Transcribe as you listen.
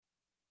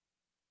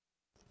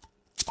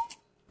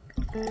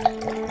Hello,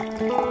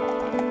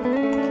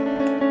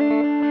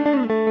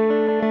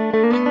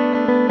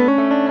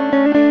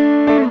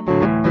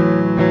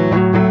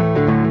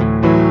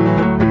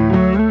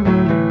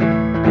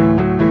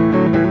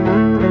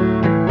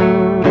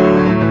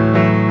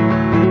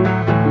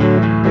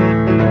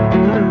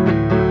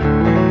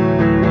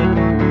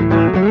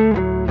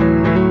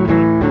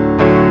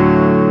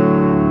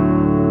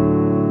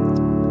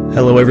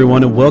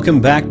 everyone, and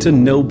welcome back to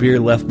No Beer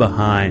Left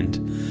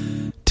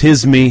Behind.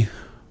 'Tis me,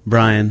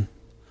 Brian,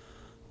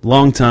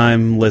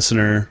 long-time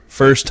listener,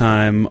 first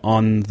time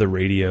on the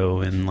radio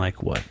in,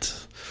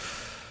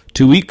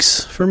 2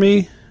 weeks for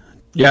me?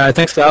 Yeah, I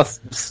think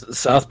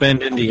South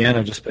Bend,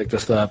 Indiana just picked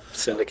us up,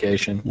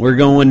 syndication. We're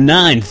going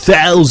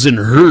 9,000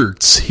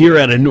 hertz here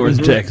out of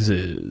North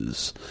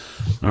Texas.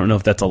 I don't know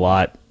if that's a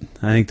lot.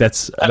 I think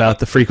that's about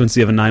the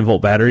frequency of a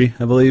 9-volt battery,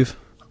 I believe.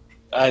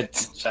 I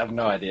have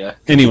no idea.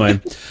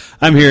 Anyway,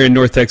 I'm here in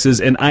North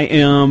Texas, and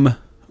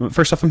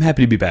first off, I'm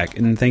happy to be back,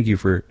 and thank you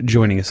for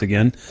joining us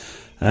again.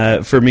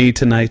 For me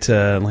tonight,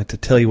 I'd like to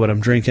tell you what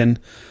I'm drinking.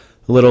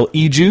 A little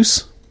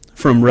E-Juice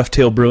from Rough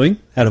Tail Brewing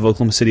out of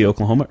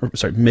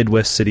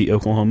Midwest City,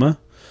 Oklahoma.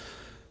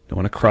 Don't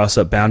want to cross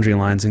up boundary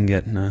lines and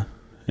get in a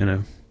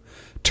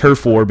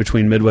turf war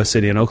between Midwest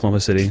City and Oklahoma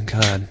City.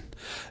 God.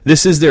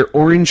 This is their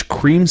Orange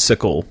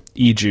Creamsicle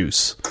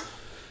E-Juice,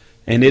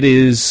 and it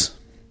is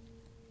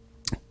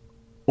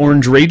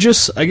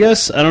orange-rageous, I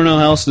guess. I don't know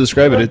how else to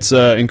describe it. It's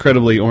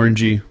incredibly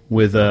orangey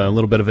with a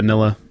little bit of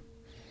vanilla.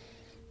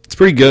 It's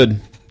pretty good.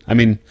 I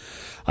mean,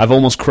 I've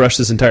almost crushed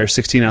this entire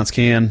 16-ounce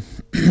can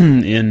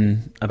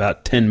in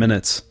about 10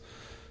 minutes.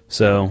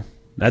 So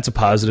that's a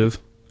positive.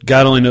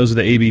 God only knows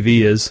what the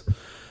ABV is.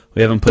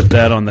 We haven't put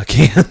that on the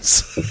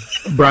cans.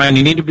 Brian,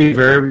 you need to be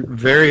very,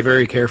 very,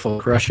 very careful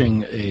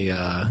crushing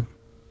a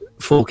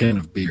full can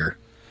of beer.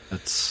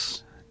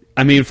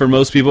 I mean, for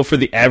most people, for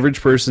the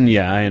average person,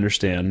 yeah, I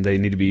understand. They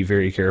need to be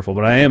very careful.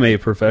 But I am a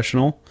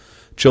professional.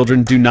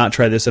 Children, do not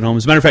try this at home.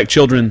 As a matter of fact,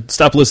 children,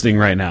 stop listening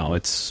right now.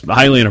 It's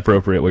highly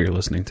inappropriate what you're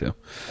listening to.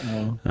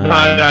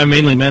 I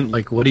mainly meant,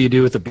 what do you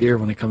do with the beer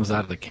when it comes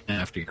out of the can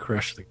after you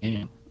crush the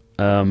can?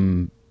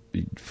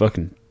 You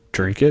fucking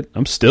drink it.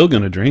 I'm still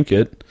going to drink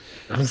it.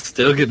 I'm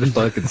still going to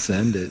fucking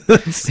send it.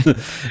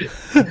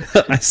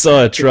 I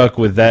saw a truck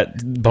with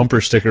that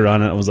bumper sticker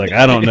on it. I was like,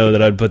 I don't know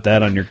that I'd put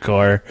that on your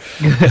car.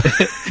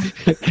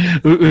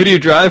 Who do you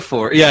drive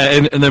for?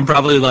 Yeah, and then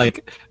probably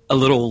a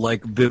little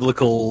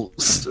biblical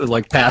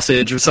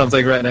passage or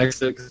something right next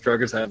to it, because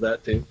truckers have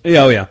that too.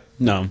 Yeah, oh yeah.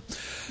 No.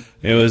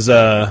 It was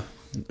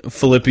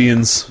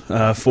Philippians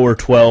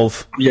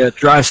 4:12. Yeah,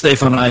 drive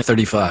safe on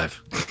I-35.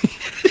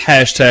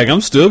 Hashtag,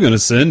 I'm still going to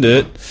send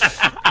it.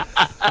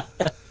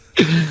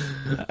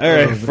 All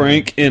right,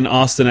 Frank in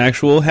Austin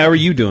Actual, how are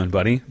you doing,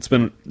 buddy? It's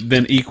been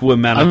equal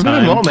amount of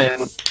time. I'm doing well,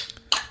 man.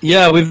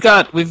 Yeah, we've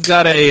got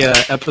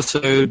a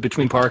episode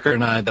between Parker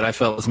and I that I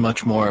felt was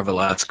much more of a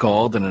last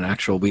call than an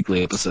actual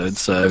weekly episode.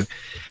 So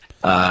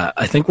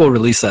I think we'll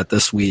release that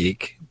this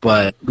week.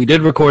 But we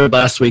did record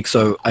last week,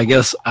 so I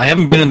guess I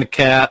haven't been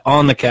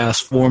on the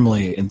cast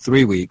formally in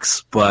 3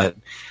 weeks. But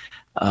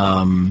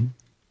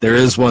there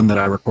is one that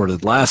I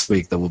recorded last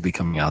week that will be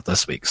coming out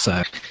this week.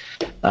 So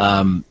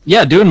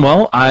yeah, doing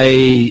well.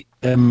 I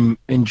am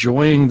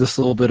enjoying this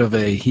little bit of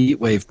a heat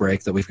wave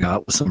break that we've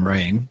got with some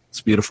rain.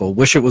 It's beautiful.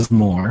 Wish it was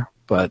more,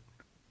 but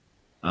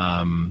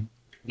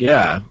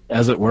yeah,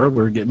 as it were,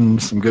 we're getting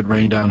some good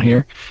rain down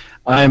here.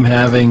 I'm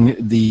having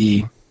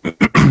the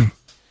the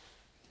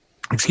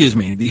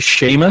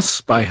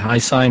Seamus by High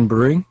Sign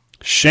Brewing.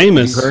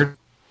 Seamus?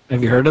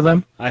 Have you heard of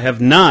them? I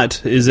have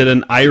not. Is it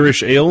an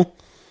Irish ale?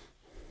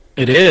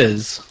 It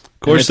is. Of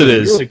course it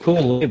is. It's a really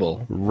cool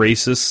label.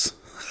 Racist.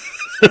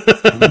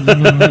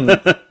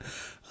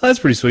 Oh, that's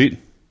pretty sweet.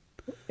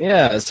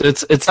 Yeah, so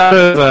it's out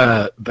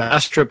of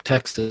Bastrop,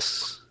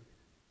 Texas,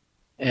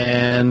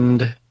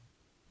 and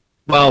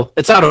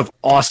it's out of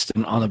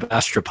Austin on the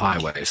Bastrop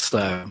Highway.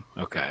 So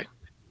okay.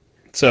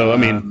 So I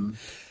mean,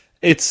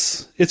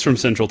 it's from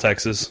Central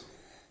Texas.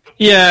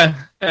 Yeah,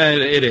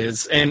 it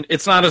is, and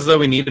it's not as though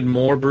we needed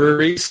more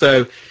breweries.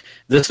 So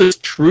this is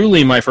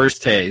truly my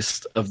first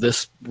taste of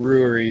this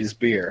brewery's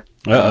beer.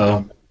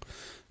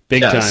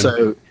 Big time.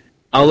 So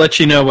I'll let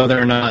you know whether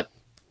or not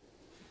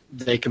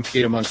they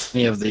compete amongst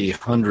any of the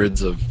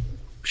hundreds of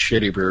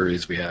shitty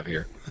breweries we have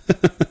here.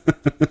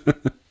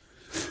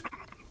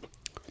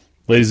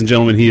 Ladies and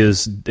gentlemen,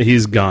 he's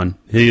gone.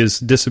 He has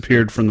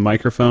disappeared from the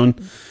microphone.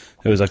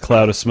 It was a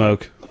cloud of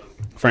smoke.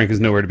 Frank is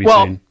nowhere to be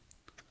seen.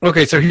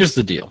 Okay, so here's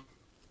the deal.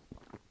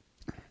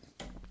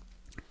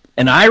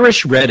 An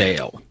Irish red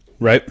ale.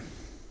 Right.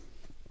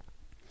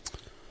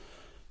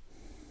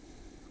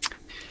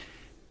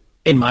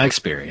 In my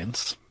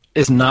experience,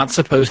 is not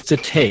supposed to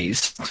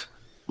taste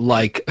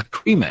like a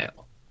cream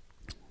ale.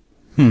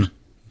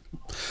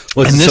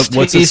 What's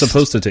it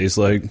supposed to taste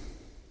like?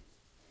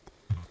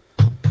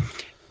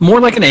 More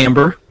like an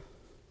amber.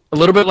 A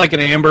little bit like an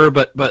amber,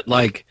 but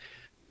like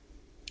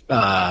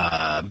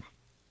hoppier.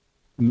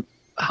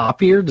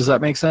 Does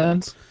that make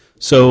sense?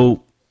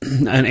 So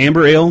an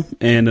amber ale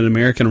and an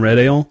American red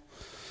ale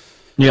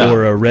Yeah.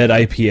 or a red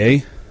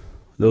IPA.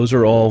 Those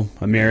are all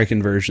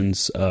American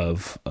versions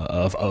of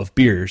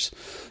beers,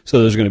 so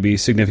those are going to be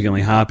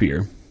significantly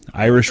hoppier.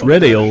 Irish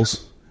red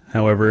ales,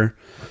 however,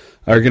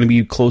 are going to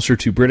be closer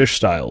to British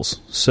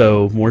styles,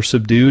 so more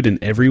subdued in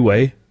every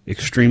way,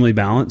 extremely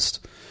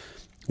balanced,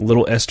 a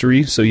little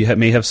estery, so you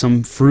may have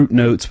some fruit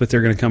notes, but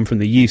they're going to come from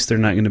the yeast. They're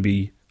not going to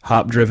be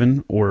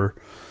hop-driven or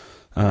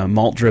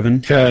malt-driven.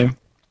 Okay.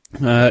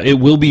 It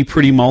will be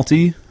pretty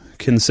malty,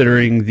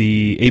 considering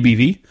the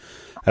ABV.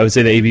 I would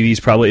say the ABV is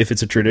probably, if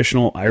it's a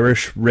traditional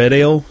Irish red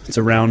ale, it's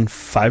around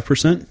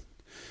 5%.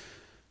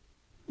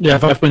 Yeah,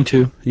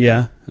 5.2.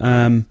 Yeah.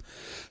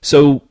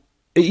 So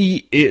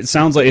it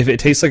sounds like if it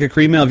tastes like a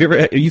cream ale.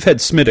 You've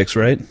had Smithwick's,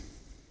 right?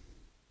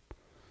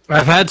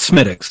 I've had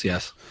Smithwick's,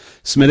 yes.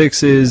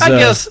 Smithwick's is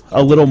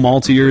a little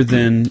maltier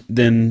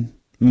than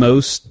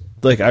most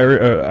like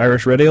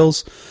Irish red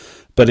ales,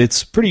 but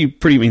it's pretty.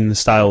 I mean, the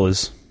style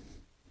is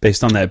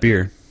based on that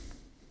beer.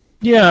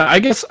 Yeah, I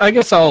guess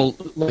I'll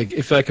like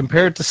if I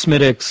compare it to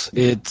Smithwick's,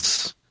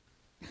 it's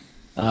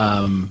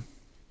yeah,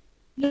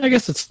 I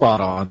guess it's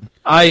spot on.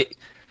 I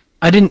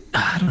don't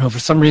know, for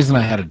some reason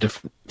I had a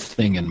different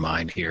thing in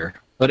mind here.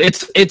 But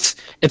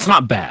it's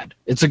not bad.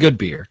 It's a good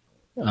beer.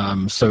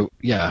 So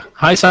yeah,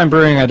 High Sign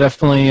Brewing, I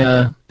definitely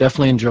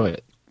enjoy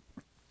it.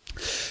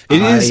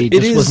 I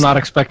was not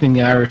expecting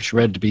the Irish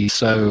Red to be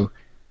so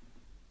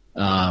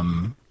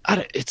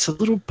it's a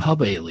little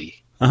pub ale-y.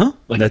 Uh-huh.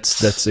 Like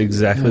that's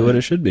exactly what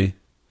it should be.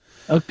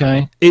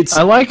 Okay.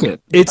 I like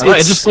it. I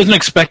just wasn't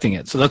expecting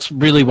it, so that's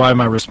really why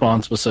my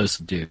response was so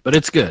subdued. But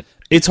it's good.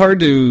 It's hard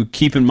to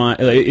keep in mind.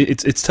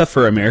 It's tough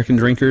for American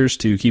drinkers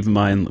to keep in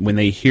mind when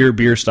they hear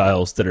beer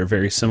styles that are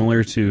very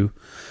similar to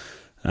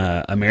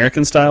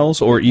American styles,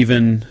 or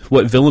even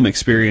what Willem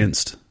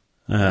experienced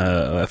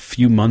a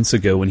few months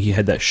ago when he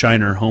had that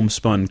Shiner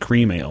homespun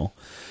cream ale.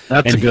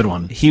 That's a good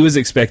one. He was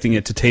expecting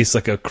it to taste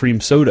like a cream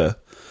soda.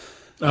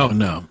 Oh,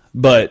 no.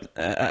 But,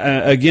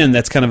 again,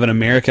 that's kind of an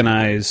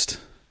Americanized,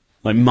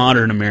 like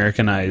modern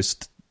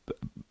Americanized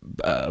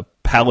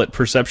palate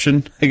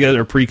perception, I guess,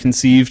 or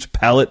preconceived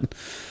palate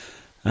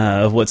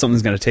of what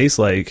something's going to taste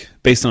like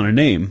based on a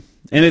name.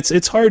 And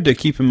it's hard to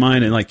keep in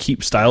mind and like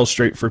keep styles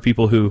straight for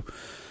people who,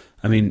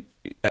 I mean,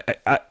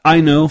 I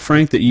know,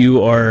 Frank, that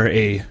you are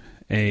a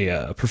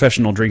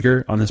professional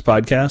drinker on this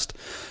podcast,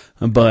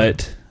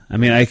 but I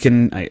mean,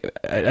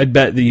 I'd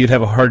bet that you'd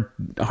have a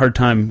hard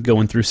time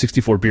going through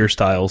 64 beer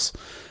styles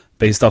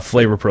based off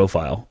flavor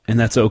profile, and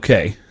that's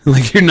okay.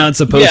 Like you're not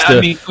supposed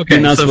to. You're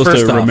not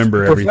supposed to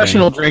remember everything.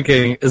 Professional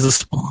drinking is a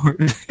sport.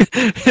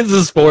 Is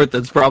a sport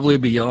that's probably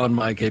beyond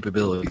my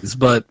capabilities.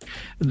 But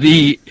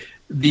I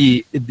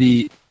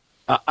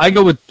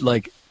go with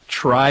like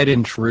tried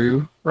and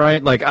true,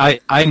 right? Like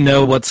I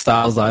know what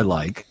styles I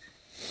like.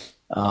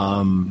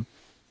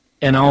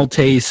 And I'll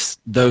taste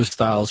those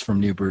styles from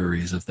new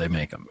breweries if they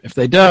make them. If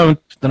they don't,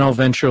 then I'll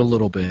venture a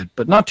little bit,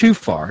 but not too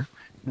far.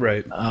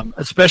 Right.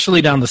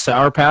 Especially down the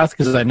sour path,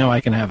 because I know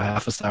I can have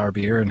half a sour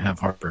beer and have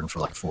heartburn for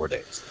like 4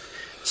 days.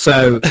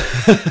 So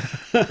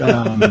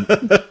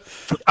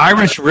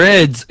Irish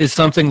Reds is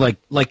something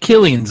like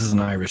Killian's is an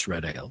Irish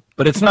Red Ale,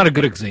 but it's not a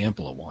good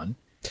example of one.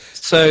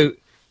 So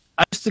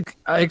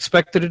I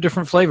expected a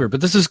different flavor, but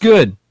this is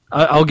good.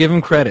 I'll give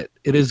him credit.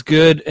 It is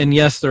good, and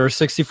yes, there are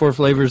 64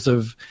 flavors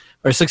or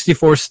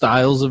 64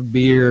 styles of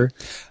beer.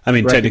 I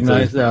mean,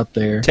 technically out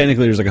there.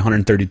 Technically, there's like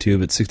 132,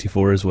 but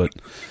 64 is what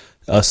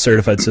us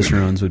certified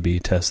cicerones would be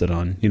tested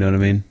on. You know what I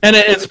mean? And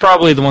it's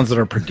probably the ones that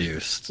are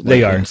produced.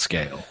 They are in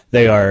scale.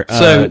 They are.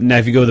 So now,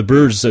 if you go to the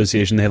Brewers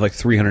Association, they have like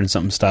 300 and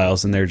something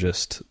styles, and they're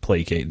just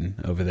placating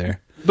over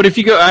there. But if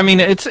you go, I mean,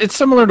 it's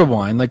similar to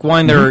wine. Like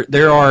wine,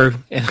 there are.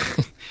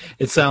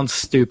 It sounds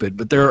stupid,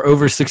 but there are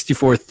over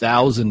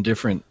 64,000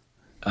 different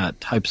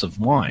types of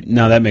wine.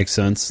 No, that makes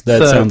sense.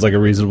 That sounds like a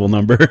reasonable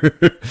number.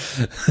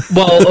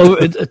 Well,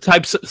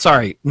 types.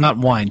 Sorry, not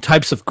wine.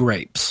 Types of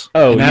grapes.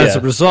 Oh, and as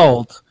a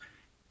result,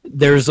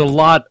 there's a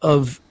lot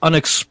of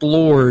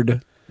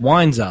unexplored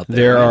wines out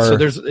there. There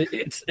are. So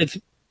it's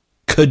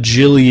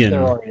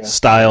cajillion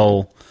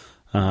style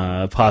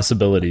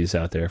possibilities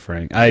out there,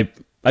 Frank.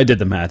 I did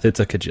the math. It's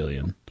a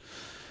cajillion.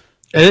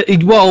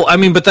 Well, I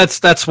mean, but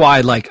that's why.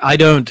 Like, I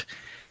don't.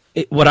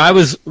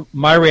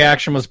 My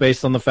reaction was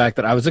based on the fact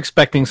that I was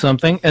expecting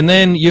something, and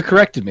then you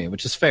corrected me,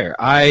 which is fair.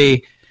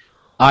 I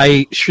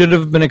should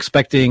have been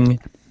expecting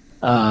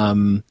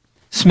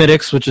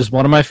Smithwick's, which is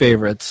one of my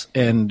favorites,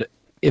 and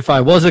if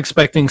I was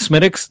expecting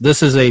Smithwick's,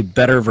 this is a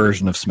better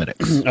version of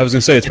Smithwick's. I was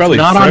going to say it's probably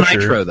not fresher. On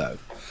Nitro though.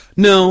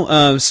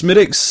 No,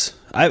 Smithwick's.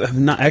 I've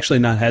not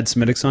had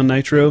Smithwick's on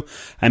Nitro.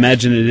 I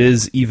imagine it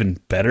is even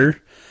better.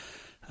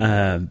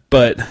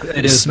 But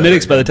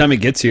Smithwick's, by the time it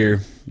gets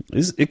here,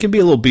 it can be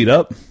a little beat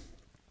up.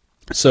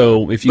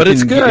 So if you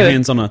can get your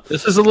hands on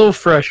this is a little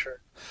fresher.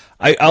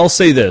 I'll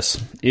say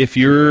this: if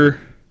you're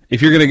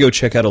going to go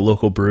check out a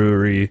local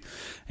brewery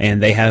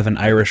and they have an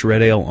Irish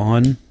Red Ale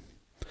on,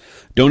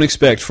 don't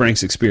expect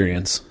Frank's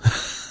experience.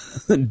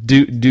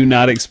 do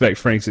not expect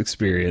Frank's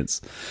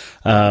experience.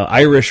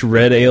 Irish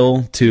red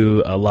ale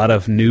to a lot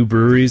of new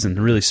breweries and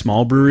really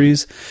small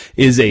breweries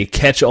is a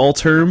catch-all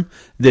term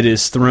that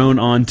is thrown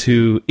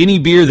onto any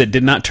beer that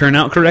did not turn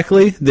out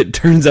correctly, that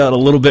turns out a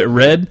little bit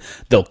red.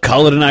 They'll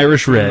call it an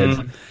Irish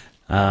red.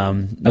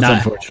 That's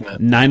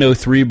unfortunate.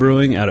 903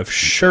 Brewing out of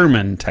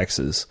Sherman,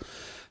 Texas,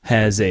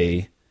 has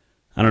I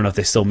don't know if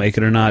they still make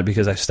it or not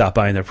because I stopped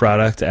buying their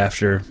product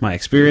after my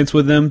experience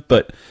with them,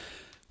 but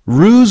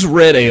Ruse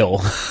Red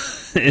Ale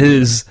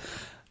is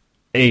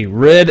a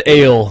red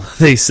ale,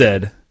 they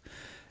said.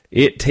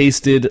 It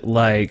tasted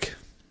like,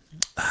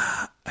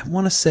 I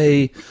want to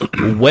say,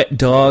 wet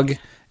dog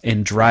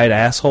and dried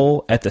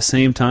asshole at the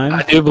same time.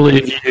 I do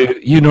believe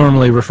you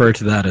normally refer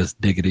to that as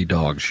diggity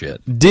dog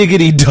shit.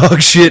 Diggity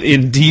dog shit,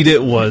 indeed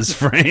it was,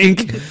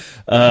 Frank.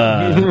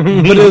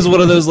 But it was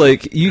one of those,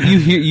 like,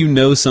 you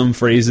know some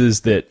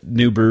phrases that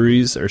new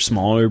breweries or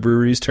smaller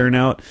breweries turn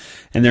out,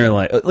 and they're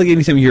like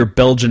anytime you hear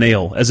Belgian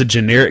ale as a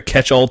generic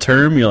catch-all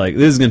term, you're like,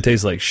 this is going to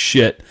taste like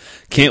shit.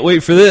 Can't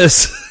wait for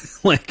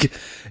this. Like,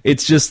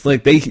 it's just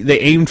like they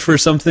aimed for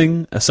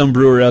something. Some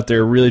brewer out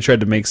there really tried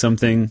to make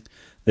something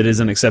that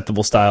is an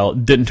acceptable style.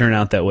 Didn't turn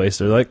out that way,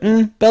 so they're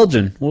like,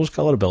 Belgian. We'll just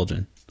call it a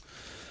Belgian.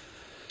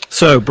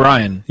 So,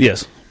 Brian.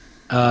 Yes.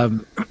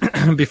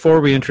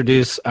 Before we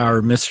introduce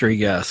our mystery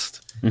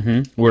guest,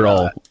 we're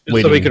all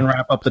waiting. so we can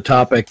wrap up the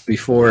topic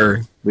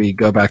before we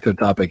go back to the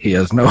topic. He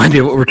has no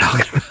idea what we're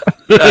talking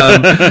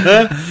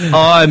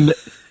about.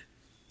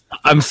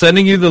 I'm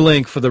sending you the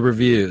link for the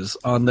reviews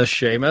on the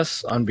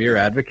Seamus on Beer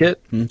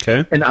Advocate.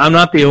 Okay. And I'm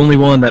not the only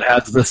one that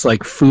has this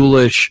like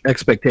foolish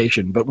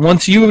expectation. But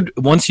once you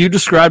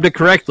described it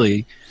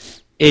correctly,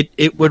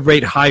 it would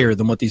rate higher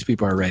than what these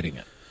people are rating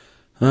it.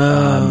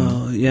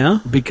 Yeah.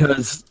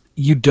 Because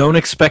you don't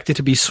expect it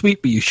to be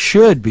sweet, but you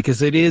should,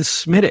 because it is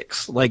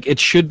Smittix. Like, it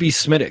should be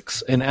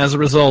Smittix. And as a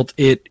result,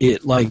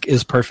 it like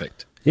is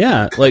perfect.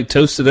 Yeah, like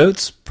toasted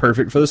oats,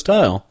 perfect for the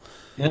style.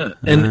 Yeah,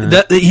 and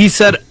that he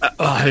said,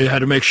 I had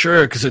to make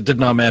sure because it did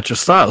not match his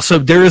style. So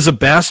there is a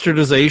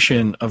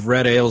bastardization of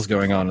red ales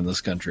going on in this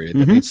country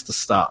that needs to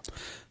stop.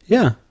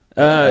 Yeah.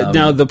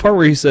 Now, the part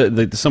where he said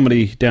that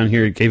somebody down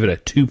here gave it a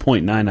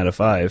 2.9 out of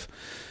 5,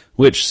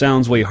 which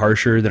sounds way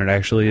harsher than it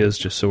actually is,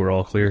 just so we're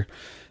all clear.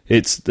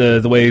 It's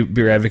the way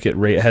Beer Advocate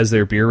has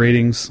their beer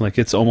ratings. Like,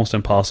 it's almost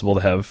impossible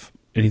to have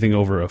anything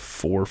over a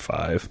 4 or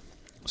 5.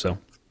 So,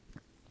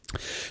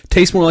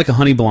 tastes more like a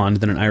honey blonde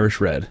than an Irish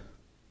red,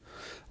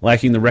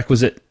 lacking the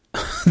requisite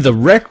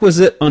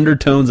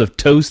undertones of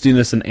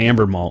toastiness and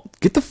amber malt.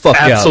 Get the fuck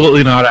out!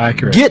 Absolutely not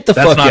accurate. Get the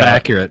fuck out! That's not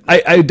accurate.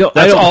 I don't.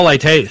 That's all I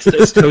taste.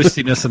 Is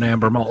toastiness and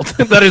amber malt.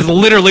 That is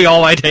literally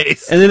all I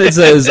taste. And then it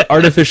says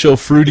artificial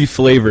fruity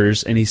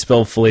flavors, and he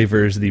spelled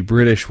flavors the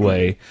British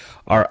way,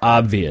 are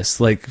obvious.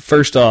 Like,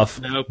 first off,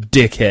 nope.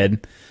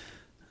 Dickhead.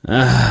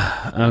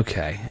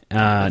 Okay.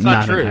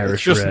 Not true. An Irish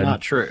it's just red,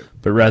 not true.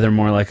 but rather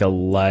more like a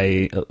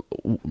light,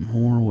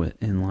 more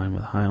in line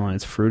with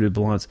highlights, fruited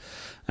blondes.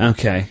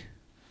 Okay.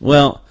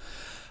 Well,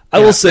 I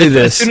will say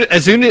this: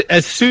 as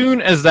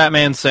soon as that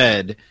man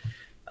said,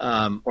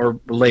 or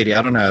lady,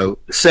 I don't know,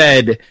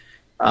 said,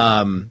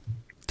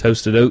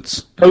 toasted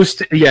oats.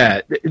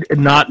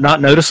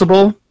 Not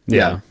noticeable.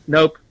 Yeah.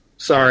 Nope.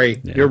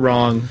 Sorry, you're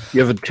wrong.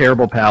 You have a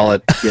terrible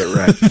palate. Get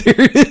right.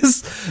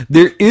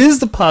 There is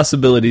the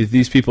possibility that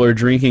these people are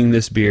drinking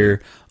this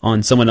beer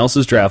on someone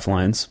else's draft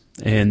lines,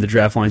 and the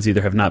draft lines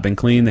either have not been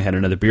cleaned, they had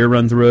another beer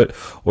run through it,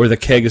 or the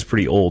keg is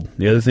pretty old.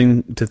 The other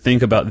thing to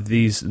think about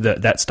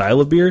that style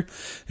of beer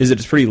is that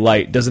it's pretty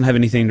light, doesn't have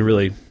anything to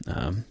really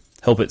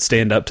help it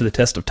stand up to the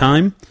test of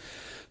time.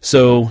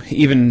 So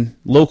even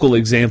local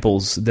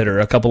examples that are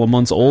a couple of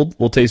months old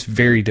will taste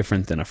very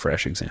different than a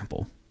fresh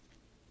example.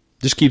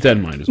 Just keep that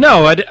in mind as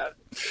well. No,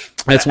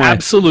 that's why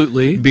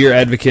absolutely Beer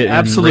Advocate and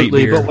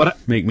absolutely, Rate Beer but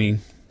make me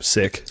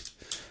sick.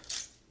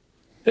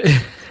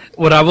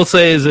 What I will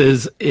say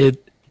is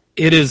it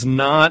is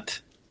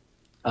not.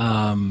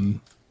 How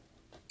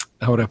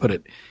would I put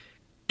it?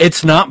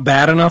 It's not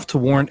bad enough to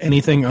warrant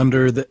anything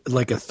under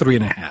like a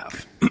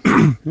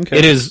 3.5. Okay.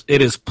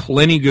 It is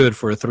plenty good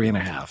for a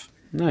 3.5.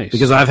 Nice.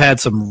 Because I've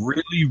had some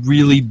really,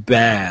 really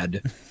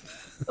bad,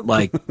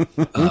 like,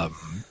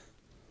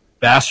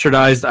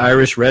 bastardized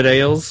Irish red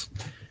ales.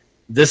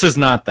 This is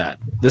not that.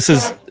 This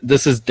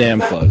is damn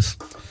close.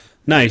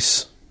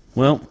 Nice.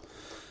 Well,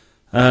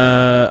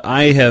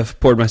 I have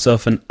poured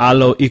myself an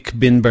Hallo, ich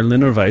bin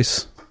Berliner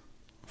Weiss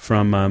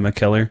from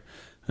Mikkeller.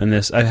 And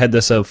I had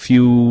this a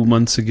few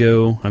months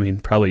ago. I mean,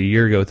 probably a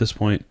year ago at this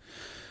point,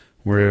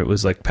 where it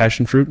was like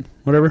passion fruit,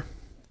 whatever.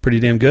 Pretty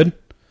damn good.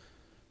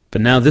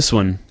 But now this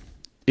one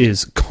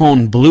is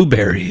Cone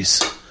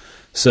Blueberries.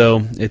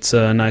 So it's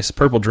a nice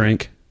purple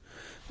drink,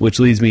 which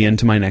leads me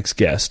into my next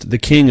guest, the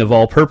king of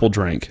all purple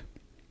drink,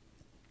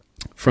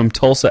 from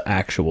Tulsa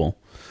Actual.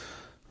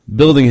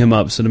 Building him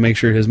up so to make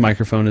sure his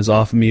microphone is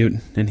off mute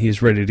and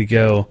he's ready to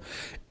go.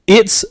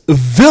 It's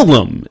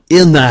Willem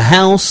in the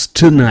house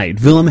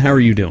tonight. Willem, how are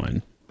you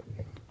doing?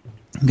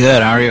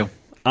 Good. How are you?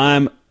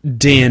 I'm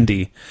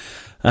dandy.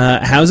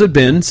 How's it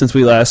been since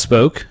we last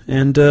spoke,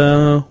 and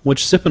what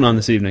you sipping on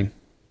this evening?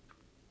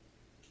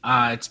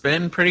 It's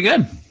been pretty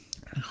good.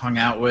 Hung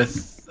out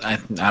with, I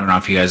don't know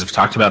if you guys have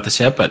talked about this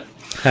yet, but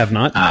Have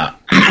not.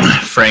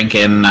 Frank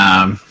and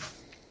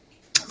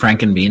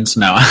Beans,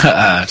 no,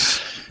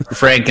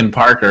 Frank and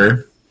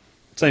Parker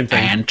Same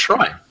thing. and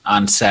Troy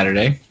on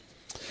Saturday.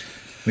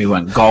 We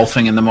went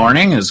golfing in the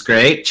morning. It was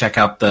great. Check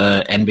out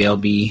the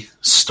NBLB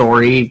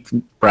story.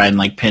 Brian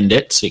pinned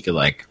it so you could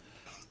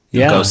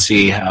go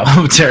see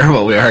how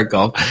terrible we are at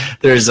golf.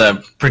 There's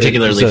a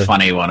particularly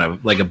funny one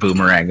of a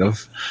boomerang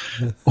of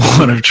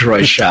one of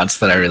Troy's shots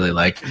that I really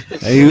like.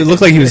 He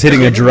looked like he was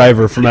hitting a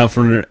driver from out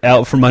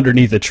from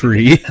underneath a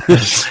tree.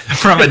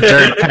 From a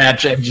dirt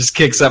patch and just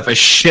kicks up a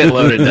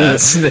shitload of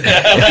dust. If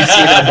you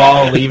see the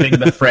ball leaving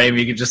the frame,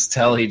 you can just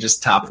tell he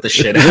just topped the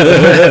shit out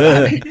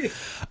of it.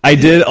 I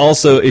did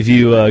also, if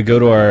you go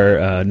to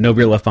our No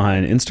Beer Left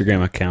Behind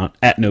Instagram account,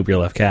 at No Beer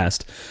Left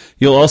Cast,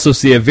 you'll also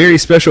see a very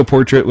special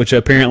portrait, which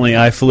apparently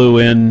I flew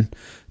in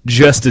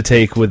just to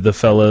take with the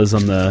fellas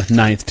on the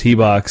 9th tee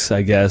box,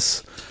 I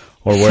guess,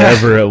 or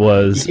wherever it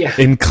was. Yeah.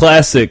 In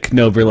classic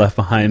No Beer Left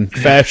Behind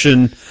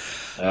fashion,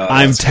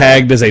 I'm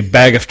tagged as a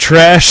bag of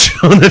trash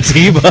on the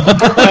tee box.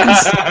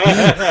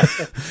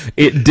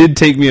 It did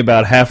take me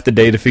about half the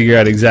day to figure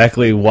out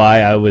exactly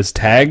why I was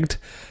tagged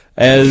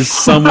as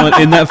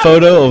someone in that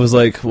photo. I was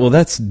like, well,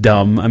 that's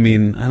dumb. I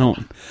mean, I don't.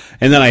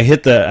 And then I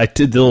did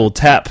the little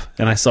tap,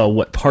 and I saw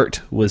what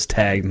part was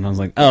tagged, and I was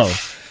like, oh,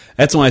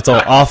 that's why it's all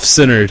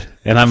off-centered,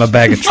 and I'm a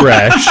bag of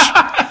trash,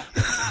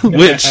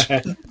 which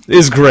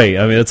is great.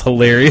 I mean, it's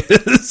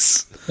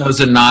hilarious. That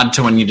was a nod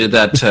to when you did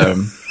that to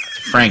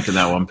Frank in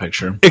that one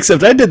picture.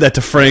 Except I did that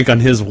to Frank on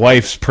his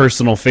wife's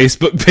personal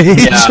Facebook page.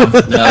 Yeah,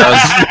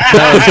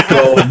 that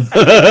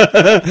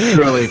was gold.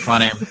 Really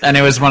funny. And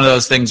it was one of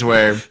those things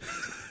where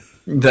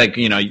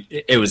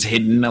it was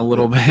hidden a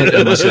little bit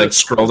unless you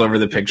scrolled over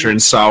the picture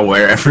and saw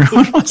where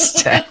everyone was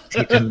tagged.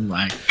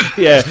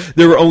 Yeah,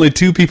 there were only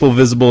 2 people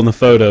visible in the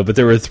photo, but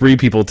there were 3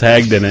 people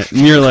tagged in it.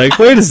 And you're like,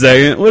 wait a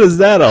second, what is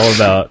that all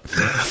about?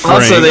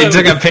 Frank. Also, they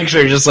took a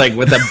picture just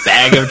with a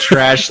bag of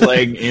trash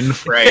laying in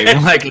frame,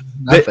 nothing.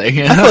 I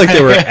feel like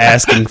they were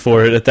asking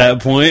for it at that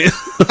point.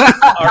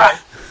 All right.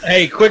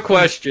 Hey, quick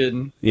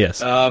question.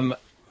 Yes.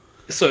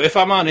 So if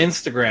I'm on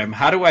Instagram,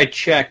 how do I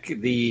check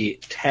the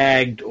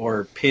tagged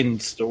or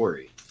pinned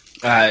story?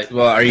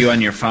 Well, are you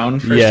on your phone,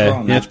 first Yeah, of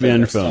all? you have to be on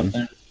your phone.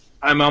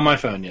 I'm on my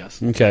phone,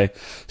 yes. Okay.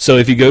 So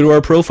if you go to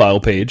our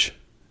profile page,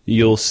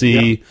 you'll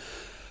see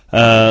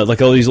all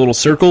these little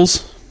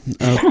circles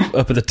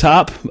up at the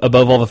top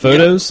above all the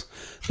photos.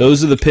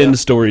 Those are the pinned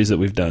stories that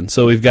we've done.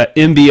 So we've got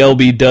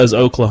MBLB Does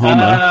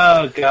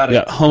Oklahoma. Oh, got it. We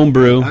got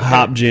Homebrew,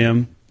 Hop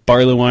Jam,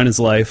 Barley Wine is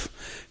Life,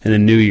 and the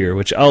New Year,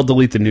 which I'll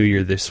delete the New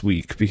Year this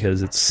week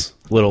because it's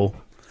a little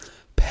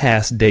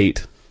past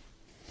date.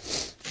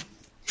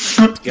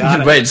 Got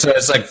it. Wait, so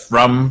it's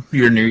from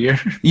your New Year?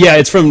 Yeah,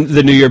 it's from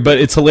the New Year, but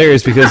it's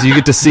hilarious because you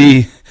get to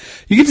see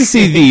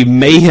the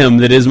mayhem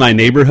that is my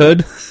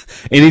neighborhood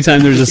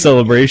anytime there's a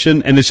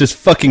celebration, and it's just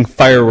fucking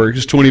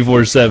fireworks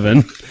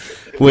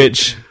 24/7.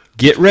 Which,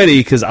 get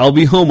ready because I'll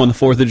be home on the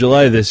 4th of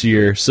July this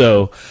year,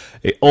 so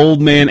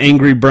old man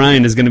Angry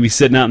Brian is going to be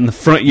sitting out in the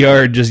front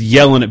yard just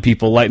yelling at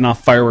people, lighting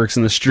off fireworks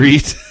in the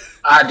street.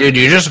 Dude,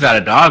 you just got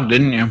a dog,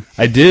 didn't you?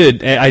 I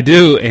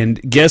do,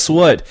 and guess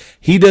what?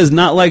 He does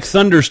not like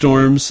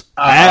thunderstorms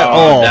at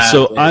all.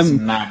 So it's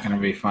not going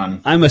to be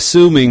fun. I'm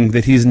assuming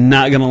that he's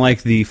not going to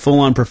like the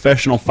full-on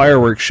professional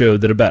fireworks show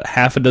that about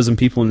half a dozen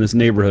people in this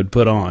neighborhood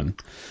put on.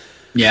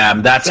 Yeah,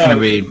 that's going to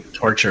be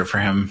torture for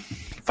him.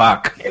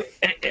 Fuck.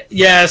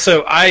 Yeah,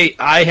 so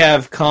I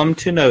have come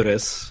to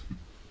notice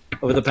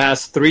over the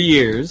past 3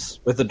 years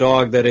with a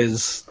dog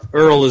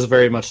Earl is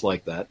very much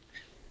like that.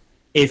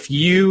 If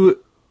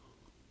you,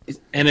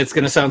 and it's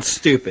going to sound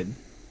stupid,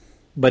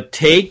 but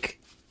take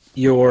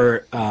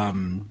your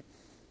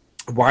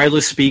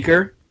wireless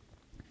speaker,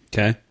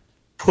 Okay.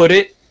 put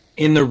it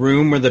in the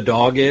room where the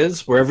dog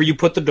is, wherever you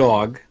put the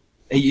dog.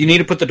 You need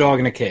to put the dog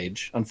in a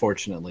cage,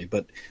 unfortunately,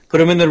 but put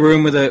them in the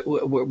room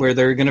where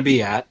they're going to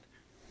be at.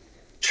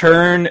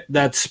 Turn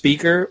that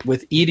speaker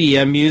with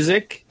EDM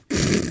music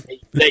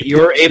that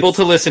you're able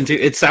to listen to.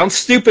 It sounds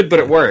stupid, but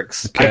it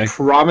works. Okay. I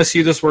promise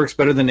you this works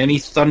better than any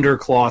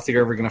thundercloth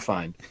you're ever going to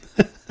find.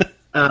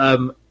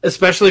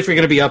 Especially if you're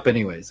going to be up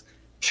anyways.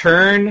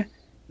 Turn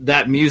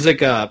that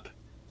music up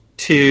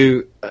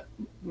to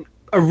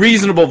a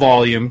reasonable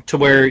volume to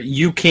where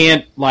you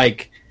can't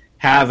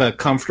have a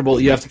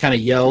comfortable, you have to kind of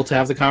yell to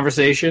have the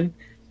conversation.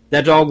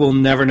 That dog will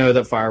never know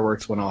that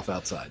fireworks went off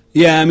outside.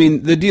 Yeah, I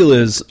mean, the deal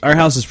is, our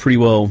house is pretty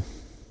well,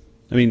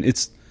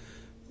 it's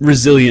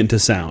resilient to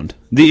sound.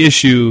 The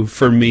issue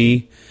for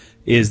me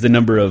is the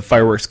number of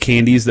fireworks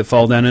candies that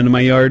fall down into my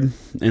yard,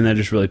 and that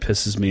just really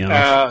pisses me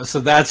off.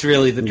 So that's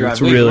really the drive.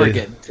 It's really- We're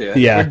getting to it.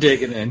 yeah. We're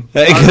digging in.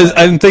 Because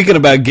I'm thinking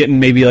about getting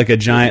maybe a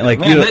giant,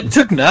 Man, that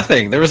took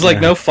nothing. There was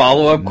no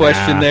follow-up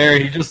question there.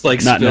 He just spilled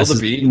the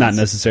beans. Not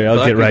necessary.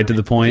 I'll get right to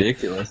the point.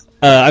 Ridiculous.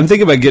 I'm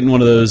thinking about getting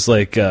one of those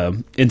like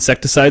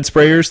insecticide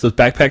sprayers, those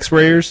backpack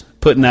sprayers,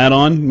 putting that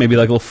on, maybe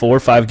like a little 4 or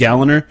 5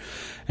 galloner,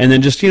 and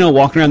then just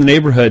walking around the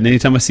neighborhood. And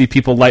anytime I see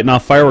people lighting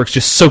off fireworks,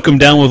 just soak them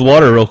down with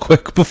water real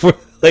quick before,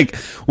 like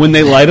when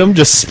they light them,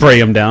 just spray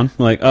them down.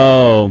 Like,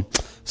 oh,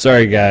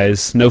 sorry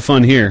guys, no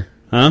fun here,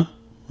 huh?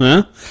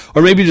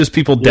 Or maybe just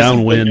people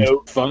downwind.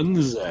 No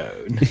fun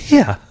zone.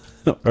 Yeah,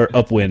 or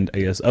upwind, I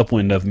guess.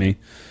 Upwind of me.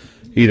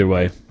 Either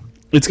way,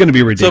 it's going to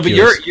be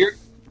ridiculous. So,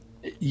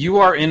 but you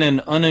are in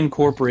an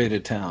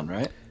unincorporated town,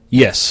 right?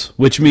 Yes,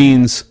 which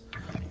means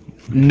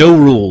no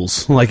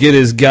rules. Like, it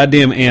is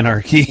goddamn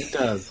anarchy. It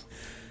does.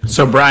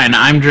 So, Brian,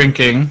 I'm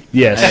drinking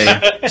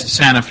Yes. a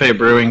Santa Fe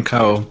Brewing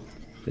Co.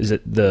 Is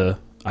it the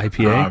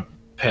IPA?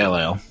 Pale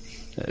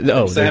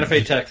Ale. Santa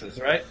Fe, Texas,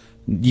 right?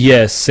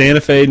 Yes, Santa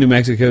Fe, New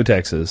Mexico,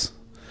 Texas.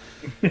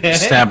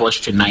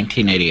 Established in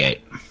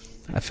 1988.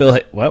 I feel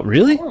like, what,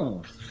 really?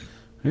 All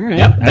right.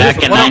 Yep.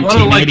 Back in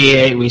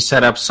 1988, we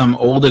set up some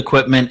old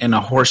equipment in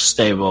a horse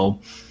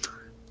stable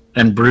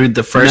and brewed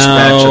the first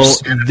batch of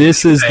Santa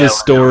this Fe is the Pale Ale.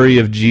 story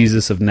of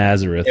Jesus of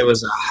Nazareth. It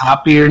was a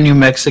hoppier New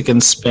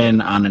Mexican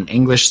spin on an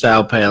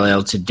English-style pale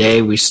ale.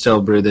 Today, we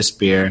still brew this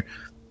beer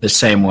the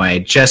same way.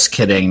 Just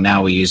kidding.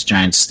 Now we use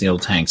giant steel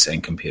tanks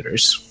and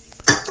computers.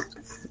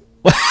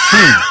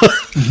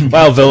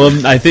 Wow,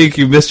 Willem, I think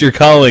you missed your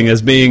calling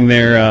as being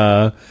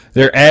their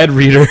ad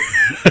reader.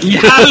 You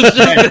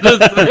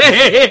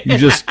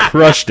just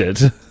crushed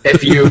it.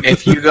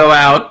 If you go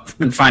out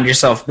and find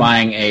yourself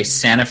buying a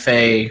Santa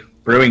Fe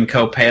Brewing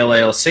Co. Pale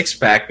Ale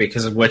 6-pack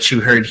because of what you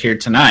heard here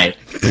tonight,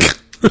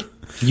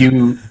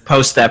 you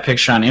post that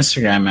picture on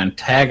Instagram and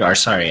tag our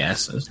sorry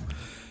asses.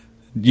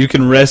 You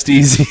can rest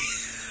easy.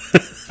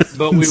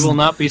 But we will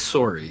not be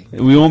sorry.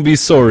 We won't be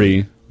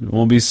sorry. We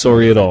won't be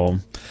sorry at all.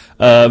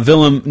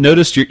 Willem,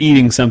 noticed you're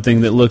eating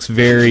something that looks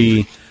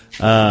very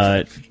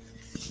Taco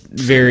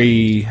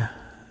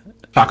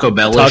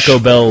Bell-ish. Taco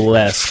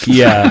Bell-esque.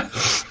 Yeah.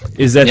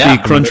 Is that Yeah,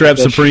 the Crunchwrap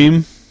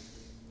Supreme?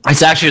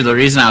 It's actually the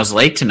reason I was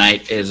late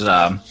tonight is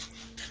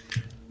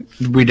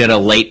we did a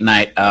late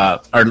night,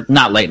 or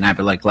not late night,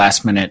 but like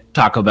last minute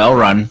Taco Bell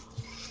run,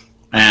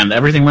 and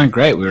everything went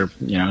great. We were,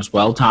 it was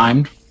well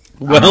timed.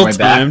 Well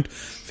timed.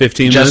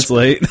 15 minutes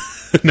late.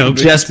 No,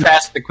 just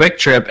past the Quick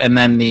Trip, and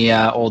then the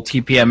old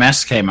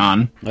TPMS came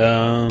on.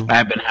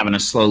 I've been having a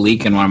slow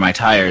leak in one of my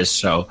tires,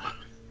 so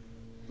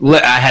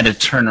I had to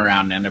turn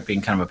around and end up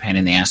being kind of a pain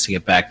in the ass to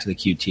get back to the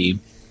QT.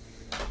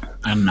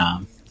 And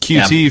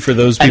QT for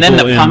those people. And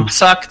then the pump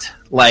sucked.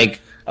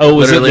 Like, oh,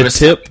 was it the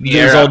tip?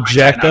 It was all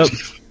jacked up.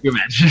 You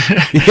imagine?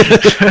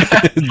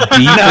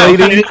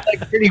 Deflating. It's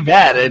like pretty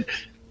bad.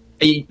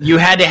 You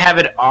had to have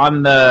it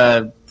on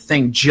the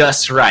thing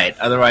just right,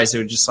 otherwise it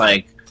would just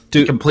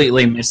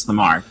completely miss the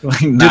mark.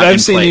 Dude,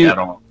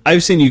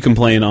 I've seen you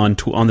complain on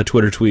the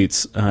Twitter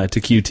tweets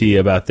to QT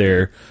about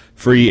their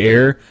free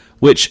air,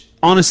 which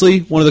honestly,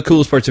 one of the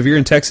coolest parts. If you're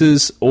in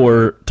Texas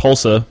or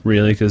Tulsa,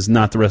 really, because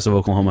not the rest of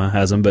Oklahoma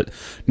has them, but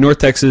North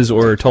Texas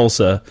or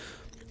Tulsa,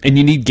 and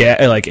you need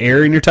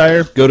air in your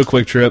tire, go to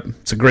Quick Trip.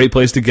 It's a great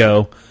place to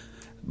go.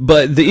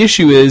 But the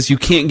issue is you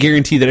can't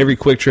guarantee that every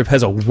Quick Trip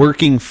has a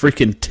working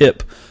freaking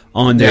tip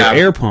on their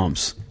air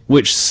pumps,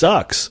 which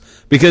sucks.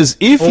 Because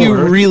if you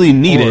really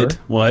need it,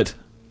 what?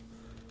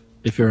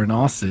 If you're in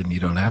Austin, you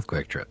don't have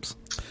Quick Trips.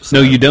 So.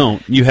 No, you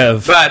don't. You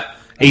have But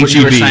HEB. What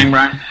you were saying,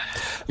 Brian?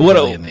 What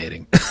I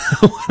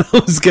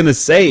was going to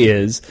say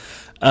is,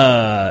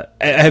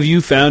 have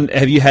you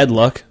had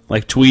luck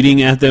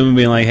tweeting at them and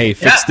being like, hey,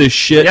 fix this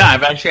shit? Yeah,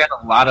 I've actually had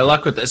a lot of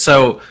luck with it.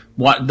 So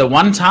the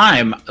one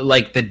time,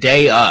 the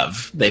day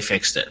of, they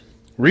fixed it.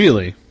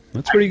 Really?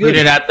 That's pretty good. I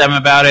tweeted at them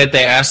about it.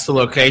 They asked the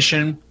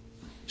location.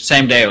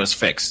 Same day it was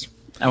fixed.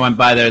 I went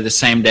by there the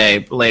same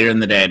day, later in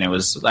the day, and it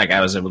was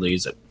I was able to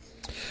use it.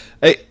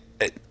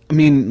 I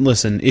mean,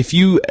 listen, if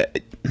you... I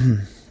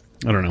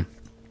don't know.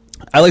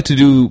 I like to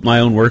do my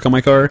own work on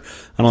my car.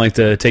 I don't like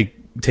to take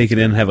it in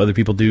and have other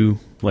people do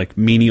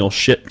menial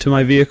shit to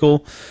my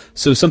vehicle.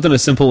 So something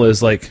as simple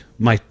as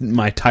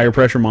my tire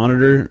pressure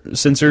monitor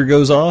sensor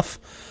goes off.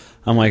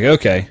 I'm like,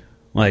 okay,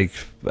 I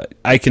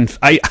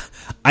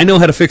know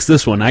how to fix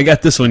this one. I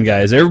got this one,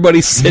 guys.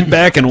 Everybody sit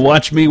back and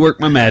watch me work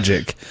my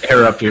magic.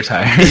 Air up your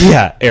tire.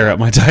 Yeah, air up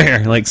my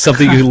tire.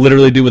 Something you can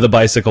literally do with a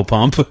bicycle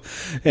pump.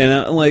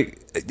 And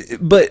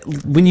but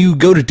when you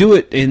go to do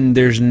it and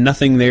there's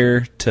nothing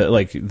there to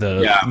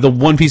the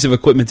one piece of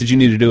equipment that you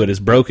need to do it is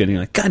broken, you're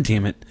like, God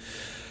damn it.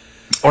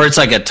 Or it's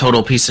a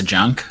total piece of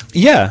junk.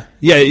 Yeah.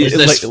 There's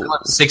this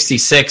Phillips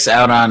 66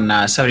 out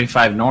on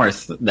 75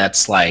 North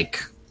that's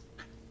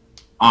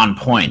on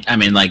point. I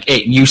mean,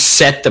 you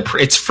set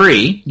it's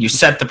free. You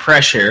set the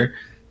pressure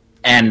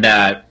and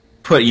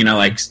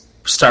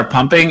start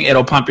pumping.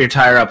 It'll pump your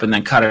tire up and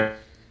then cut it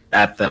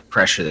at the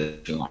pressure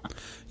that you want.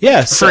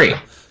 Yeah, free.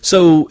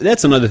 So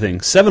that's another thing.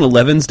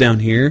 7-Elevens down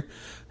here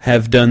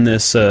have done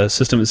this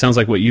system. It sounds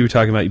like what you were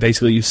talking about.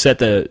 Basically, you set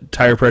the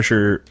tire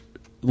pressure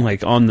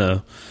on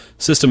the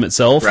system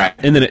itself, right.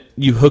 and then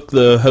you hook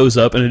the hose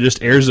up, and it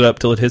just airs it up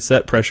till it hits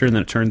that pressure, and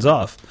then it turns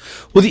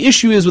off. Well, the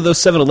issue is with those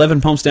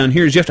 7-Eleven pumps down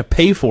here is you have to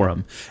pay for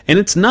them, and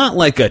it's not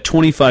like a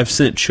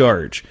 25-cent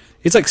charge.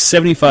 It's like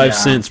 75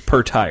 cents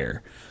per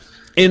tire.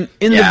 And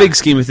in the big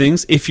scheme of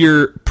things, if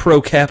you're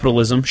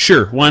pro-capitalism,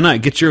 sure, why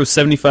not? Get your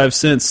 75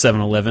 cents,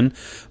 7-Eleven.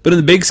 But in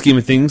the big scheme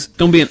of things,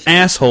 don't be an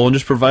asshole and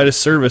just provide a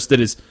service that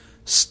is...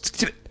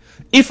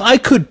 If I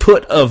could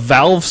put a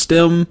valve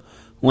stem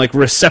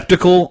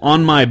receptacle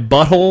on my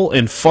butthole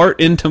and fart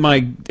into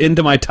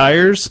my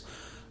tires,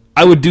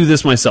 I would do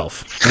this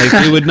myself.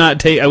 It would not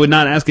take. I would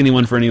not ask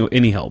anyone for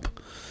any help.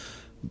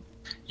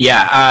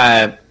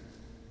 Yeah,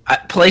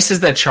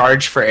 places that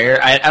charge for air.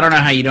 I don't know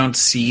how you don't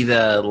see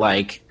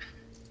the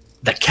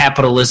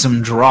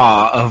capitalism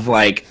draw of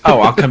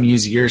I'll come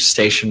use your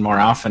station more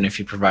often if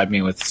you provide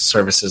me with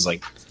services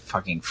like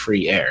fucking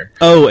free air.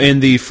 Oh,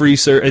 and the free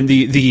and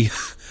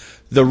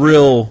the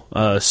real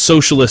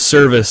socialist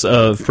service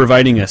of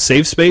providing a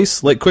safe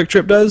space like Quick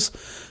Trip does,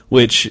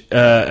 which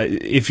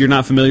if you're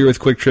not familiar with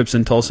Quick Trips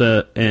in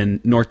Tulsa and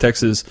North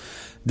Texas,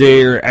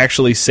 they're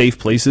actually safe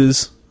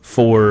places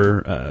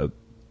for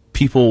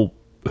people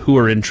who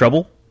are in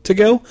trouble to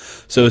go.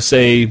 So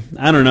say,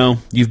 I don't know,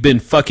 you've been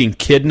fucking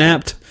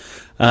kidnapped.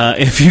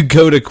 If you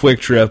go to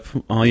Quick Trip,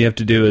 all you have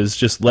to do is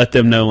just let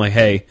them know,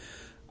 hey,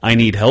 I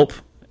need help.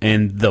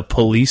 And the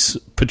police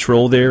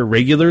patrol there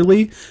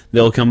regularly.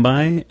 They'll come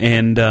by,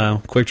 and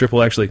Quick Trip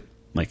will actually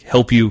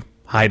help you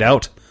hide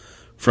out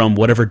from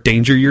whatever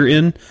danger you're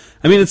in.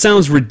 I mean, it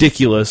sounds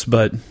ridiculous,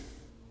 but I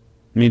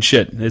mean,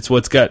 shit. It's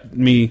what's got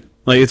me.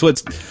 It's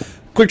what's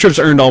Quick Trip's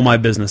earned all my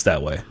business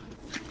that way.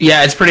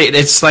 Yeah, it's pretty.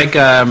 It's like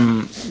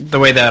the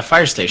way the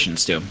fire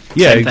stations do.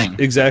 Yeah, Same thing.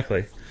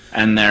 Exactly.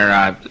 And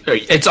they're.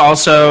 It's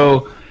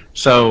also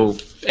so.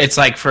 It's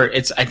I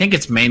think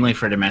it's mainly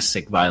for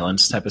domestic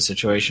violence type of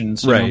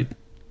situations, right?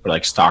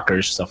 Or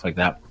stalkers, stuff like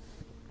that.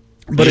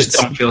 But you just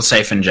don't feel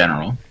safe in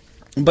general.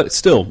 But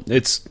still,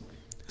 it's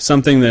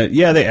something that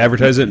they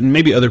advertise it, and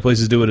maybe other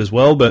places do it as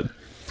well. But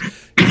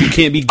you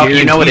can't be guaranteed.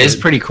 You know what is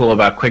pretty cool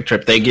about Quick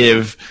Trip? They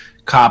give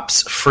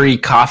cops free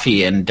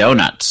coffee and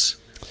donuts,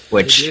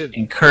 which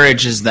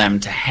encourages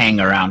them to hang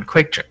around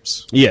Quick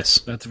Trips. Yes,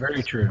 that's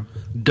very true.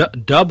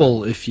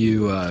 Double if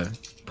you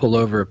pull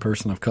over a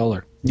person of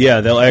color.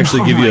 Yeah, they'll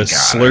actually give you a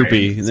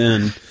Slurpee.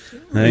 Then,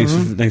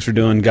 thanks for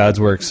doing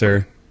God's work,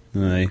 sir.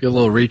 Get a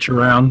little reach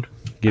around.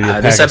 Give you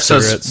a this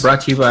episode's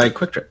brought to you by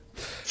Quick Trip.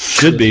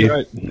 Should be,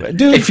 right.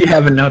 Dude. If you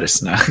haven't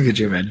noticed, now could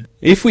you imagine?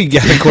 If we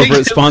get a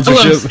corporate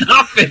sponsorship,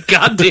 stop it!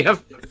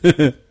 Goddamn,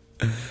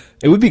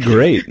 it would be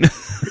great.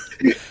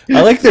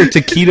 I like their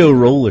taquito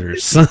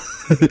rollers.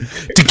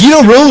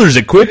 Taquito rollers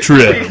at Quick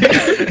Trip. 2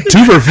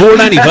 for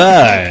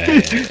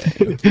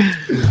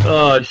 $4.95.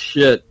 Oh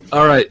shit!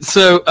 All right,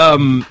 so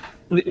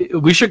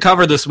we should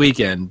cover this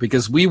weekend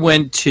because we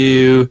went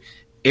to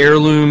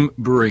Heirloom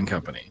Brewing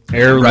Company.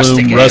 Heirloom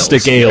Rustic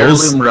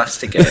Ales. Heirloom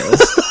Rustic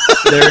Ales.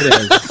 There it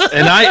is.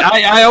 And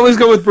I always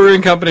go with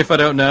Brewing Company if I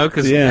don't know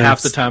because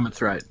half the time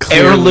it's right.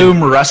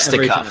 Heirloom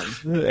Rustic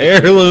Cuff.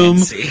 Heirloom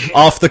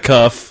off the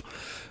cuff.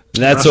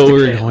 That's what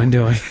we're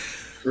doing.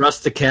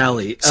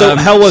 Rusticali. So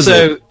how was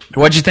it?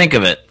 What'd you think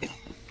of it?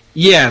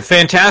 Yeah,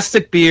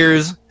 fantastic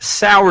beers.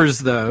 Sours,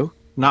 though.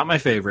 Not my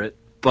favorite.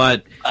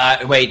 But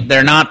wait,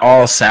 they're not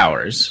all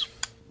sours.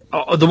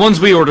 The ones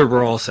we ordered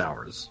were all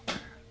sours.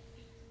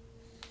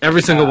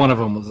 Every single one of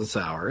them was a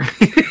sour.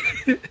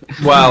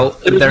 Well,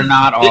 they're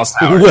not all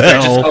sours.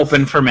 They're just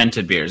open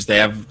fermented beers.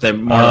 They're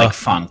more like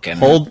funk and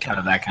kind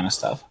of that kind of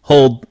stuff.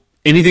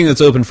 Anything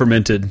that's open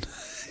fermented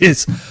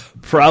is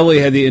probably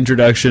had the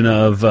introduction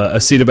of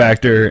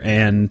Acetobacter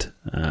and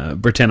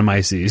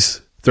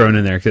Brettanomyces thrown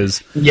in there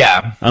because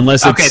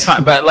unless it's... Okay,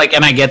 fine, but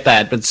and I get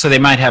that, but so they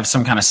might have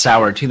some kind of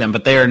sour to them,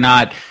 but they are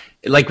not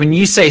when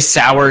you say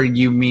sour,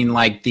 you mean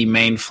the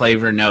main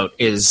flavor note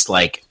is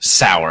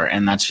sour,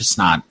 and that's just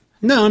not.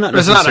 No, not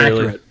necessarily. It's not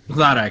accurate. It's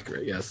not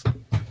accurate. Yes,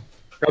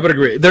 I would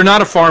agree. They're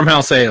not a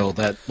farmhouse ale.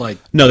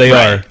 No, they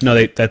are.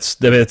 No,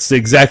 that's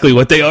exactly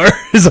what they are.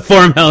 Is a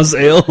farmhouse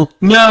ale.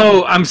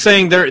 No, I'm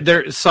saying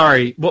they're.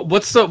 Sorry.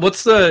 What's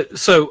the?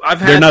 So I've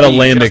had. They're not a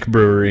lambic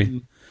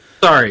brewery.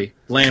 Sorry,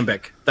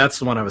 lambic. That's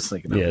the one I was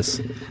thinking of. Yes.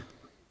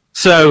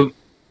 So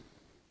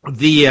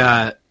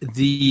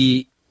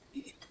the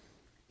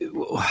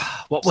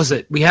what was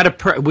it? We had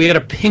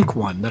a pink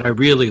one that I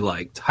really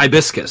liked.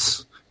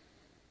 Hibiscus.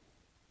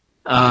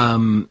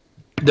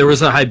 There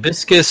was a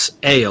hibiscus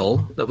ale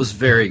that was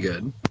very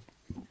good.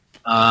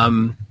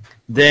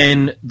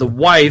 Then the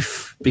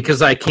wife,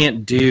 because I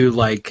can't do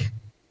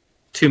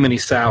too many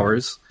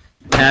sours,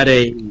 had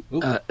a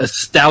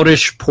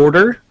stoutish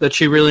porter that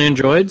she really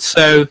enjoyed.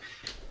 So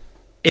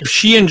if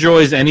she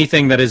enjoys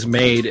anything that is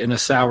made in a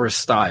sour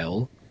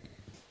style,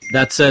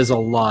 that says a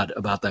lot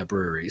about that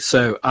brewery.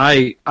 So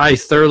I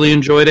thoroughly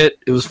enjoyed it.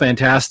 It was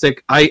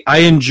fantastic. I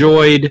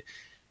enjoyed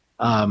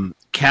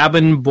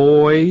Cabin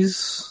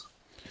Boys.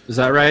 Is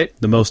that right?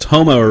 The most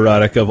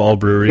homoerotic of all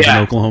breweries in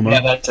Oklahoma.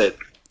 Yeah, that's it.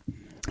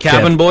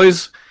 Cabin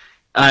Boys.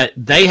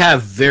 They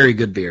have very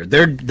good beer.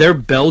 Their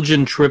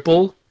Belgian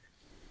triple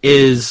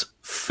is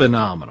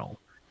phenomenal.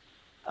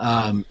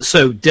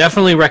 So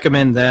definitely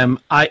recommend them.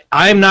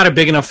 I'm not a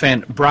big enough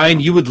fan. Brian,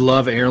 you would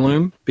love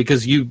Heirloom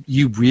because you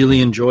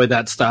really enjoy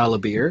that style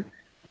of beer.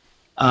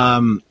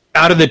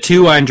 Out of the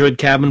two, I enjoyed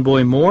Cabin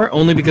Boy more,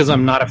 only because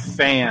I'm not a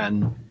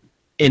fan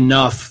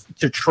enough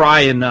to try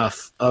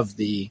enough of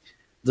the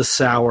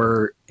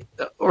sour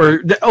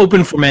or the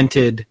open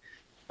fermented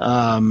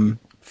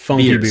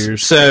funky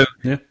beers. So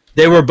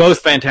they were both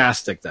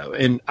fantastic, though,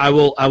 and I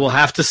will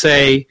have to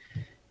say,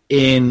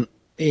 in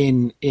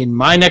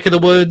my neck of the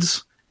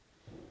woods,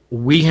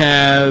 we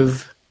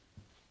have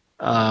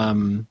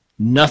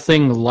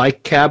nothing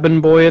like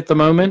Cabin Boy at the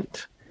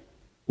moment.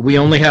 We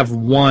only have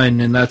one,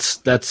 and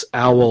that's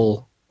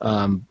Owl,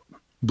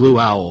 Blue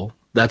Owl.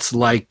 That's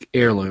like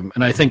Heirloom,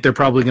 and I think they're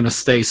probably going to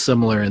stay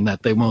similar in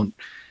that they won't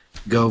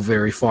go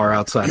very far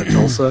outside of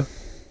Tulsa.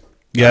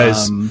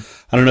 Guys,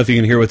 I don't know if you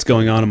can hear what's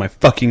going on in my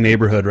fucking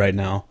neighborhood right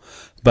now,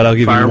 but I'll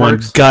give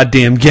Fireworks. you one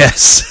goddamn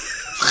guess.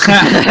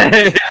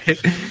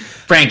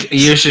 Frank,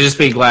 you should just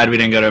be glad we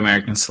didn't go to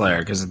American Slayer,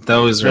 because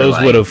those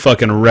would have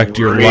fucking wrecked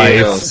your real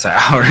life.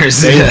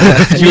 Sours.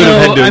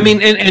 I mean,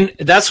 and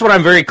that's what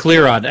I'm very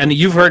clear on. And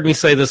you've heard me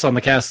say this on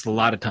the cast a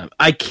lot of times.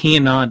 I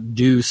cannot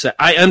do.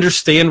 I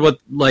understand what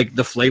like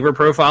the flavor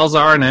profiles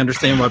are, and I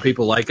understand why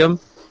people like them.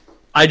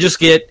 I just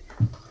get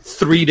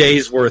 3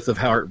 days worth of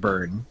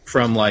heartburn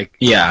from like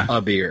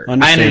a beer.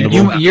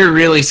 And you're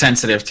really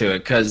sensitive to it,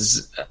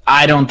 because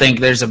I don't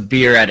think there's a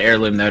beer at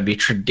Heirloom that would be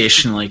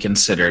traditionally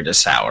considered a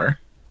sour.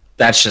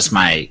 That's just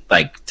my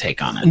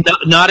take on it.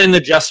 Not in the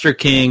Jester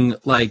King.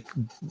 Like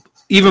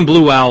even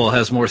Blue Owl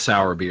has more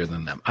sour beer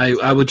than them.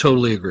 I would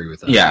totally agree with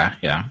that.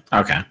 Yeah.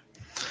 Okay.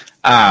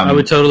 I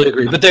would totally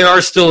agree, but they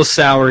are still a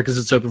sour because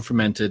it's open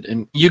fermented,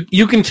 and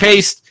you can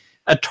taste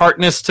a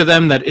tartness to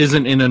them that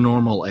isn't in a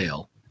normal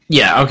ale.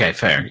 Yeah. Okay.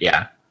 Fair.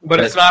 Yeah.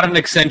 But it's not an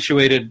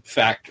accentuated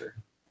factor.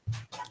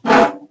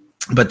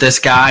 But this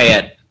guy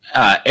at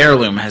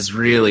Heirloom has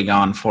really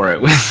gone for it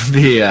with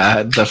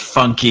the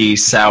funky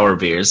sour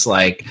beers.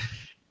 Like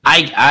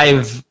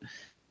I've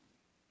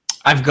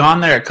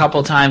gone there a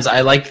couple times. I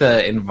like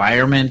the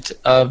environment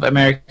of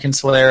American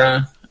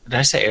Solera. Did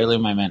I say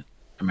Heirloom? I meant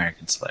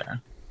American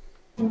Solera.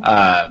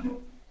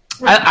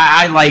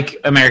 I like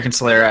American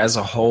Solera as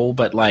a whole,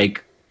 but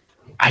like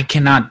I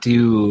cannot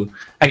do.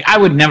 Like I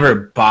would never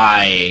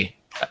buy,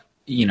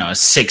 a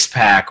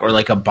 6-pack or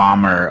like a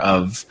bomber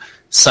of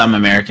some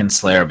American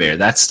Solera beer.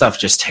 That stuff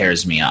just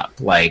tears me up.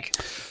 Like,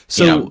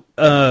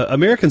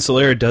 American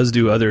Solera does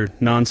do other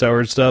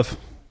non-sour stuff.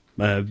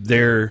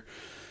 They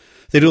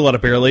do a lot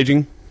of barrel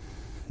aging,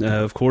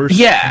 of course.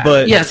 Yeah,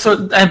 but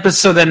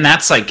so then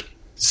that's like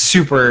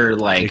super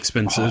like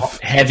expensive,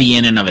 heavy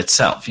in and of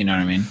itself. You know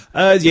what I mean?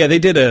 They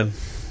did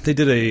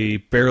a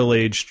barrel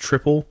aged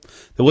triple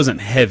that wasn't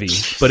heavy,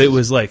 but it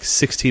was like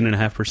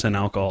 16.5%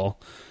 alcohol.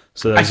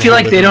 So I feel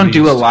like they don't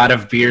do a lot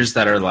of beers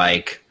that are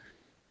like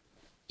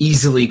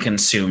easily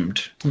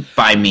consumed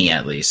by me,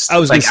 at least. I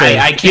was like, gonna say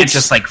I can't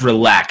just like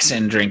relax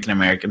and drink an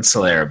American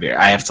Solera beer.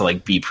 I have to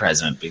like be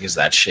present, because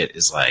that shit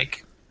is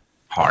like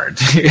hard.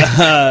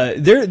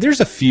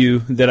 There's a few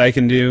that I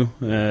can do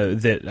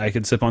that I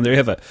can sip on. They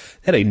had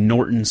a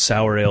Norton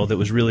sour ale that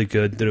was really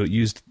good. That it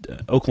used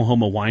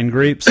Oklahoma wine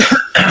grapes,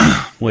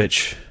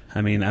 which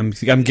I mean I'm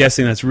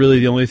guessing that's really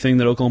the only thing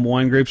that Oklahoma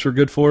wine grapes were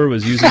good for,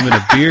 was using them in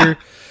a beer.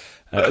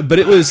 But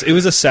it was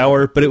a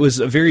sour, but it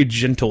was a very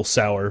gentle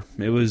sour.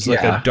 It was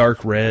like a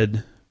dark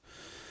red.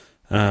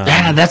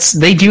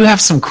 They do have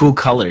some cool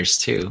colors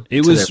too.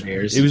 It was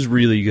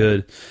really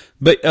good.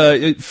 But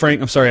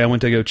Frank, I'm sorry, I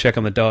went to go check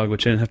on the dog,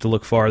 which I didn't have to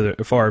look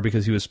far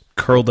because he was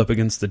curled up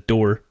against the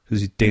door because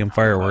these damn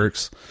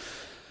fireworks.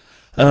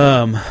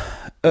 But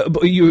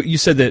you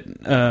said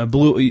that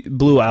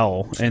Blue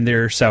Owl and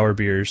their sour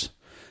beers,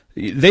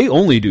 they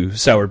only do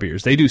sour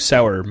beers. They do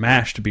sour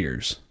mashed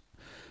beers.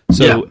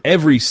 So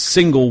every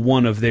single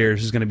one of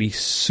theirs is going to be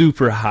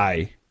super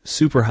high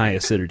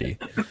acidity.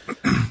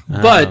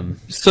 But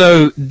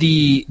so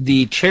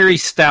the cherry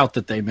stout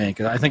that they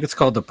make, I think it's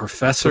called the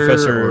Professor Black.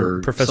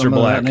 Of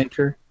that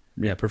nature.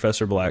 Yeah,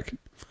 Professor Black.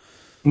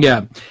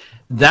 Yeah,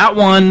 that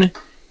one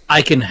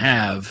I can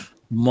have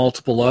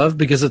multiple of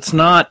because it's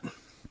not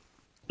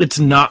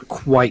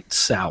quite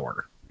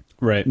sour.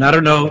 Right. And I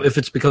don't know if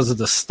it's because of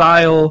the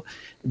style.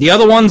 The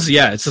other ones,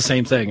 it's the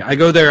same thing. I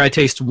go there, I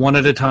taste one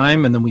at a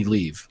time, and then we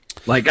leave.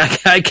 Like,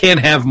 I can't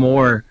have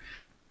more.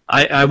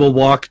 I will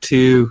walk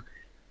to,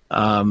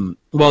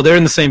 they're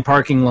in the same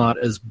parking lot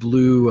as they're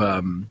Blue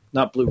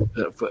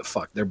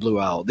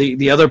Owl.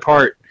 The other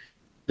part,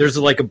 there's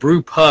like a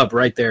brew pub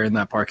right there in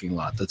that parking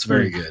lot. That's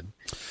very good.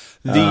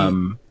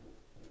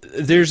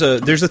 There's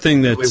a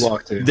thing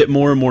that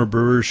more and more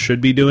brewers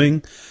should be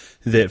doing,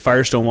 that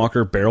Firestone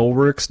Walker Barrel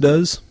Works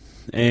does,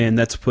 and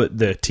that's put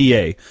the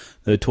TA,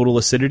 the total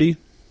acidity,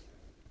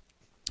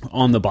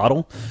 on the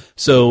bottle.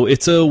 So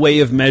it's a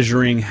way of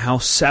measuring how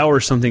sour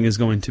something is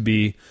going to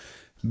be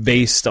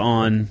based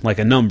on like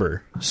a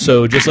number.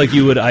 So just like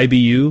you would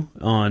IBU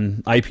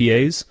on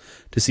IPAs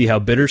to see how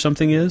bitter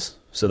something is.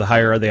 So the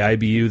higher the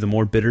IBU, the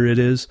more bitter it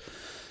is.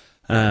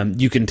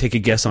 You can take a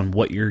guess on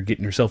what you're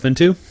getting yourself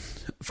into.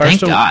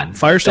 Thank God.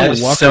 Firestone that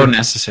is Walker, so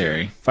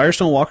necessary.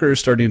 Firestone Walker is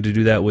starting to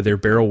do that with their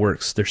Barrel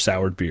Works, their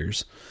soured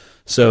beers.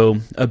 So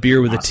a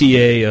beer with a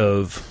TA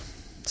of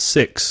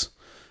 6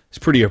 is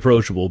pretty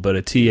approachable, but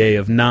a TA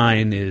of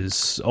 9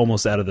 is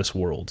almost out of this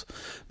world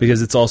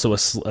because it's also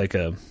I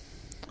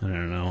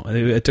don't know.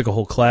 I took a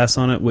whole class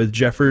on it with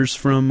Jeffers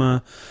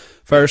from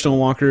Firestone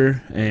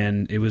Walker,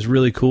 and it was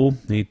really cool.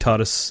 He taught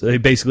us. He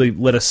basically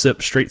let us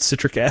sip straight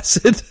citric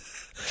acid,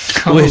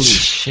 Holy which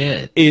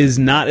shit. is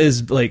not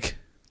as like.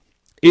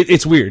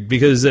 It's weird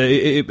because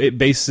it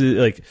basically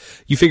like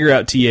you figure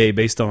out TA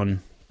based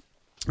on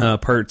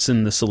parts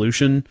in the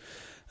solution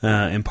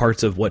and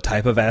parts of what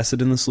type of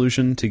acid in the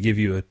solution to give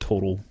you a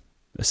total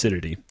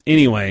acidity.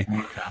 Anyway,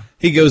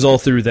 he goes all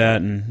through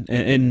that,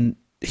 and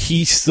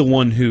he's the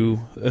one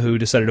who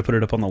decided to put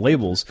it up on the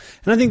labels.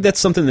 And I think that's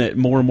something that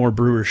more and more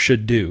brewers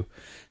should do.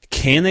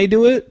 Can they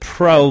do it?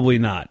 Probably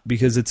not,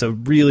 because it's a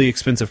really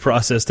expensive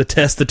process to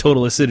test the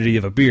total acidity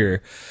of a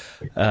beer.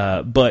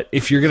 But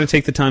if you're going to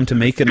take the time to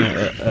make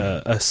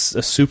a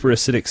super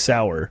acidic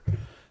sour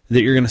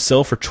that you're going to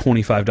sell for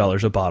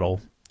 $25 a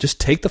bottle, just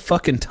take the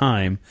fucking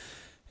time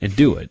and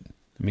do it.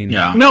 I mean,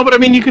 no, but I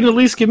mean, you can at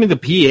least give me the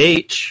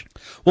pH.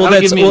 Well,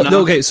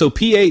 okay. So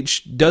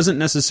pH doesn't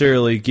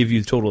necessarily give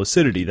you total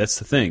acidity. That's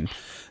the thing.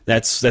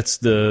 That's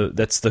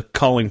the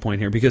calling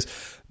point here, because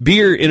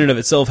beer in and of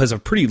itself has a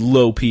pretty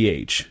low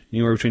pH,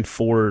 anywhere between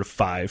 4 to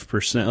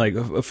 5%,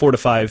 like 4 to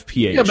 5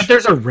 pH. Yeah, but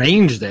there's a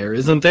range there,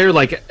 isn't there?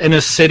 Like an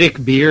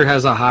acidic beer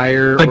has a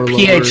higher, but or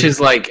pH lower... is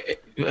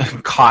like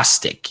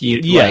caustic.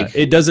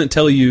 It doesn't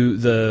tell you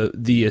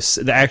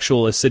the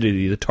actual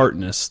acidity, the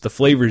tartness, the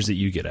flavors that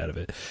you get out of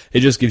it. It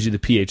just gives you the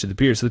pH of the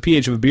beer. So the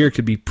pH of a beer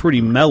could be pretty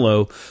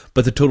mellow,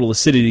 but the total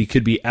acidity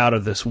could be out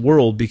of this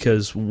world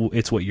because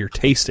it's what you're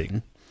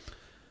tasting.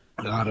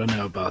 I don't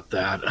know about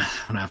that. I'm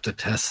going to have to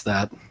test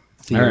that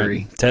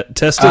theory. All right.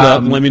 Test it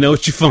up and let me know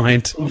what you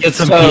find. Get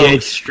some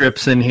pH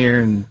strips in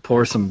here and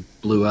pour some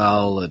Blue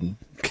Owl. And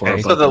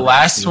so the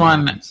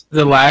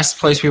last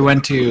place we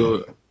went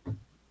to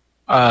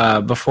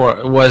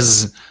before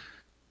was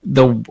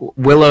the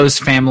Willow's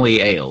Family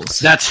Ales.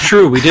 That's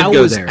true. We did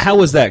go there. How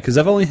was that? Because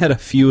I've only had a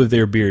few of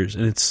their beers,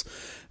 and it's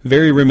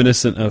very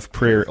reminiscent of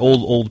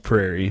old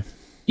Prairie.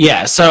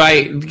 Yeah, so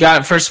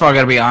first of all, I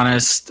got to be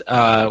honest,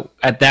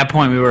 at that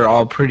point we were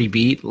all pretty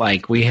beat.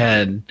 Like, we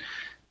had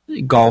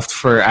golfed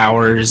for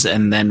hours,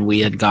 and then we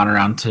had gone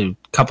around to a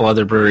couple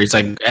other breweries,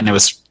 and it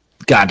was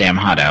goddamn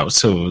hot out,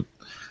 so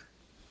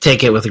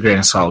take it with a grain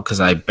of salt, because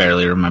I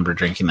barely remember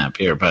drinking that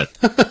beer, but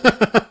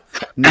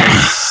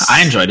nice.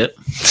 I enjoyed it.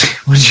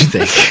 What did you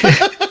think?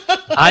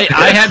 I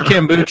had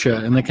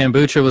kombucha, and the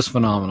kombucha was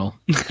phenomenal.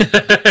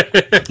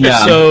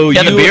 Yeah,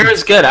 the beer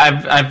is good.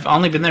 I've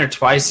only been there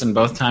twice, and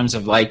both times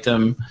I've liked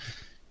them.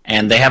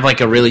 And they have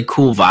like a really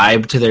cool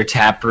vibe to their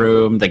tap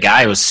room. The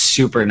guy was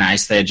super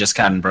nice. They had just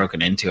gotten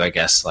broken into, I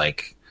guess,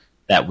 like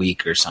that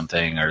week or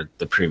something, or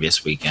the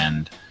previous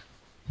weekend.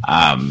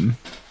 We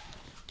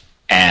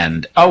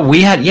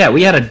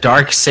had a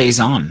dark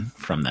saison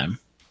from them,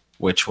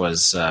 which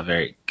was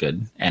very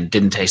good and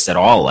didn't taste at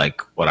all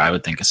like what I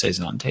would think a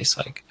saison tastes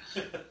like.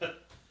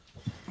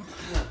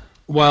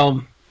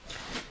 Well,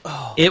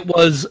 it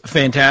was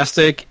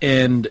fantastic,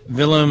 and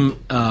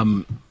Willem,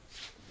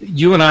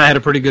 you and I had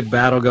a pretty good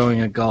battle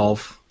going at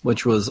golf,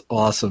 which was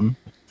awesome.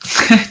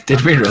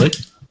 Did we really?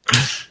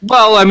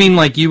 Well, I mean,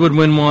 like, you would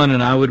win one,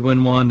 and I would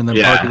win one, and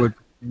then Parker would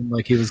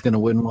like he was going to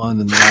win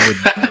one, and then I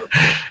would.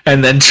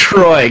 And then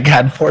Troy,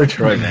 God, poor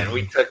Troy, man.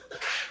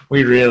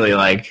 We really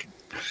like.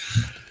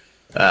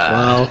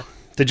 Well,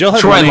 did y'all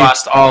have Troy money?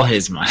 Lost all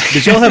his money.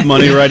 Did y'all have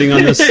money riding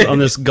on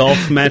this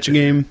golf match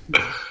game?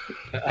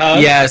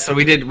 Yeah, so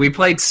we did. We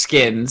played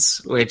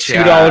skins, which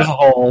 $2 a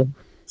hole.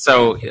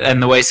 So,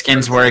 and the way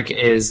skins work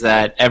is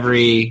that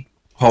every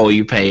hole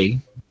you pay,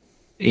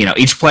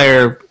 each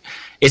player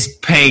is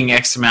paying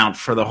X amount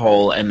for the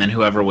hole, and then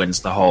whoever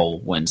wins the hole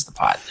wins the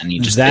pot. And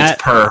it's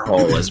per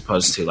hole as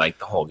opposed to like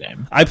the whole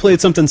game. I played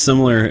something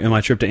similar in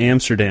my trip to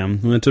Amsterdam.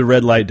 We went to the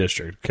red light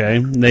district, okay?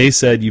 They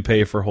said you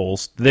pay for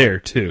holes there,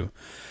 too.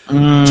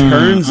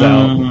 Turns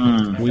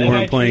out we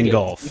weren't playing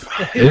golf.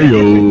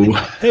 Hello.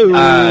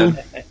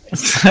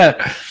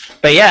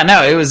 But yeah,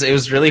 no, it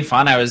was really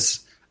fun.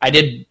 I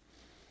did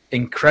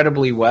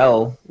incredibly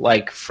well,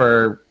 like,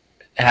 for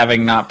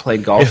having not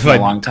played golf in a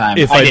long time.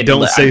 I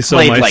don't say so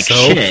myself. Like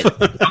shit.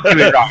 Don't get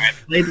me wrong, I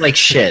played like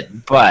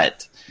shit,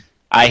 but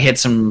I hit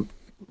some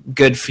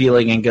good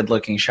feeling and good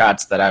looking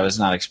shots that I was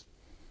not expecting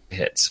to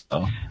hit.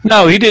 So.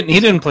 No, he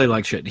didn't play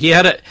like shit. He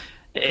had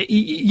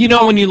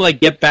when you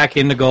like get back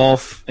into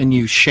golf and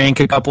you shank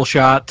a couple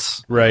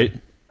shots, right?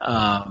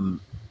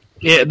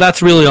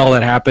 That's really all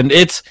that happened.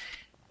 It's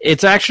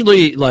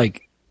actually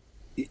like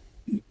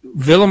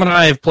Willem and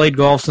I have played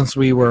golf since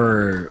we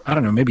were, I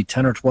don't know, maybe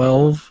 10 or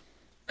 12.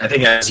 I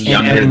think I was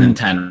younger than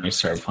 10 when we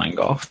started playing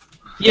golf.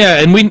 Yeah,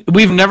 and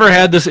we've never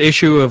had this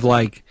issue of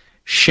like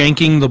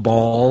shanking the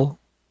ball,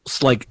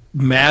 like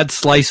mad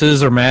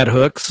slices or mad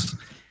hooks,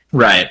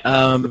 right?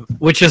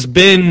 Which has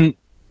been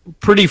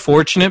pretty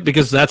fortunate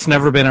because that's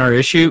never been our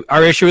issue.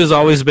 Our issue has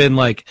always been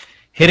like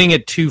hitting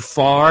it too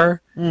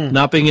far,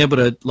 not being able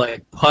to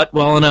like putt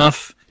well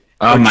enough.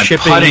 My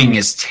putting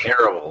is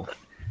terrible.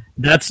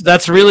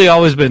 That's really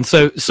always been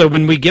so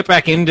when we get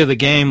back into the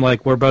game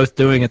like we're both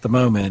doing at the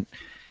moment,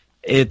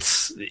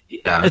 it's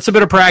a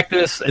bit of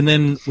practice and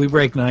then we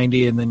break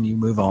 90 and then you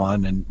move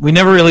on, and we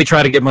never really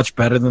try to get much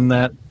better than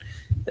that.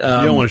 You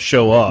don't want to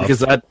show off because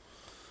that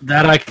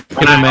I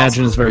can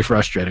imagine is very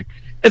frustrating.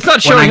 It's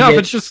not showing off.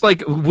 It's just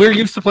like we're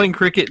used to playing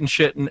cricket and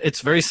shit, and it's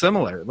very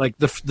similar. Like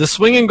the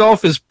swing in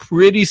golf is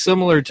pretty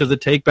similar to the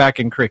take back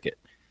in cricket,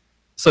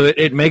 so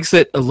it makes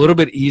it a little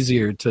bit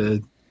easier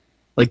to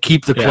like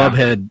keep the club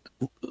head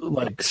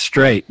like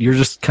straight. You're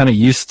just kind of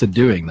used to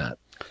doing that.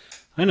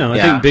 I know. I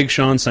think Big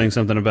Sean's saying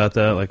something about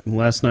that. Like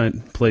last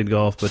night played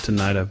golf, but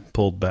tonight I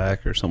pulled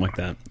back or something like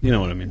that. You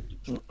know what I mean?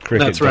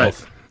 Cricket. That's right.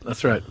 Golf.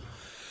 That's right.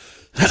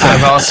 So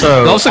I've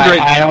also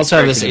I also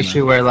have this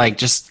issue where like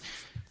just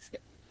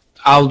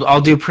I'll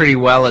do pretty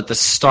well at the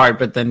start,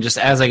 but then just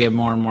as I get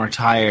more and more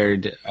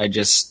tired, I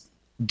just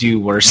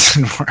do worse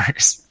and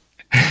worse.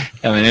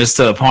 I mean, it's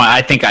to the point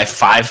I think I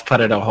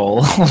 5-putted a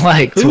hole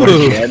like towards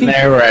the end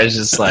there, where I was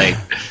just like,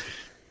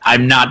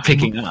 I'm not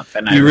picking up.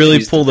 And you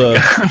really pulled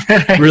a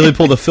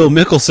Phil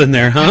Mickelson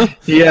there, huh?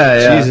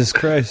 Yeah. Jesus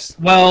Christ.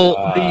 Well,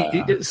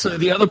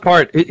 the other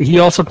part, he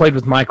also played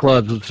with my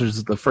clubs, which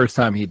was the first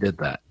time he did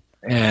that.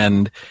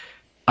 And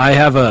I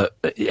have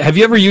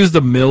you ever used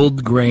a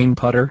milled grain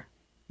putter,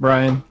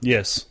 Brian?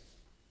 Yes.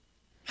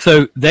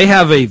 So they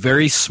have a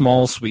very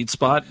small sweet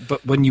spot,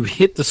 but when you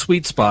hit the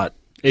sweet spot,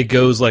 it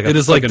goes like it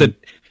is like the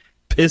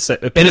piss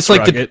and it's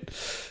like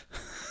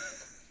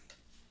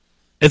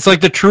it's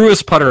like the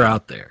truest putter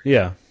out there.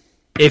 Yeah.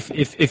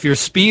 If your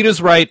speed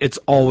is right, it's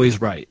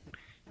always right.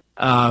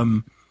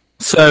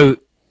 So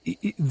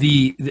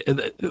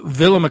the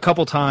Willem a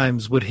couple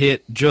times would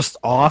hit just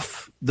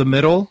off the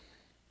middle.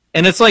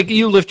 And it's like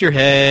you lift your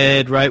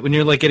head, right, when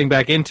you're like getting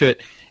back into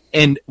it.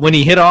 And when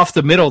he hit off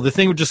the middle, the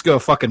thing would just go a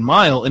fucking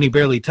mile, and he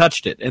barely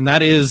touched it. And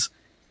that is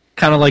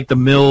kind of like the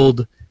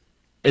milled.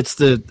 It's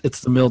the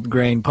milled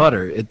grain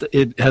putter.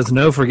 It has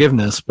no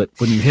forgiveness, but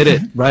when you hit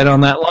it right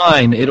on that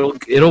line,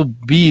 it'll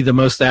be the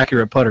most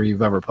accurate putter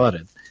you've ever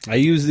putted. I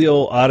use the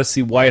old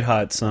Odyssey White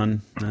Hot,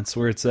 son. That's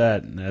where it's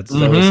at.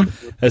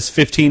 That's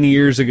 15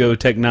 years ago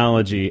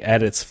technology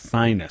at its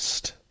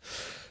finest.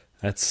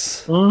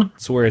 That's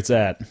where it's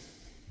at.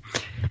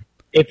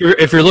 If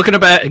you're looking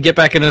to get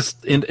back in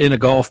a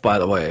golf, by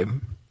the way,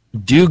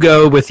 do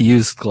go with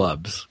used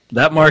clubs.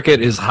 That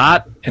market is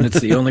hot, and it's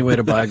the only way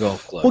to buy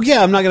golf clubs. Well,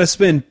 yeah, I'm not going to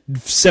spend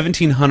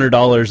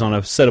 $1,700 on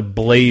a set of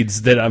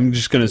blades that I'm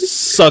just going to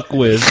suck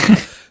with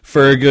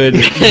for a good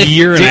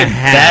year and a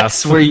half.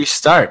 That's where you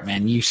start,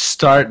 man. You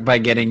start by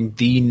getting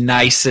the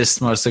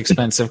nicest, most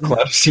expensive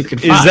clubs you can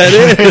find. Is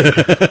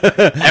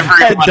that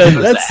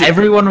it?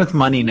 Everyone with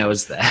money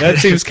knows that. That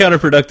seems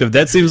counterproductive.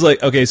 That seems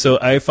like, okay, so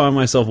I find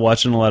myself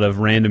watching a lot of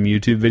random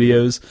YouTube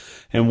videos,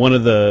 and one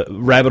of the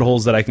rabbit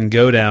holes that I can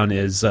go down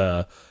is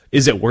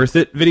it worth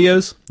it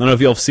videos? I don't know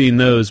if y'all have seen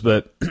those,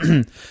 but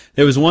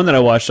there was one that I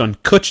watched on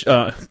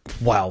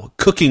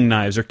cooking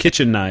knives or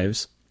kitchen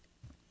knives.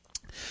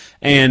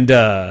 And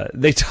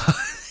they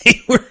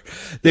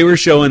were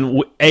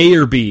showing A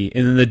or B,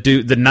 and then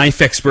the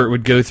knife expert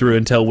would go through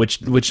and tell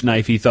which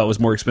knife he thought was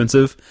more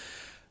expensive.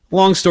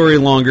 Long story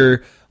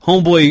longer,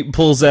 homeboy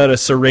pulls out a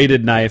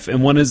serrated knife,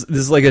 and this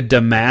is like a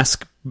Damascus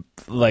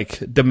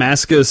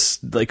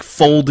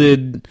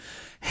folded,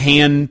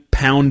 hand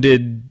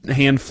pounded,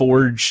 hand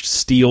forged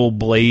steel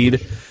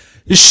blade.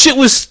 This shit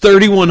was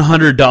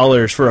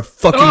 $3,100 for a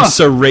fucking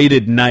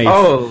serrated knife.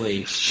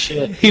 Holy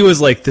shit. He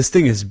was like, this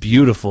thing is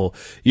beautiful.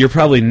 You're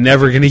probably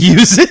never going to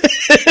use it.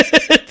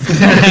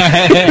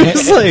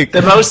 It's like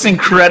the most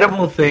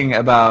incredible thing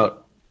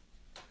about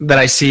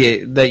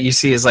that you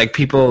see is like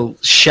people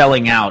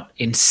shelling out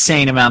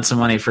insane amounts of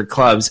money for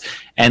clubs,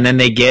 and then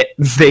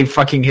they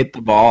fucking hit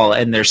the ball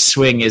and their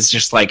swing is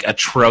just like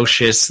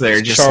atrocious.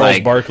 They're just Charles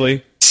like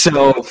Barkley.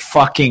 So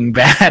fucking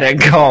bad at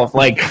golf,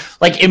 like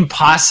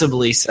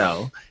impossibly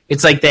so.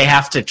 It's like they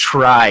have to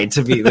try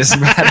to be this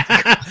bad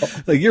at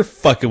golf. Like, you're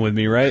fucking with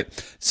me, right?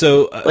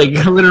 So like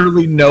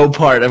literally no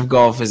part of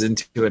golf is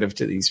intuitive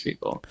to these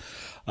people.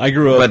 I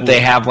grew up, but they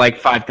have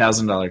like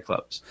 $5,000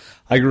 clubs.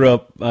 I grew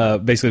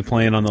up basically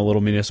playing on the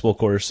little municipal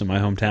course in my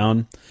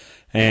hometown,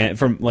 and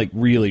from like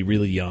really,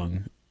 really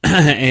young.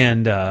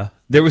 And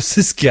there was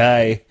this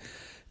guy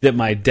that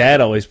my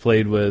dad always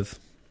played with,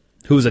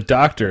 who was a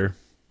doctor.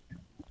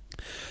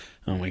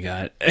 Oh my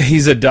God.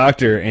 He's a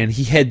doctor, and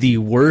he had the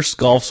worst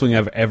golf swing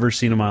I've ever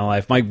seen in my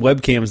life. My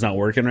webcam is not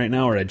working right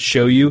now, or I'd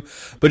show you.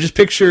 But just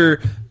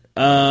picture, you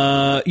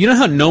know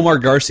how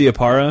Nomar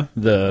Garciaparra,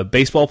 the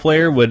baseball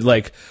player, would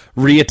like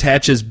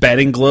reattach his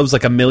batting gloves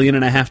like 1.5 million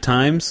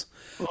times?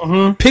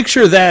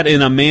 Picture that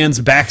in a man's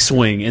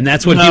backswing, and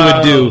that's what he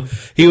would do.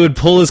 He would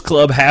pull his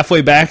club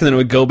halfway back, and then it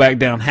would go back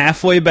down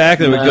halfway back,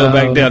 and then it would go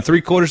back down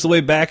 3/4 of the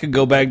way back and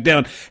go back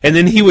down. And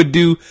then he would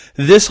do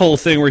this whole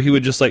thing where he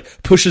would just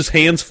like push his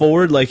hands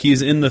forward like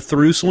he's in the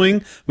through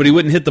swing, but he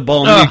wouldn't hit the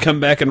ball, and then he'd come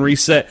back and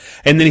reset,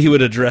 and then he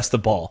would address the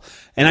ball.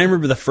 And I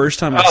remember the first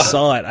time I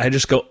saw it, I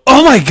just go,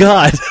 "Oh my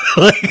god!"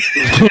 Like,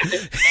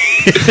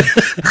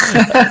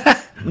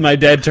 my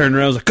dad turned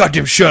around and was like,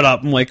 "Goddamn, shut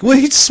up!" I'm like, "Well,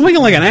 he's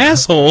swinging like an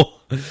asshole."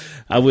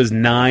 I was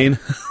 9,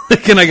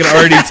 and I could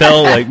already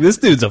tell, like, this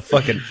dude's a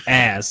fucking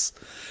ass.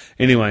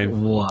 Anyway,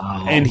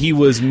 wow. And he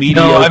was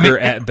mediocre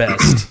at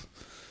best.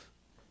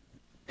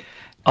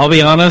 I'll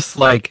be honest,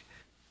 like,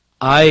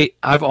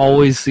 I've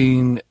always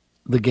seen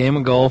the game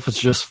of golf is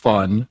just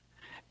fun,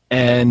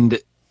 and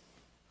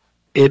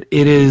it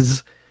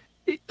is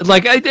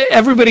like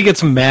everybody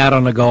gets mad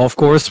on a golf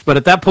course, but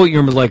at that point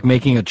you're like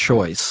making a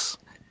choice.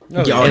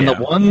 The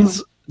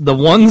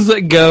ones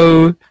that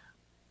go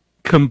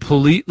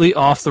completely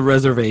off the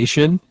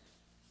reservation,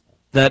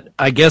 that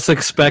I guess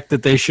expect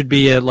that they should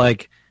be at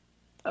like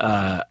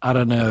I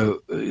don't know,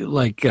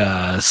 like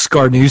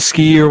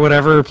Skarnowski or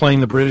whatever, playing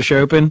the British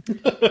Open.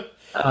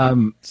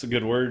 It's a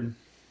good word.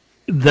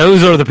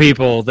 Those are the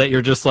people that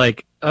you're just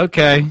like,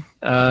 okay,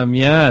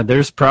 yeah,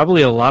 there's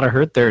probably a lot of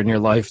hurt there in your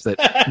life that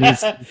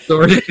needs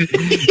sorted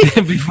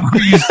before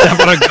you step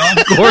on a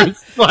golf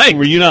course. Like,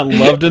 were you not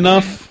loved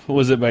enough?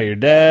 Was it by your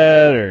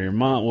dad or your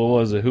mom? What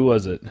was it? Who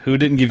was it? Who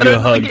didn't give you a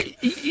hug?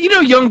 You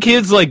know, young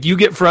kids, like, you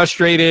get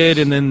frustrated,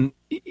 and then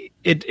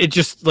it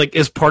just, like,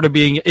 is part of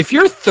being... If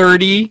you're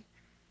 30,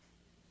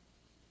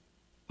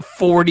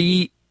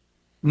 40...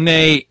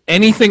 Nay,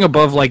 anything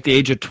above like the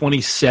age of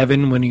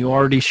 27 when you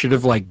already should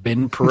have like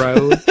been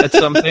pro at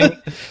something.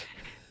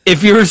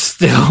 If you're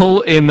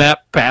still in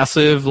that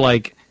passive,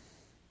 like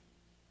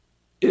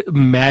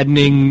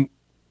maddening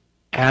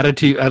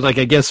attitude, like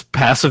I guess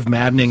passive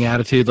maddening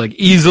attitude, like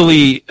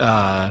easily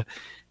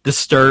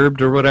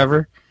disturbed or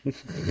whatever,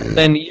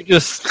 then you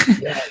just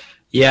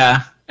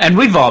yeah. And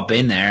we've all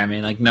been there. I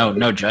mean, like, no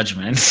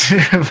judgment.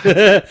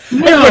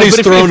 Everybody's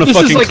thrown a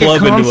fucking like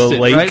club into a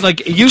lake. Right?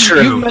 Like, you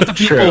met the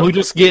people who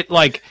just get,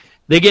 like,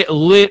 they get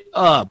lit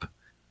up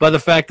by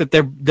the fact that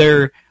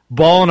their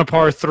ball in a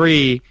par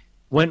 3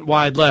 went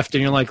wide left,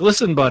 and you're like,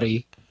 listen,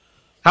 buddy,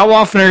 how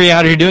often are you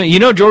out here doing it? You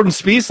know Jordan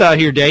Spieth's out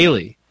here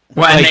daily.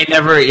 Well, like,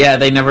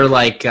 and they never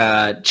like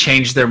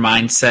changed their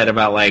mindset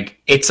about, like,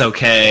 it's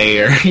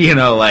okay, or, you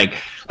know, like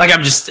I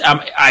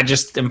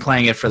just am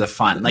playing it for the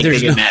fun. Like,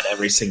 they get mad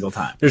every single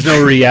time. There's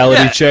no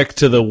reality check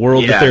to the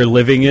world that they're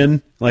living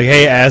in. Like,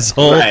 hey,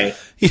 asshole. Right.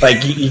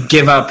 Like, you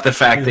give up the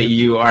fact that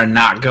you are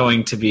not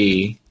going to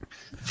be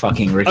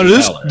fucking Ricky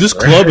Fowler. This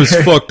club is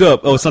fucked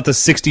up. Oh, it's not the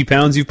 60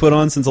 pounds you put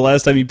on since the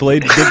last time you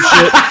played?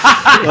 Dipshit.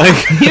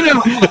 Like, you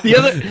know,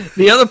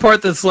 the other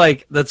part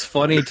that's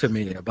funny to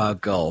me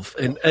about golf,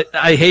 and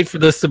I hate for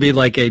this to be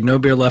like a No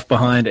Beer Left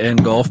Behind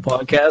and golf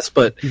podcast,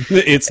 but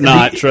it's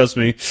not, trust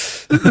me.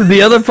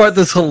 The other part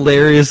that's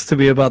hilarious to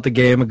me about the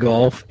game of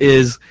golf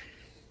is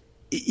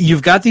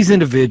you've got these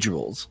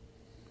individuals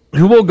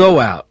who will go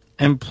out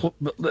and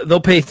they'll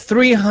pay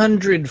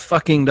 $300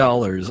 fucking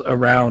a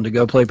round to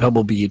go play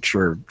Pebble Beach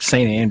or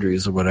St.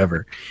 Andrews or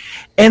whatever,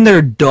 and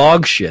they're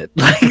dog shit.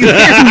 Like,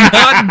 they're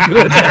not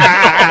good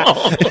at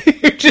all.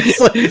 You're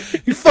just like,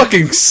 you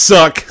fucking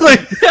suck. Like,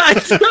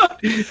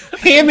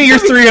 hand me your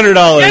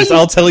 $300.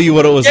 I'll tell you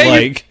what it was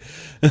like.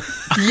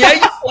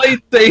 Yeah,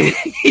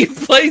 he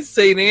played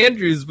St.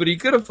 Andrews, but he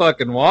could have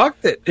fucking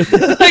walked it.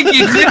 Like,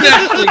 you didn't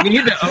actually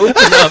need to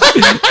open up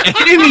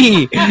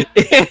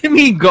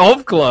any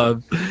golf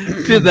club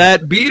to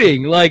that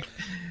beating. Like,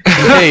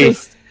 hey,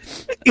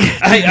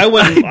 I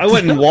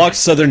went and walked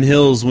Southern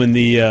Hills when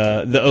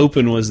the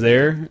Open was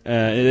there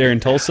in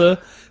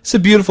Tulsa. It's a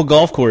beautiful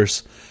golf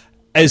course.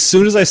 As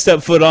soon as I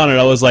stepped foot on it,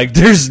 I was like,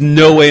 there's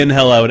no way in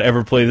hell I would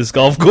ever play this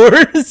golf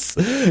course,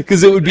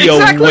 because it would be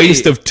a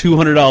waste of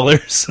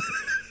 $200.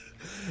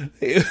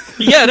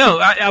 Yeah, no,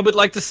 I would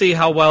like to see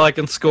how well I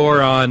can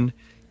score on.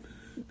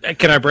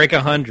 Can I break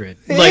 100?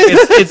 Like,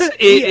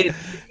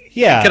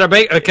 yeah. Can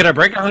I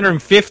break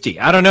 150?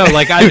 I don't know.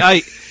 Like,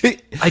 I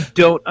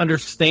don't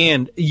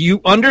understand.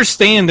 You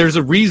understand there's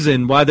a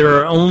reason why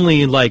there are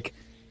only like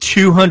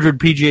 200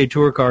 PGA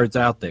Tour cards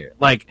out there.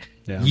 Like,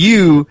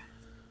 you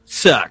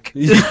suck.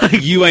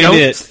 You ain't don't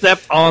it. Step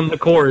on the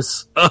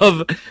course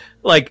of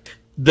like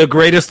the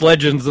greatest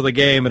legends of the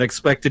game and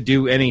expect to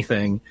do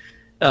anything.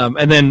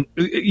 And then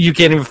you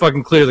can't even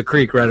fucking clear the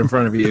creek right in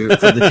front of you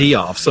for the tee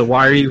off. So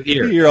why are you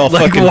here? You're all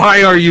like, fucking,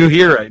 why are you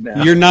here right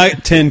now? You're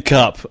not 10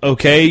 Cup,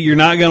 okay? You're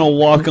not going to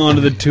walk onto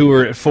the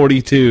tour at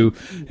 42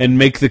 and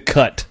make the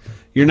cut.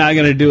 You're not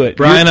going to do it.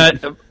 Brian,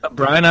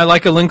 I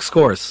like a links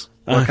course.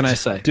 What can I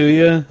say? Do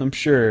you? I'm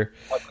sure.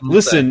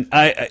 Listen,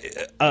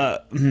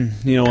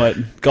 you know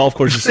what? Golf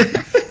courses,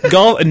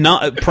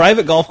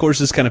 private golf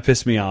courses kind of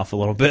piss me off a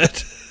little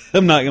bit.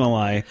 I'm not gonna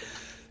lie.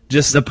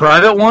 Just the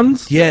private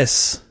ones?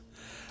 Yes.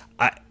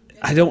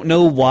 I don't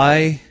know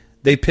why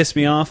they piss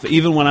me off.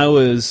 Even when I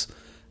was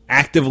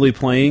actively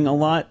playing a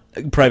lot,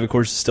 private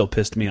courses still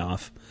pissed me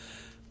off.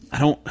 I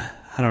don't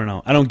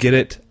know. I don't get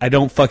it. I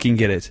don't fucking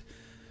get it.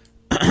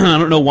 I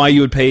don't know why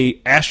you would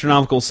pay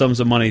astronomical sums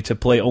of money to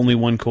play only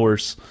one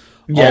course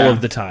all of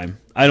the time.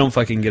 I don't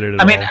fucking get it at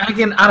all.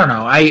 Again, I don't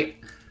know.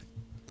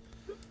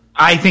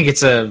 I think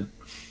it's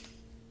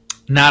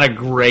not a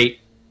great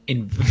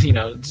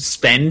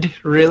spend,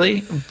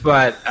 really,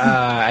 but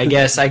I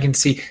guess I can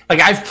see,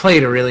 like, I've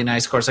played a really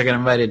nice course. I got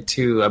invited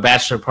to a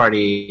bachelor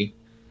party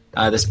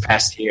this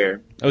past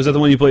year. Oh, was that the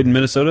one you played in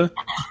Minnesota?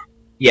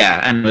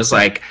 Yeah, and it was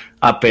like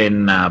up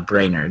in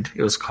Brainerd.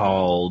 It was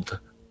called,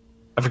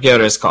 I forget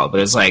what it was called, but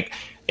it's like,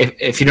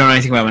 if you don't know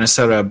anything about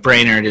Minnesota,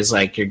 Brainerd is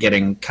like you're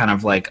getting kind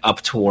of like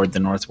up toward the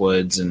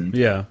Northwoods, and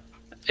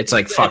it's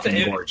like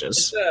fucking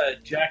gorgeous. It's a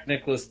Jack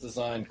Nicklaus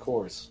designed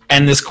course,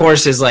 and this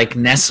course is like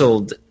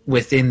nestled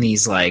within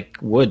these like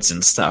woods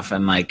and stuff,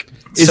 and like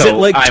is it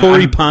like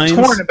Torrey Pines?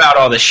 I'm torn about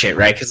all this shit,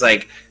 right? Because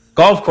like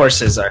golf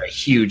courses are a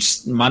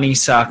huge money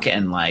suck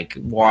and like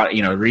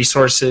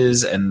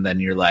resources, and then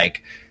you're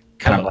like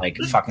kind of like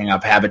fucking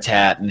up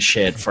habitat and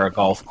shit for a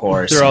golf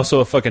course. They're also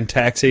a fucking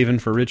tax haven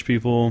for rich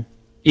people.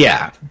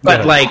 Yeah,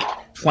 but like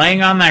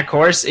playing on that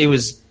course, it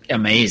was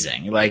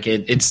amazing. Like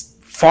it's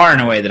far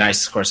and away the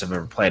nicest course I've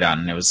ever played on,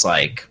 and it was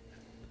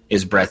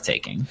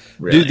breathtaking.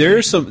 Really. Dude,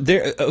 there's some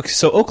there.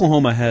 So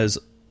Oklahoma has,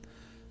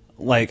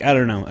 like, I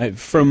don't know,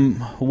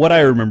 from what I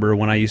remember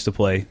when I used to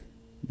play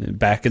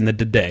back in the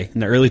day in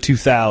the early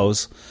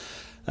 2000s.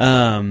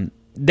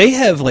 They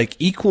have like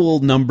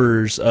equal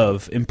numbers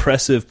of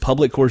impressive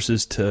public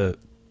courses to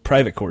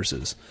private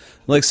courses.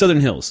 Like Southern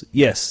Hills,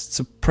 yes, it's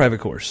a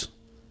private course.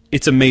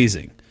 It's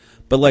amazing.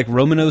 But like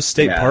Romano's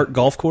State Park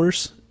golf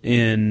course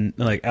in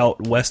like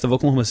out west of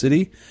Oklahoma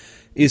City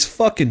is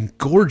fucking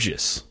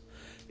gorgeous.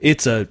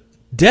 It's a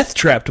death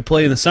trap to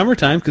play in the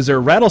summertime because there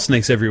are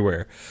rattlesnakes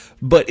everywhere.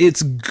 But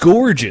it's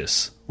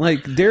gorgeous.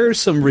 Like, there are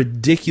some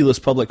ridiculous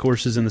public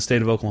courses in the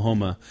state of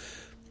Oklahoma.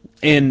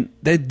 And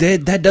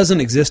that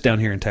doesn't exist down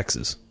here in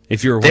Texas,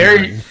 if you're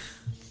wondering.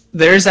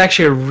 There's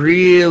actually a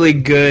really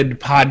good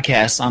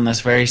podcast on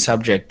this very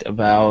subject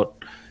about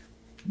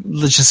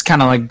just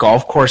kind of like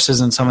golf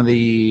courses and some of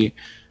the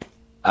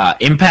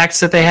impacts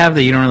that they have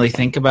that you don't really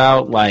think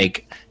about.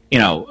 Like,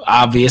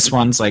 obvious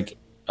ones like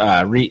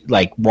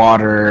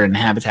water and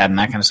habitat and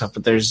that kind of stuff.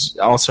 But there's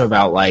also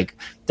about like,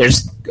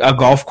 there's a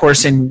golf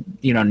course in,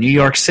 New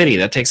York City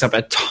that takes up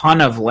a ton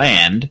of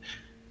land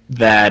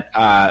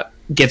that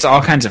gets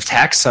all kinds of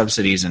tax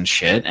subsidies and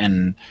shit,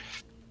 and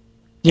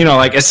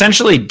like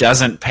essentially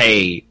doesn't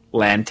pay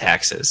land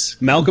taxes.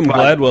 Malcolm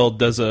Gladwell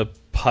does a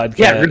podcast.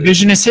 Yeah,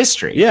 revisionist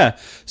history. Yeah,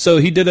 so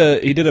he did a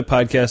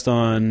podcast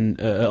on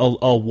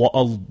a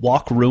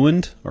walk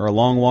ruined, or a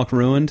long walk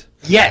ruined.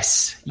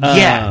 Yes,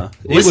 yeah.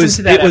 It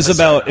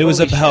was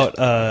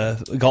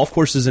about golf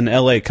courses in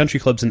L.A.,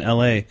 country clubs in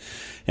L.A.,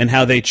 and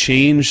how they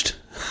changed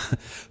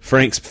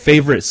Frank's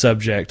favorite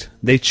subject.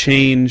 They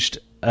changed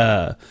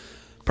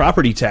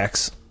property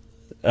tax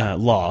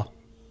law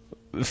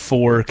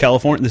for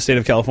California, the state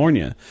of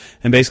California,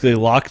 and basically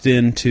locked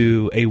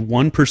into a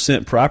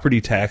 1%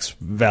 property tax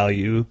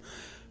value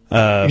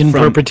in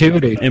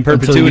perpetuity. In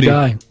perpetuity. Until you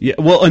die. Yeah,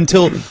 well,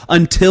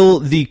 until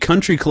the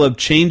country club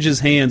changes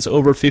hands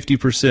over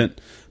 50%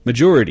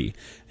 majority,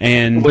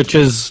 and which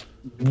is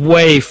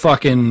way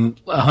fucking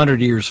 100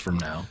 years from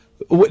now.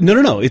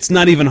 No. It's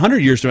not even 100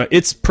 years from now.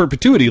 It's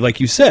perpetuity, like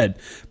you said,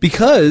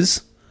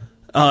 because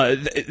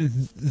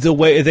the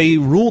way they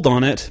ruled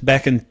on it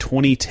back in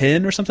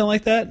 2010 or something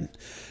like that.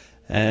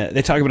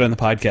 They talk about it on the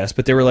podcast,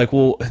 but they were like,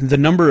 well, the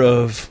number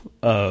of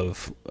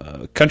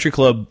country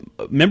club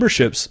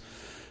memberships,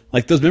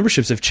 like those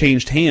memberships have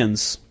changed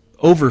hands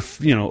over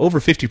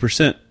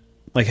 50%,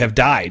 like have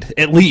died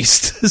at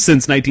least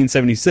since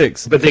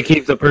 1976. But they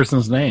keep the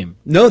person's name.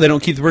 No, they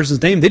don't keep the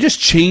person's name. They just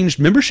changed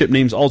membership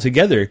names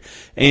altogether.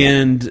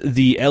 And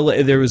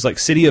there was like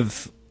City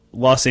of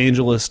Los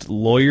Angeles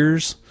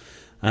lawyers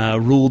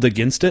ruled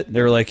against it.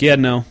 They were like, yeah,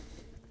 no,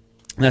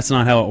 that's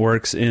not how it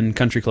works in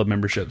country club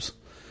memberships.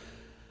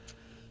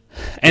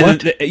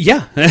 And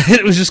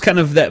it was just kind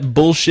of that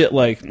bullshit.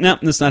 Like, no,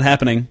 that's not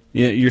happening.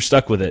 You're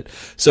stuck with it.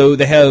 So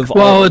they have.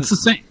 Well, it's the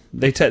same.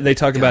 They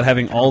talk about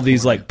having all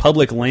these like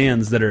public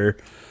lands that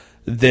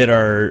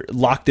are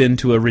locked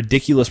into a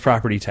ridiculous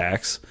property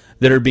tax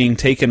that are being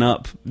taken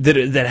up that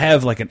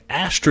have like an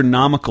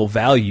astronomical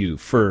value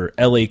for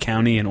LA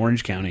County and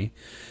Orange County.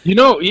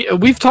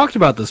 We've talked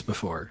about this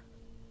before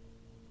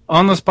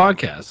on this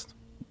podcast.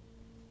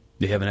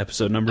 Do you have an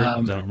episode number?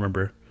 I don't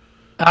remember.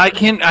 I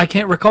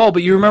can't recall,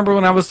 but you remember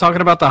when I was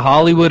talking about the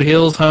Hollywood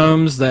Hills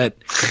homes that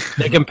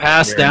they can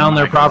pass down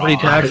their property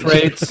tax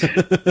rates?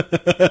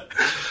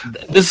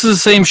 This is the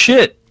same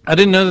shit. I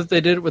didn't know that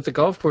they did it with the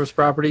golf course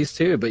properties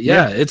too, but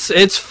yeah.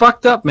 It's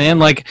fucked up, man.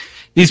 Like,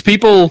 these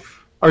people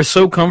are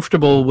so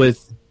comfortable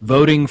with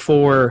voting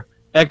for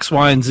X,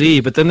 Y, and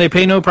Z, but then they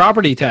pay no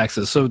property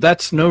taxes. So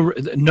that's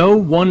no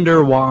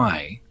wonder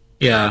why.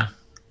 Yeah.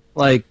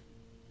 Like,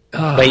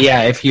 but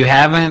yeah, if you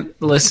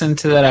haven't listened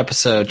to that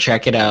episode,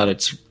 check it out.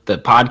 It's The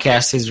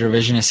podcast is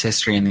Revisionist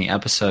History, and the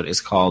episode is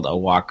called A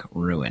Walk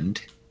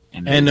Ruined.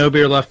 And No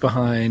Beer Left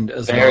Behind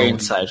as very well.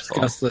 Insightful. We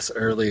discussed this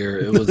earlier.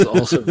 It was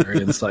also very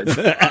insightful.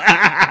 All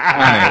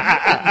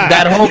right.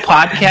 That whole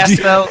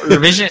podcast, though,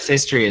 Revisionist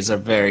History is a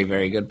very,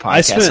 very good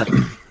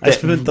podcast. I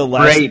spent the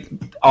last great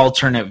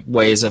alternate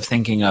ways of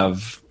thinking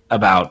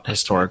about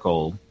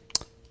historical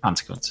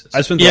consequences. I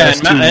spent the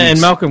last 2 weeks.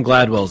 And Malcolm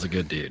Gladwell's a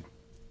good dude.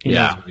 He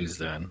Yeah. knows what he's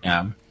doing.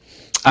 Yeah.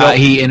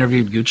 He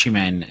interviewed Gucci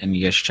Mane, and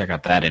you guys should check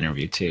out that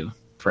interview, too,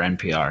 for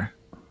NPR.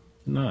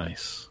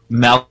 Nice.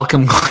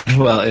 Malcolm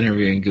Gladwell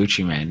interviewing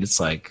Gucci Mane. It's,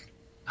 like,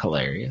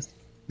 hilarious.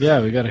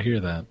 Yeah, we got to hear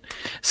that.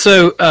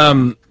 So,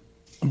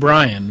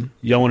 Brian.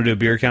 Y'all want to do a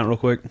beer count real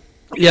quick?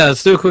 Yeah,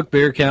 let's do a quick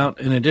beer count.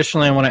 And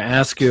additionally, I want to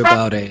ask you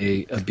about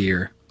a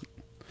beer.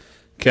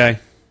 Okay. I'm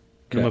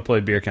going to play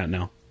beer count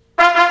now.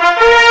 That's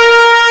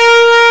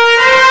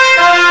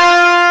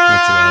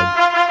loud.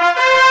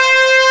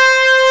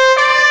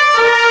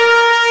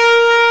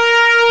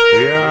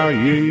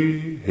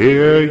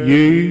 Hear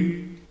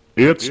ye,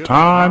 it's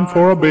time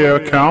for a beer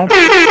count.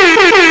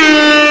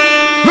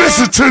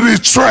 Listen to this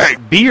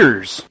track.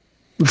 Beers.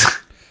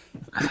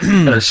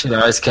 That shit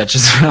always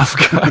catches me off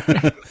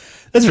guard.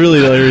 That's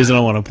really the only reason I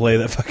want to play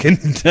that fucking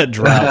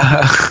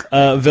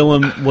drop.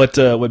 Willem, what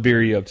beer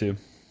are you up to?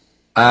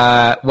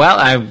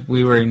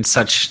 We were in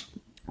such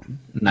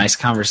nice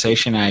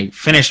conversation. I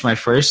finished my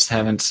first,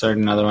 haven't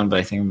started another one, but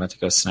I think I'm about to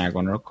go snag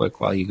one real quick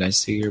while you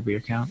guys do your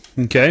beer count.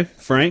 Okay.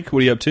 Frank,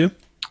 what are you up to?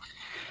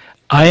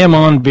 I am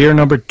on beer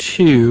number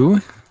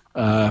 2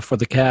 for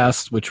the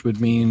cast, which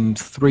would mean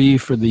 3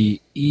 for the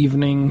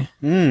evening.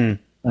 I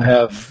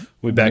have.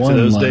 We back to one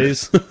those left.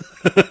 days?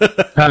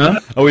 Huh?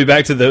 Are we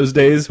back to those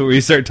days where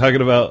we start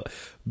talking about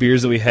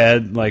beers that we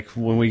had like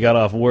when we got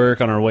off work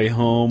on our way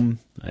home?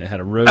 I had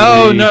a roadie.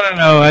 Oh no!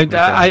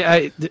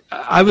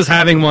 I was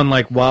having one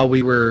like while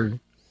we were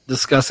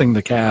discussing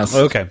the cast.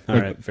 Okay. All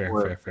right.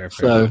 Fair.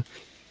 So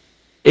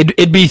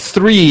it'd be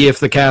 3 if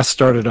the cast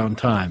started on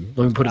time.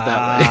 Let me put it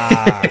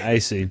that way. I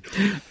see.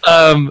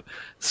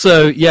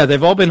 So yeah,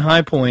 they've all been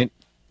High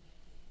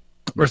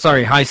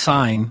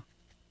Sign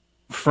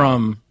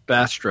from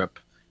Bastrop,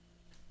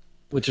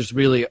 which is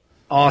really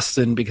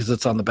Austin because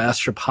it's on the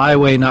Bastrop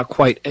Highway, not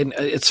quite, and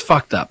it's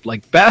fucked up.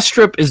 Like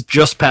Bastrop is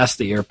just past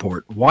the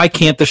airport. Why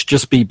can't this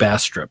just be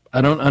Bastrop?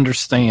 I don't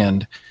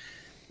understand.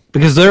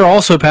 Because they're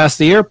also past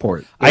the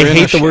airport. I They're in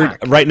hate a the word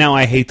shack. right now.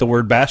 I hate the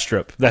word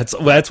Bastrop. That's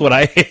what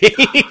I hate.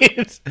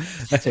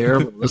 It's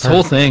terrible. This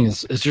whole thing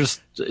is it's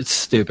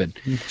stupid.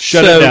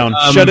 Shut So, it down.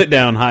 Shut it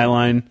down,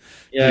 Highline.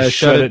 Yeah, Just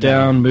shut it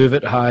down. Move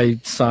it. High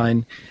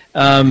sign.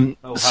 High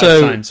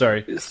sign,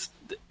 sorry.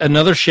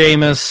 Another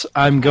Seamus.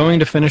 I'm going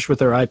to finish with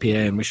their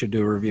IPA, and we should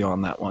do a review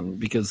on that one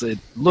because it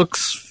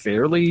looks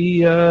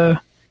fairly. I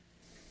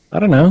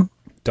don't know.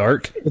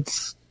 Dark.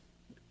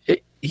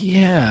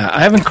 Yeah,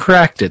 I haven't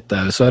cracked it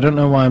though, so I don't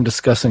know why I'm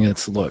discussing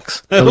its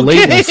looks. The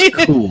label's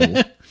cool.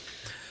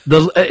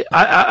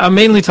 I'm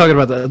mainly talking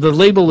about the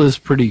label is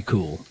pretty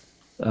cool.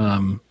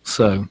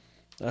 So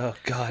Oh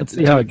God. let's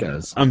see how it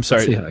goes. I'm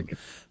sorry. Let's see how it goes.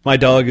 My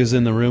dog is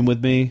in the room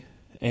with me,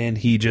 and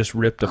he just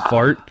ripped a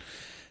fart,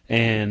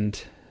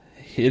 and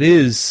it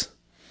is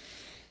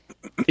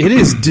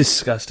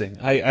disgusting.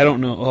 I don't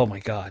know. Oh my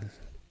God,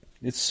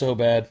 it's so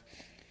bad.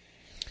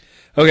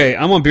 Okay,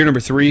 I'm on beer number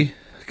 3.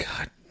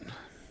 God,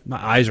 my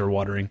eyes are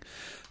watering.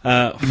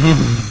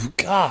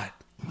 God.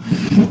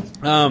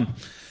 I'm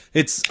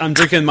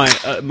drinking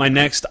my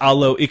next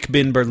Alo Ich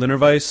bin Berliner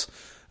Weiss.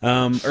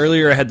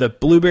 Earlier I had the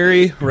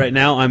blueberry. Right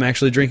now I'm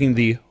actually drinking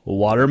the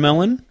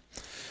watermelon.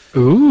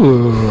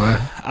 Ooh.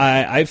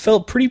 I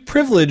felt pretty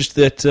privileged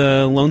that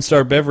Lone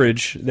Star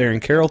Beverage there in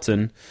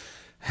Carrollton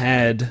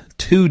had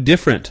 2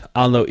 different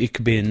Alo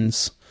Ich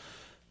bins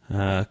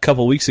a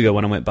couple weeks ago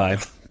when I went by.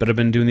 But I've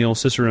been doing the old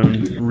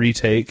Cicerone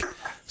retake,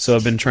 so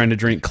I've been trying to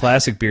drink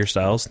classic beer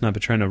styles, and I've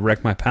been trying to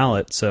wreck my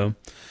palate. So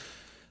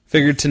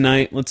figured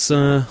tonight let's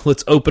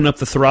open up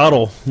the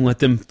throttle and let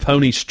them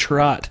ponies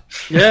trot.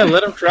 Yeah,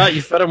 let them try it.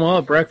 You fed them all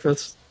at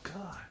breakfast.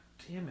 God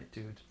damn it,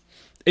 dude!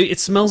 It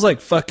smells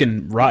like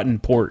fucking rotten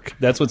pork.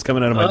 That's what's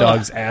coming out of my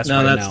dog's ass No,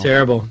 right now. that's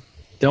terrible.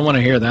 Don't want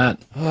to hear that.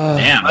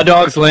 Damn. My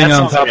dog's laying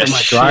That on sounds top like of a my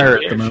shitty dryer at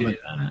beer the for moment.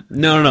 you, then.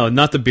 No,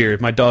 not the beer.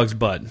 My dog's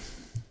butt.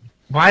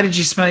 Why did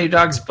you smell your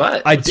dog's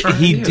butt? What's wrong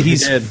with you?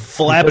 He's Put his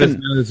flapping.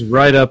 nose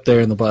right up there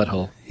in the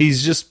butthole.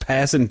 He's just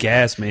passing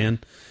gas, man.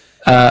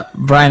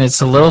 Brian,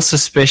 it's a little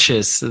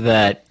suspicious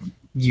that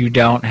you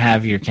don't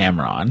have your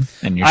camera on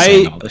and you're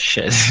saying all this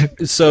shit.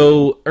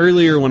 So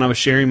earlier when I was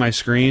sharing my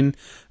screen,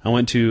 I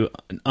went to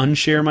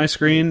unshare my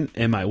screen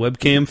and my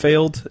webcam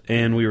failed,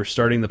 and we were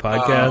starting the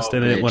podcast,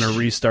 and I didn't want to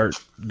restart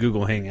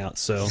Google Hangouts.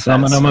 So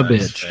Summon him a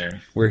That's bitch.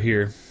 fair. we're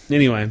here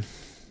anyway.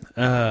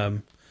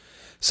 So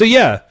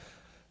yeah,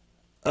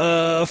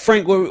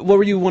 Frank, what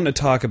were you wanting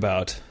to talk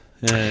about?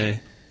 Yeah,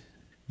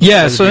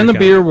 the so beer in the count.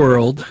 beer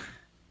world,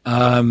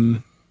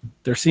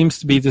 there seems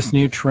to be this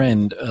new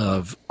trend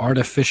of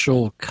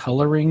artificial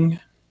coloring.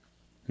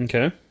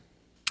 Okay,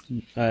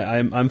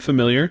 I'm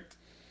familiar.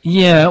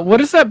 Yeah,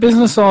 what is that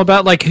business all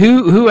about? Like,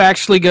 who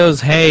actually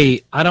goes,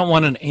 hey, I don't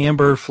want an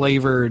amber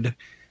flavored,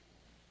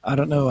 I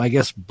don't know, I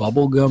guess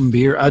bubblegum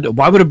beer.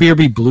 Why would a beer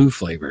be blue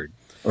flavored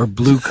or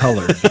blue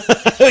colored?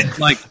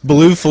 Like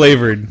blue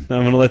flavored. I'm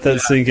going to let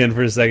that sink in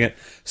for a second.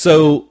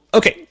 So,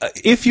 okay,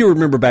 if you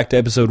remember back to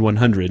episode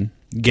 100,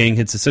 Gang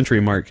Hits the Century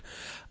Mark,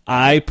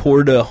 I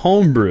poured a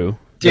homebrew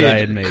that I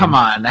had made. Come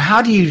on. How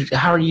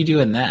are you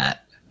doing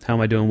that? How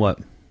am I doing what?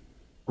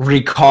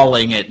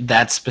 Recalling it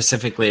that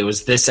specifically. It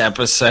was this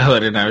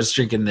episode and I was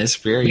drinking this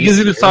beer. Because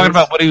he was talking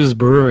about what he was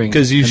brewing.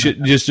 Because you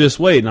should just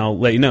wait and I'll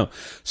let you know.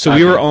 So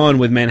we were on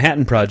with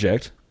Manhattan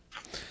Project,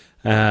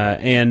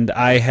 and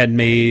I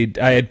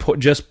had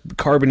just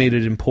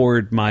carbonated and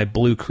poured my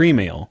blue cream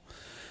ale,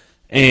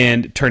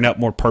 and it turned out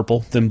more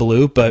purple than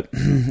blue, but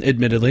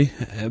admittedly,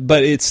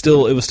 but it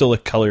was still a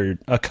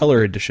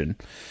color addition.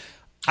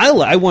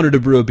 I wanted to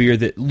brew a beer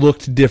that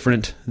looked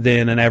different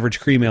than an average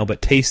cream ale,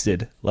 but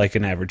tasted like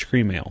an average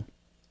cream ale.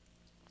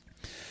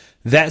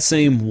 That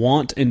same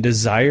want and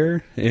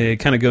desire, it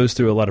kind of goes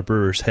through a lot of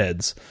brewers'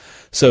 heads.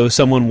 So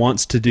someone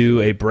wants to do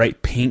a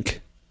bright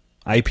pink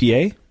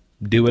IPA,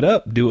 do it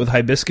up. Do it with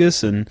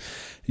hibiscus and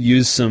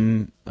use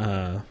some...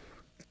 what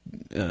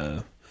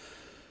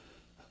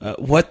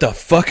the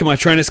fuck am I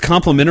trying to...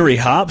 Complimentary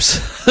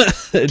hops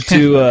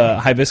to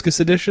hibiscus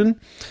edition,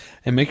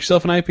 and make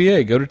yourself an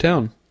IPA. Go to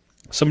town.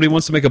 Somebody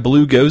wants to make a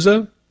blue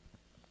goza,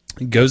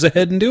 goes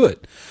ahead and do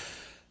it.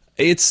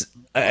 It's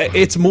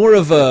more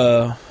of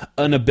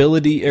an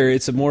ability, or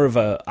it's more of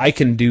a I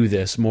can do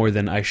this more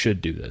than I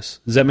should do this.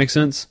 Does that make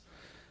sense?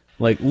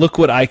 Like, look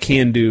what I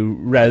can do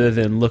rather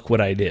than look what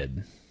I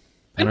did.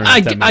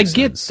 I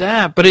get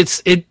that, but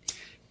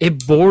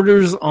it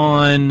borders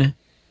on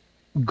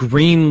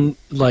green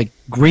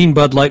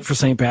Bud Light for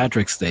St.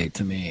 Patrick's Day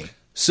to me.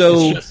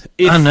 So it's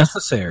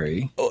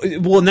unnecessary.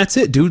 Well, and that's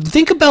it, dude.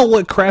 Think about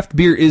what craft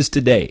beer is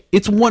today.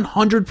 It's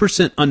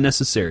 100%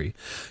 unnecessary.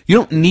 You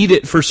don't need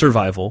it for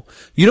survival.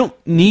 You don't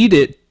need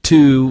it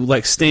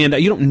to stand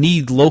out. You don't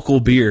need local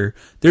beer.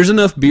 There's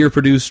enough beer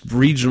produced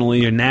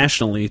regionally or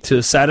nationally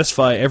to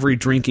satisfy every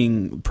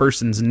drinking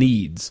person's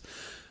needs.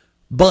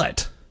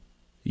 But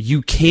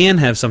you can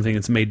have something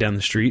that's made down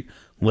the street.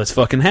 Let's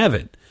fucking have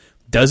it.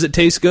 Does it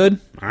taste good?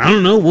 I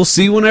don't know. We'll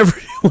see whenever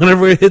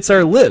it hits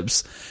our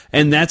lips.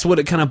 And that's what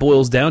it kind of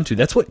boils down to.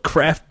 That's what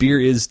craft beer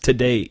is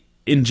today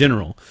in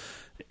general.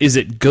 Is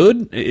it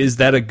good? Is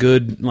that a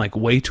good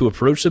way to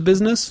approach the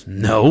business?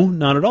 No,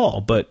 not at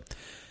all. But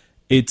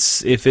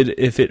it's if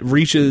it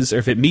reaches, or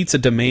if it meets a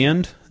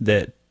demand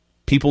that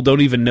people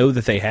don't even know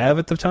that they have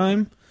at the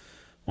time,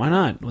 why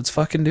not? Let's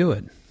fucking do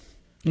it.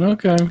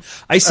 Okay.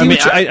 I see.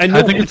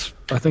 I think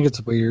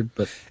it's weird,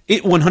 but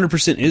it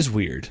 100% is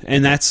weird,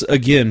 and that's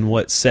again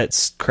what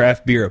sets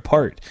craft beer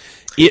apart.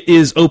 It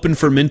is open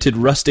fermented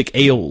rustic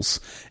ales.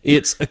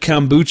 It's a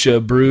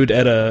kombucha brewed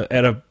at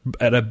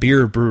a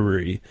beer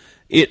brewery.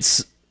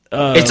 It's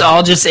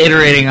all just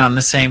iterating on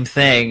the same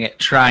thing,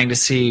 trying to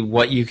see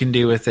what you can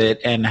do with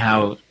it, and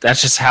how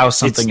that's just how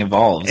something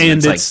evolves.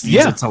 And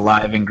it's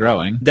alive and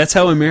growing. That's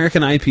how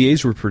American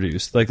IPAs were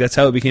produced. That's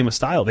how it became a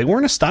style. They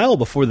weren't a style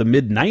before the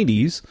mid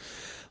 '90s.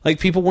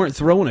 People weren't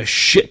throwing a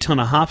shit ton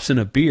of hops in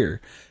a beer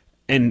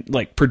and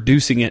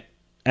producing it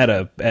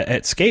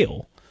at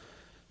scale.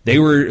 They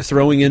were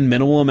throwing in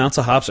minimal amounts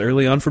of hops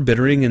early on for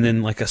bittering, and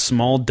then a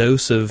small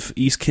dose of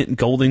East Kent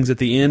Goldings at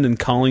the end, and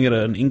calling it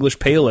an English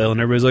pale ale, and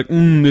everybody's like,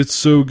 it's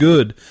so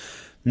good.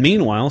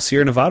 Meanwhile,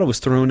 Sierra Nevada was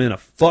throwing in a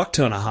fuck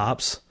ton of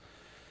hops,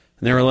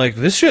 and they were like,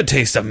 this shit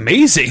tastes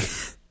amazing.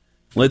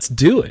 Let's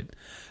do it.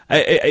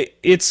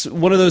 It's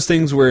one of those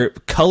things where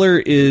color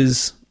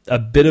is a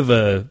bit of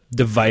a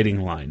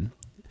dividing line.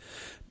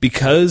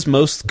 Because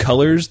most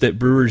colors that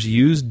brewers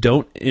use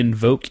don't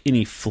invoke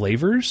any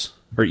flavors,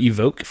 or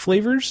evoke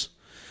flavors,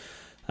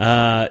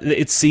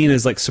 it's seen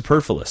as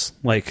superfluous.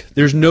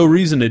 There's no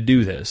reason to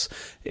do this.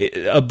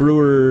 A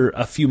brewer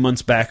a few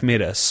months back made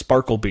a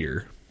sparkle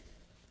beer.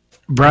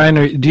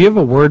 Brian, do you have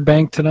a word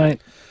bank tonight?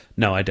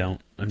 No, I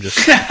don't. I'm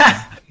just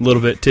a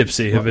little bit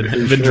tipsy. I've been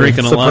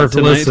drinking a lot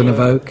tonight. Superfluous and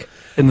evoke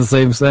in the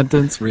same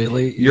sentence,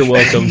 really? You're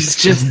welcome. He's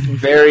just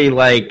very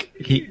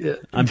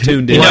I'm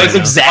tuned in. He knows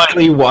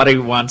exactly what he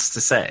wants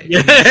to say.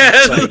 Yeah,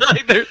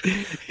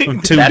 I'm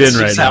tuned in right now. That's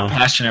just how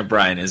passionate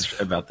Brian is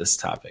about this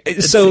topic.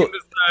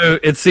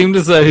 It seemed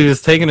as though he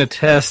was taking a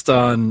test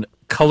on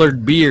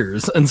colored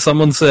beers, and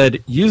someone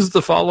said, "Use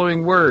the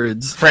following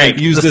words." Frank,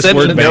 use this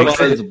word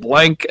bank.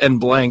 Blank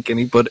and blank, and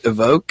he put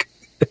evoke.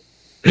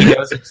 He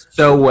knows it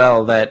so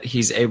well that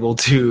he's able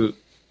to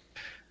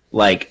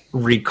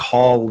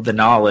recall the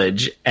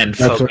knowledge and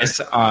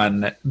focus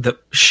on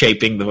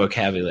shaping the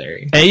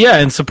vocabulary.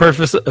 And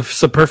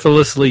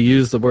superfluously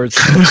use the words.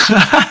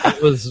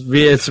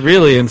 It's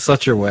really in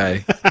such a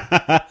way.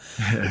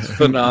 It's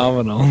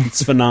phenomenal.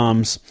 It's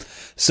phenoms.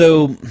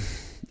 So,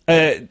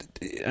 I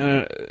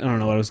don't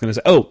know what I was going to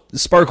say. Oh,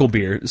 sparkle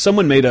beer.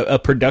 Someone made a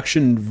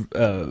production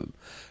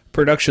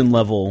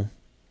level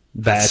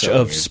batch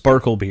of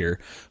sparkle beer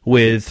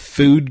with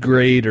food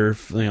grade or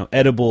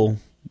edible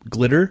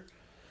glitter.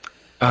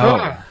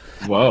 Oh,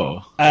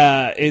 Whoa.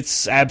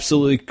 It's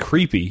absolutely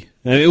creepy.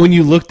 I mean, when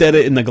you looked at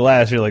it in the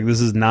glass, you're like,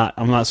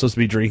 I'm not supposed to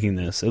be drinking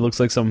this. It looks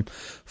like some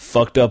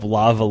fucked up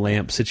lava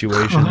lamp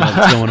situation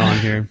that's going on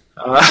here.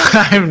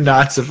 I'm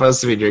not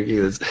supposed to be drinking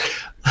this.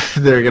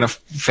 They're going to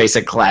face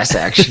a class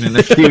action in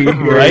a few years.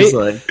 Right?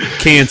 Like.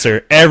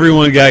 Cancer.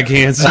 Everyone got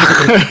cancer.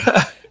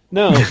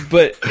 No,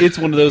 but it's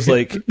one of those,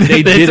 like,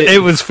 they did it. It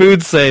was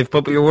food safe,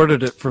 but we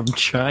ordered it from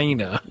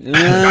China.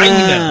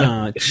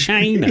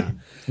 China.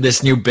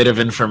 This new bit of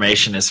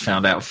information is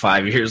found out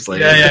 5 years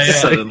later. That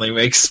suddenly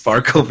makes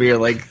sparkle beer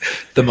like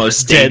the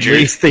most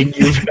dangerous thing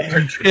you've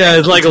ever drank. Yeah,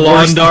 it's like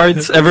lawn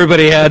darts.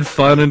 Everybody had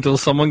fun until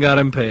someone got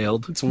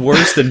impaled. It's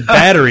worse than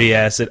battery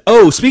acid.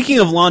 Oh, speaking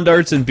of lawn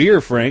darts and beer,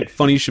 Frank,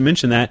 funny you should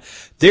mention that.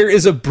 There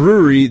is a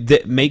brewery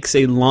that makes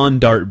a lawn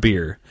dart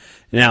beer.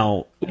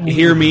 Now,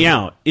 hear me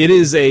out.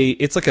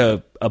 It's like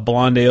a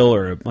blonde ale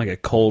or like a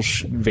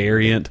Kolsch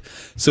variant,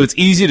 so it's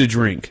easy to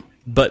drink.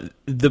 But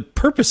the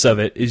purpose of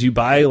it is you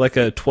buy like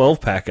a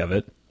 12-pack of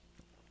it,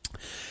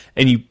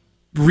 and you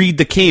read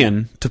the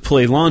can to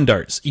play lawn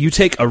darts. You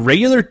take a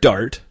regular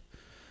dart,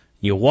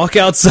 you walk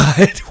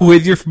outside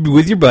with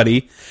your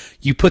buddy,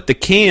 you put the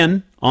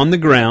can on the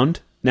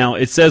ground. Now,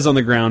 it says on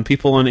the ground,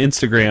 people on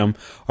Instagram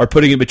are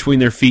putting it between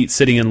their feet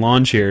sitting in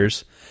lawn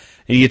chairs,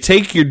 and you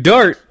take your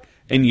dart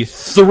and you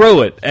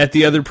throw it at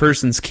the other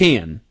person's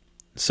can.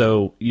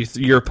 So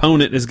your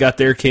opponent has got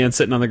their can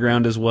sitting on the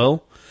ground as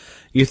well.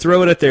 You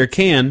throw it at their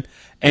can,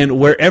 and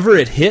wherever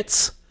it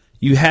hits,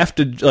 you have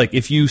to, like,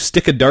 if you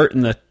stick a dart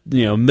in the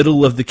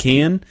middle of the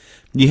can,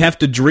 you have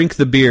to drink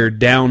the beer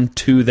down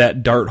to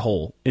that dart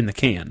hole in the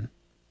can.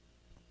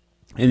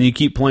 And you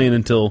keep playing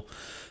until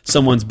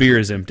someone's beer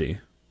is empty.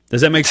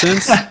 Does that make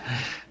sense?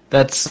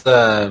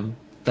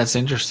 That's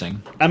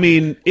interesting. I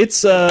mean,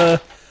 it's a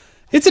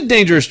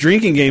dangerous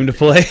drinking game to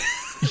play.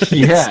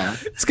 Yeah.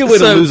 It's a good way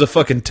to lose a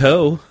fucking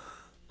toe.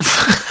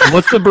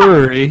 What's the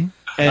brewery?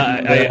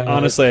 I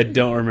honestly, I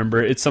don't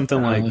remember. It's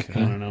something like,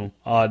 okay. I don't know,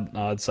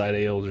 odd side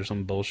ales or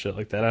some bullshit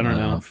like that. I don't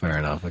know. Fair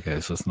enough. Okay,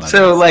 so it's not.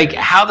 So, like,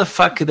 how the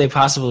fuck could they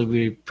possibly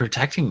be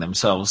protecting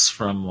themselves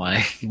from,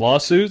 like,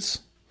 lawsuits?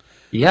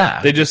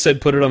 Yeah, they just said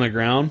put it on the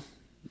ground.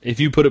 If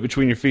you put it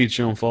between your feet, it's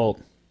your own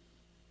fault.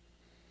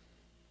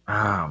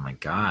 Oh my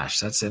gosh,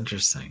 that's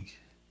interesting.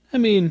 I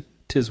mean,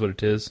 'tis what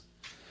it is.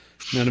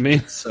 You know what I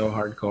mean? So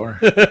hardcore.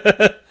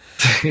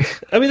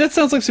 I mean, that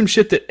sounds like some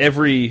shit that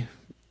every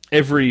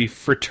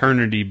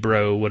fraternity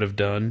bro would have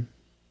done.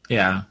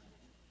 Yeah.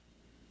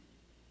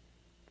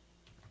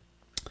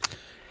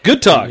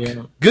 Good talk.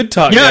 Yeah. Good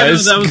talk,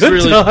 guys. No, that was good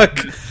really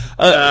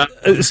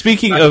talk.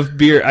 Speaking of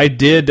beer, I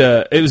did.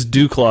 It was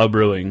Duclaw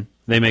Brewing.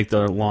 They make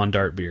the lawn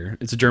dart beer.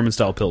 It's a German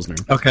style pilsner.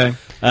 Okay.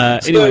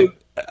 Anyway,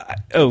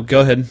 go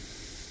ahead.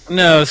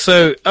 No,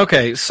 so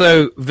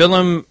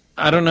Willem,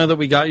 I don't know that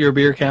we got your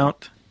beer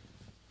count.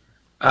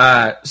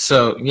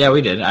 So yeah,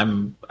 we did.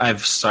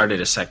 I've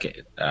started a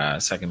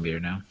second beer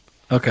now.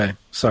 Okay,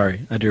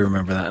 sorry, I do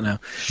remember that now.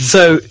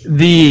 So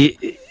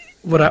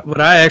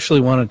what I actually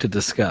wanted to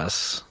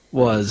discuss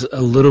was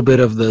a little bit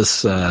of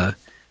this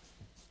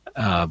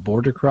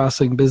border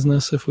crossing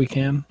business, if we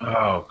can.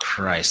 Oh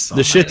Christ!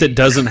 The shit that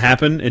doesn't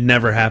happen, it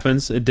never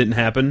happens. It didn't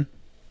happen.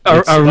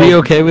 Are we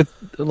okay with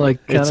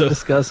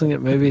discussing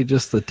it? Maybe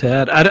just a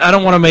tad. I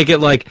don't want to make it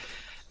like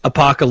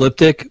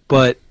apocalyptic,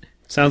 but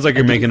sounds like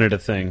you're making it a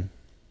thing.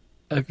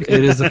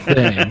 It is a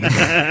thing.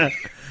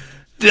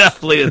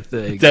 Definitely a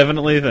thing.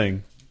 Definitely a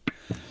thing.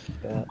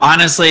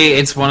 Honestly,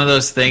 it's one of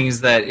those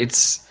things that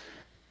it's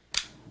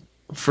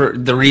for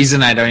the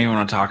reason I don't even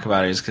want to talk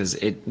about it is because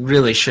it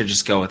really should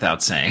just go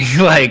without saying.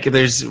 Like,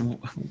 this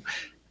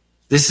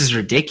is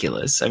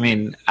ridiculous. I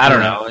mean, I don't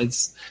know.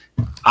 It's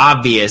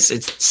obvious.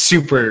 It's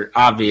super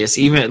obvious.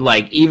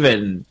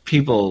 Even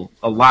people,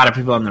 a lot of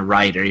people on the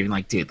right are even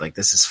like, dude, like,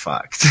 this is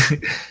fucked.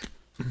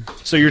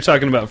 So you're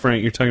talking about,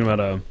 Frank, you're talking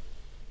about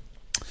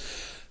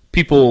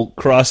people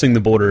crossing the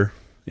border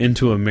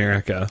into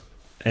America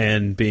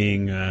and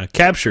being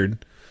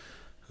captured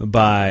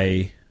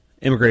by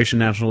Immigration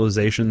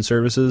Naturalization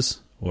Services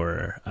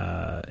or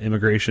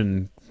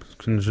Immigration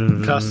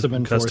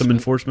Custom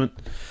Enforcement.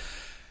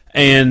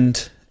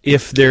 And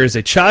if there is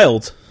a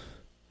child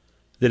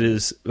that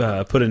is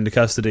put into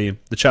custody,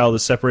 the child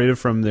is separated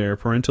from their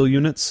parental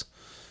units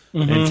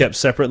and kept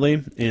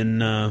separately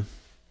in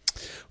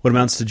what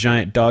amounts to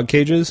giant dog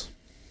cages.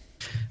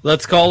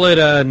 Let's call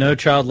it No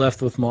Child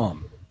Left with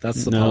Mom.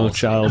 That's the No policy.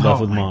 Child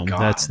Left with Mom. God.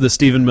 That's the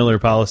Stephen Miller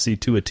policy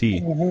to a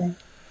T.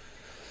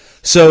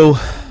 So,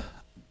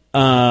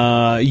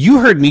 you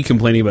heard me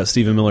complaining about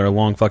Stephen Miller a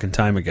long fucking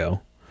time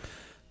ago.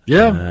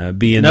 Yeah,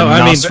 being a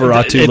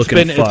Nosferatu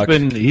looking fuck.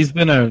 He's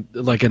been a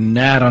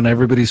gnat on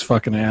everybody's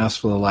fucking ass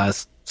for the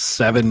last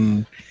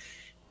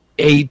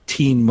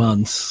 18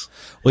 months.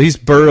 Well, he's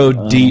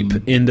burrowed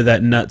deep into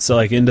that nut, so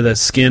like into the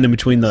skin in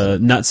between the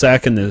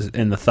nutsack and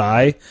the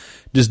thigh.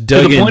 Just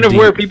dug in to the point of deep.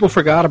 where people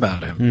forgot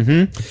about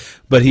him.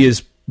 But he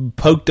has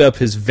poked up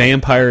his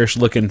vampirish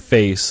looking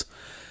face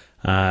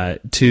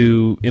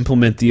to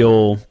implement the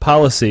old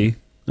policy.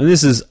 And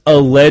this is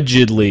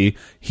allegedly,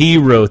 he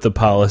wrote the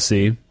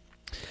policy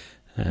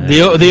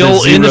The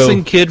old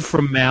innocent kid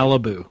from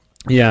Malibu.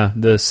 Yeah,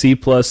 the C+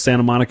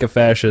 Santa Monica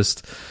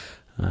fascist,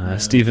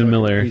 Stephen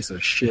Miller. Piece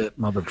of shit,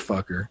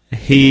 motherfucker.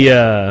 He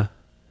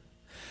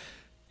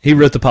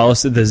wrote the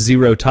policy, the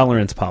zero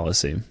tolerance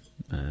policy,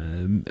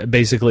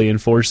 basically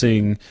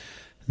enforcing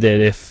that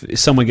if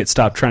someone gets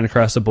stopped trying to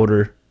cross the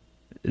border,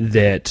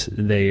 that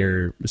they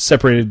are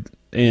separated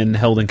and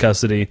held in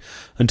custody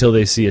until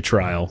they see a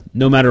trial,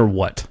 no matter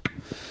what.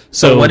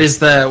 So what's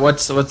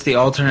the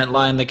alternate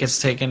line that gets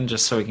taken,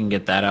 just so we can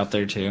get that out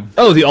there too?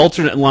 Oh, the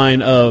alternate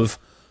line of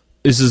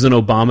this is an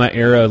Obama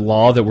era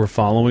law that we're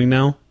following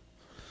now.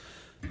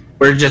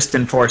 We're just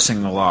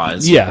enforcing the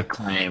laws. Yeah, the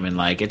claim, and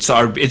like it's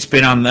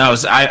been on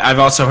those. I've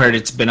also heard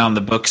it's been on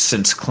the books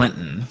since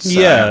Clinton. So,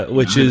 yeah,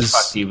 which is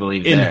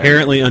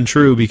inherently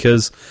untrue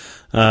because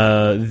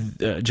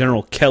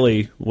General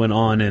Kelly went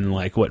on in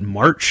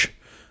March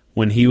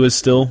when he was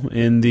still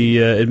in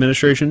the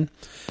administration.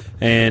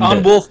 And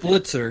on Wolf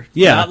Blitzer,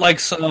 yeah, not like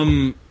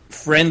some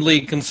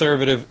friendly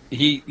conservative.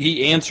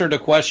 He answered a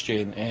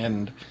question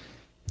and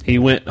he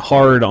went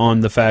hard on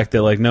the fact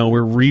that no,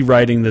 we're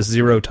rewriting this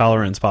zero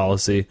tolerance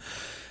policy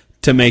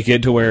to make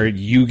it to where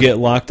you get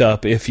locked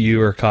up if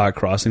you are caught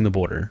crossing the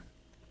border.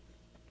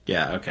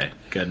 Yeah. Okay.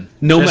 Good.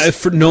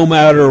 No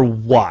matter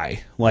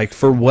why,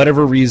 for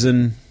whatever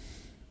reason,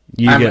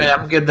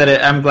 I'm good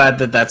that I'm glad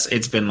that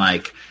it's been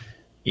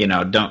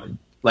don't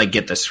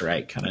get this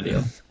right kind of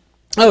deal.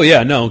 Oh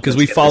yeah, no, because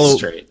we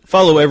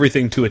follow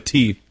everything to a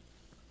T.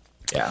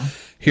 Yeah,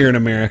 here in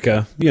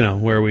America,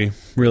 where we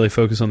really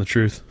focus on the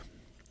truth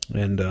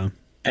and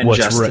what's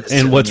justice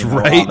and what's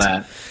right. All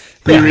that.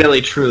 We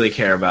really truly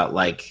care about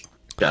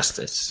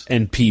justice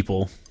and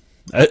people,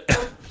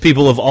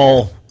 people of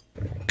all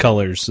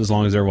colors, as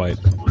long as they're white,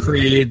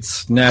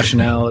 creeds,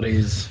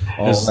 nationalities.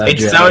 All that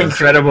it's so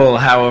incredible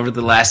how over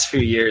the last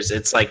few years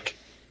it's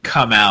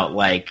come out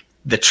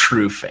the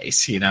true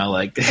face,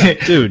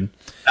 dude.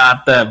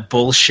 Not the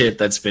bullshit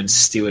that's been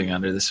stewing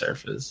under the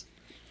surface.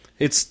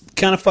 It's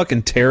kind of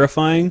fucking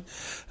terrifying,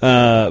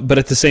 but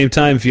at the same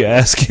time, if you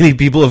ask any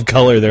people of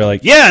color, they're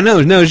like, "Yeah,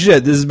 no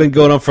shit, this has been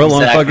going on for a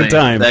long fucking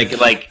time."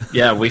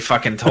 Yeah, we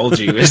fucking told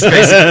you. It's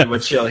basically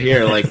what you'll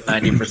hear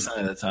 90%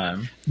 of the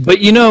time. But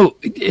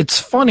it's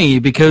funny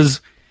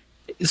because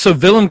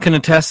Willem can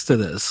attest to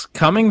this.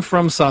 Coming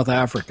from South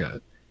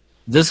Africa,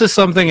 this is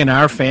something in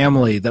our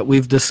family that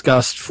we've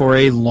discussed for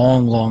a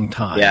long, long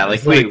time. Yeah,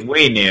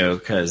 we knew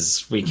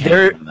because we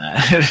came from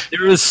that.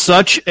 There is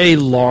such a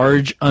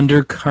large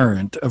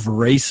undercurrent of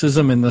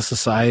racism in the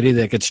society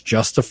that gets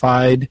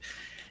justified.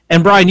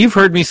 And Brian, you've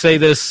heard me say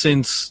this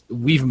since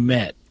we've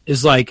met.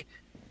 Is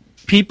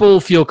people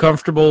feel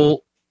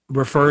comfortable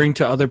referring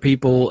to other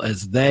people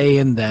as they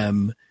and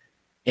them,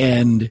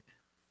 and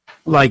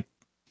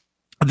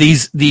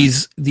these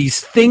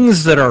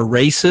things that are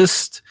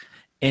racist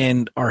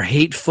and are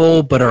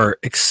hateful but are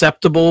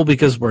acceptable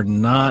because we're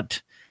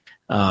not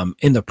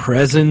in the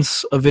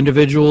presence of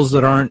individuals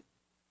that aren't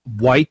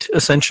white,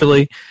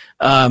 essentially.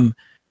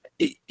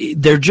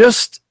 They're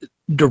just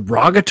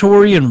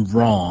derogatory and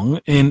wrong,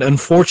 and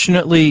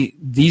unfortunately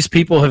these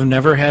people have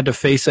never had to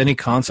face any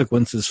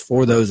consequences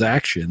for those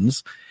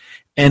actions,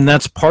 and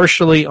that's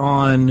partially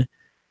on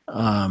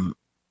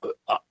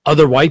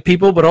other white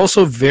people, but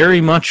also very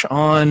much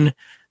on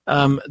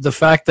the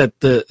fact that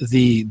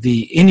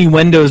the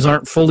innuendos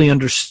aren't fully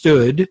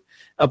understood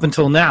up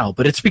until now.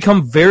 But it's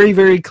become very,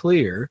 very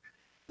clear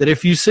that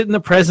if you sit in the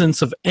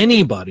presence of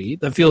anybody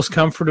that feels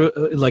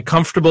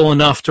comfortable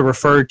enough to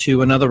refer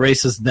to another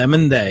race as them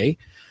and they,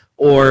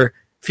 or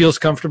feels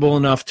comfortable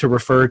enough to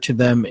refer to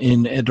them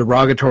in a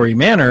derogatory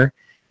manner,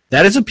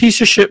 that is a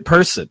piece of shit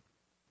person.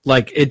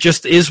 It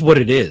just is what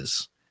it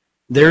is.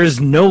 There is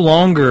no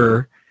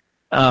longer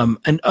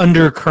an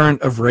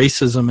undercurrent of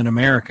racism in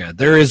America.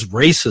 There is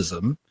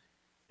racism,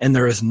 and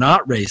there is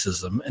not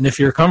racism. And if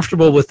you're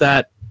comfortable with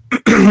that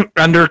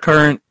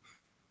undercurrent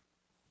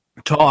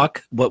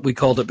talk, what we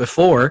called it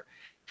before,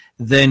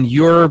 then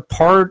you're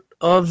part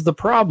of the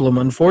problem,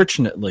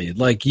 unfortunately. A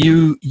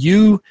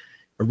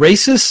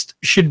racist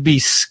should be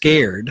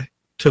scared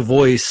to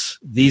voice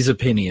these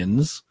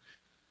opinions.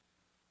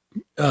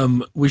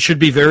 We should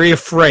be very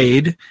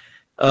afraid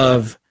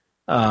of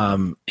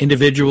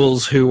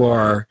individuals who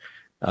are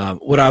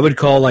what I would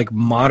call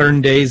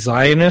modern day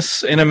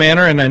Zionists in a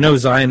manner. And I know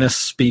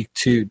Zionists speak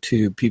to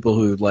people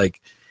who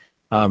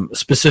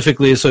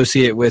specifically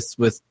associate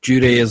with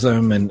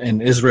Judaism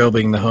and Israel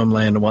being the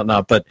homeland and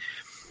whatnot. But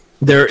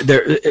they're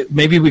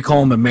maybe we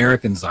call them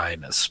American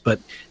Zionists. But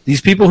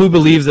these people who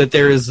believe that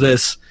there is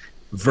this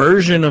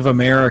version of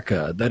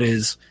America that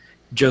is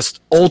just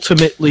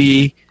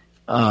ultimately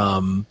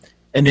an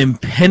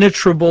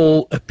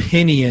impenetrable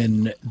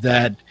opinion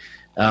that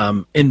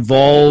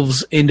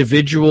involves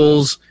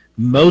individuals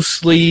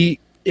mostly,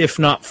 if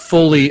not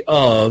fully,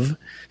 of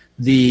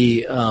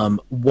the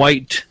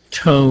white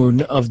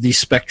tone of the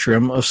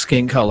spectrum of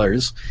skin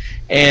colors,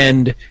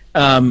 and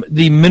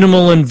the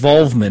minimal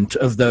involvement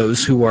of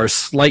those who are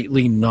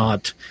slightly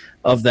not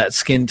of that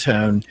skin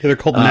tone. They're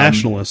called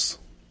nationalists.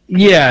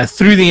 Yeah,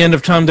 through the end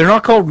of time, they're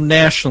not called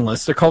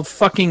nationalists. They're called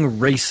fucking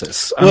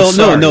racists.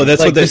 No.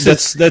 That's like,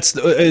 that's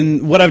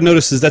and what I've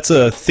noticed is that's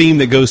a theme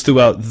that goes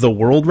throughout the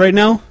world right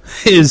now.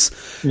 Is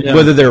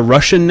whether they're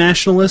Russian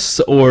nationalists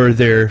or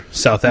they're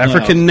South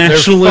African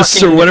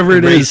nationalists or whatever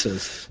it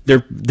is,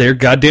 they're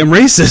goddamn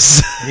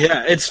racist.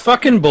 Yeah, it's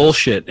fucking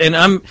bullshit. And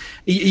I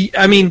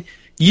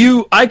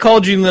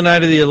called you the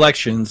night of the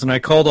elections, and I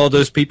called all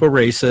those people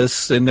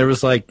racists, and there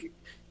was like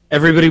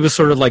everybody was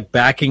sort of like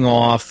backing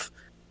off.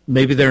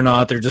 Maybe they're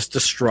not. They're just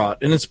distraught.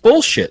 And it's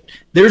bullshit.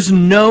 There is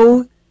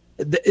no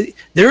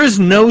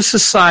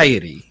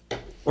society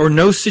or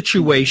no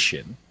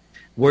situation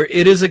where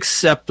it is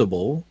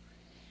acceptable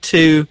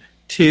to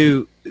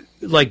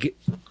like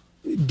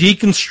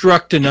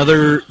deconstruct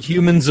another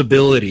human's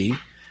ability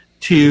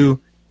to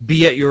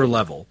be at your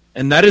level.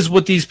 And that is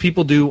what these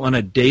people do on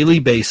a daily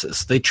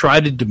basis. They try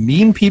to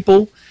demean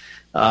people.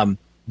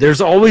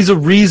 There's always a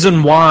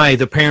reason why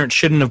the parent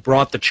shouldn't have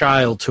brought the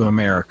child to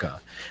America.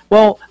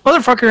 Well,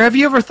 motherfucker, have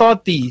you ever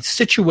thought the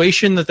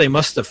situation that they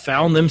must have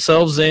found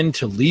themselves in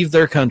to leave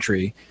their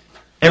country,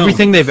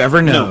 everything they've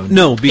ever known?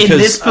 No, because in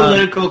this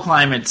political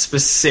climate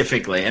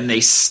specifically, and they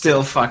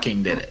still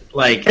fucking did it.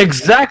 Like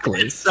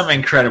exactly, it's some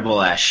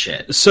incredible ass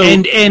shit. So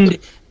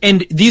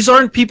and these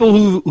aren't people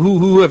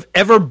who have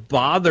ever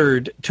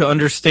bothered to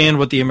understand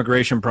what the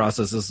immigration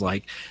process is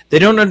like. They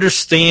don't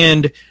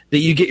understand that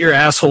you get your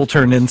asshole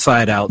turned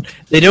inside out.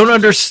 They don't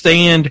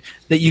understand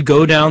that you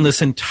go down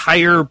this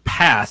entire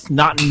path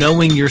not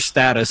knowing your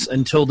status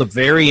until the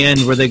very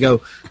end where they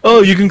go,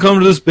 oh, you can come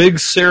to this big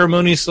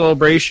ceremony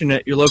celebration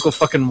at your local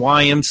fucking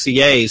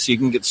YMCA so you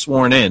can get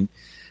sworn in.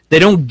 They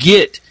don't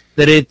get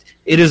that it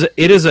is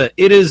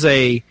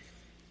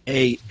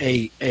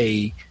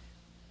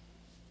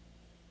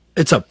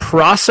it's a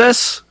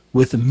process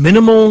with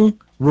minimal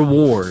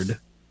reward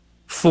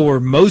for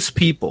most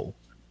people,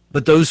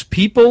 but those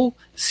people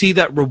see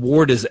that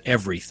reward as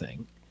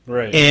everything.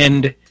 Right.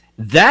 And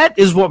that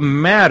is what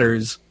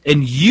matters.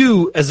 And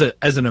you, as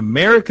an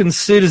American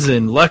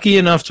citizen, lucky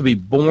enough to be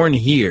born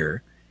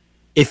here,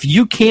 if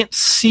you can't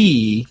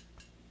see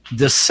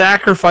the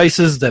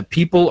sacrifices that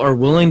people are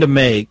willing to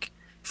make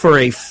for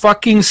a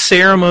fucking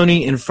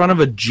ceremony in front of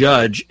a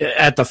judge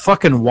at the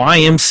fucking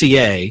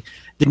YMCA,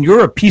 then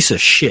you're a piece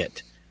of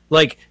shit.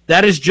 Like,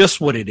 that is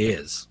just what it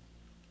is.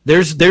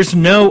 There's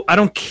no, I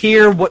don't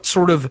care what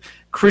sort of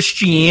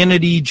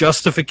Christianity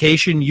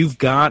justification you've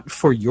got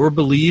for your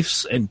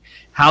beliefs and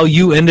how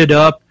you ended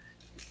up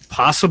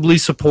possibly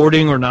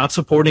supporting or not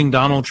supporting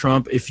Donald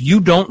Trump. If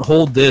you don't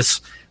hold this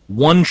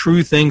one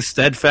true thing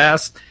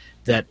steadfast,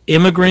 that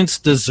immigrants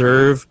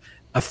deserve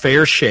a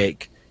fair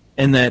shake,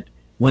 and that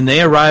when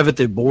they arrive at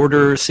the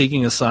border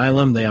seeking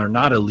asylum, they are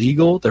not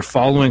illegal, they're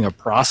following a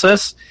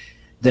process,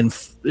 then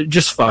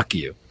just fuck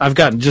you. I've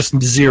got just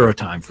zero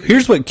time for you.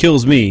 Here's what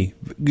kills me.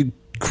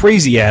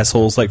 Crazy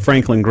assholes like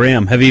Franklin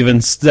Graham have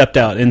even stepped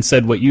out and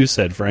said what you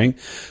said, Frank,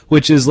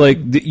 which is like,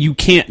 you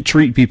can't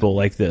treat people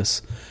like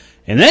this.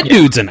 And that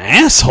dude's an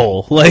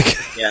asshole. Like,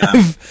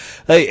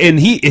 and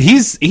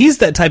he's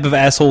that type of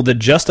asshole that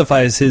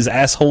justifies his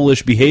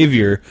asshole-ish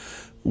behavior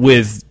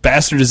with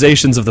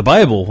bastardizations of the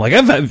Bible. Like,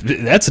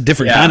 that's a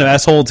different kind of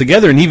asshole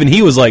altogether. And even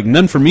he was like,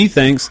 none for me,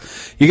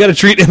 thanks. You got to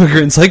treat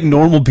immigrants like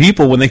normal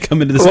people when they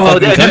come into this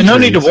fucking country. No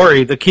need to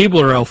worry. The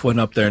Keebler elf went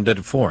up there and did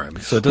it for him.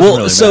 So it doesn't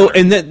really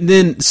matter. And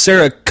then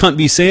Sarah Cunt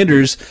B.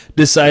 Sanders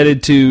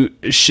decided to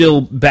shill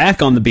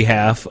back on the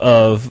behalf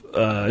of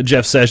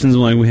Jeff Sessions,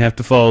 and like, we have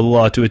to follow the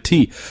law to a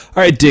T.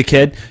 All right,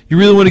 dickhead, you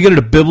really want to get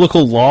into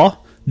biblical law?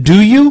 Do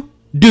you?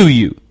 Do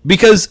you?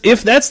 Because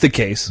if that's the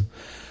case,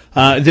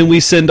 then we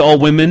send all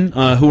women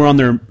who are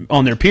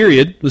on their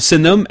period. We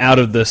send them out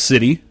of the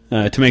city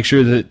to make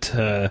sure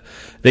that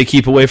they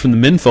keep away from the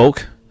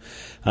menfolk.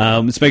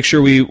 Let's make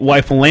sure we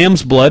wipe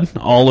lamb's blood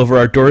all over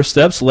our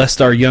doorsteps,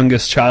 lest our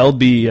youngest child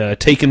be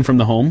taken from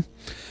the home.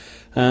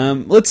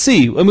 Let's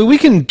see. I mean, we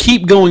can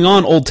keep going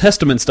on Old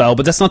Testament style,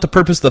 but that's not the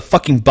purpose of the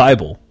fucking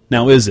Bible.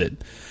 Now, is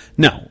it?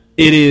 No.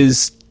 It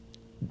is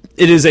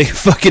a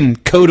fucking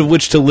code of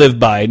which to live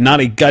by, not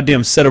a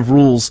goddamn set of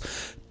rules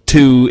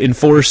to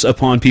enforce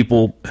upon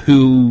people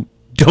who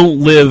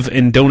don't live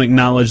and don't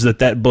acknowledge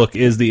that book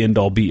is the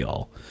end-all,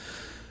 be-all.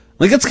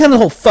 Like, that's kind of the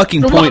whole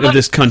fucking point of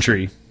this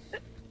country.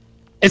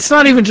 It's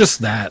not even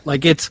just that.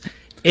 Like,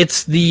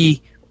 it's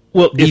the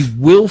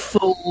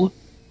willful,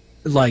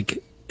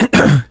 like,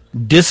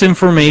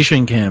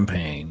 disinformation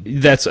campaign.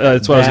 That's what I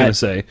was going to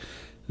say.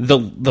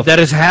 That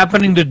is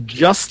happening to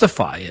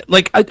justify it.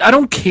 Like, I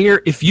don't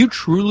care if you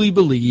truly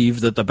believe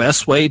that the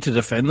best way to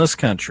defend this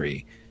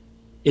country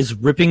is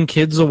ripping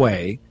kids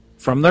away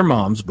from their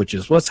moms, which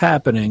is what's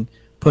happening,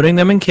 putting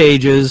them in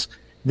cages,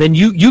 then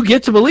you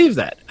get to believe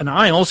that. And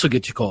I also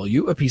get to call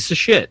you a piece of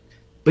shit.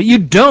 But you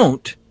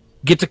don't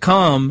get to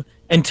come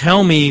and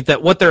tell me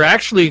that what they're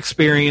actually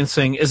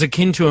experiencing is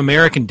akin to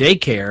American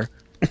daycare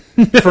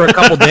for a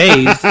couple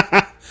days.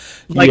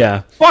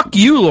 Like, fuck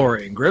you,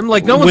 Laura Ingraham.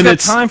 Like, no one's got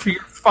time for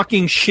your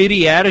fucking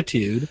shitty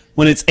attitude.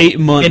 When it's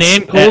 8 months and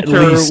Ann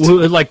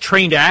Coulter, like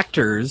trained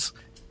actors,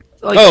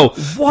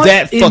 What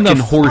that in fucking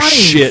the horse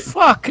shit.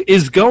 Fuck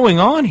is going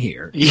on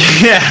here?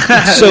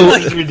 Yeah, So-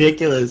 it's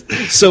ridiculous.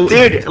 So,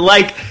 Dude,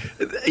 like,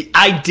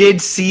 I did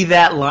see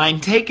that line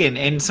taken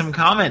in some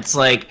comments,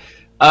 like,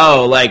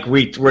 oh, like,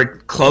 we're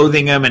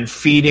clothing them and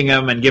feeding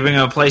them and giving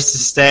them a place to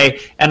stay.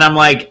 And I'm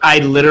like, I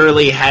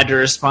literally had to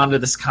respond to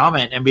this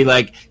comment and be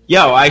like,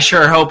 yo, I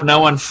sure hope no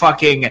one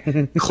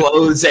fucking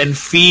clothes and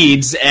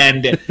feeds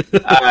and,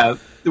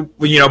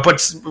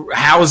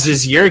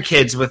 houses your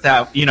kids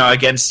without,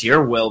 against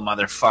your will,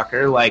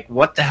 motherfucker. Like,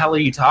 what the hell are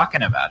you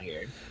talking about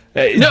here?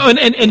 No, and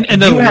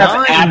the You have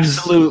lines,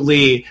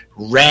 absolutely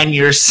ran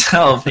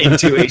yourself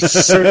into a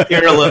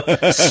circular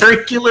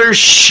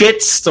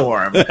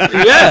shitstorm.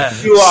 yeah.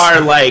 You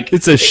are like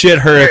it's a shit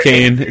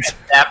hurricane. at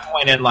that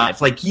point in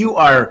life. Like, you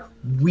are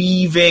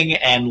weaving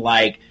and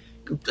like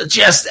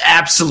just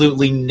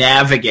absolutely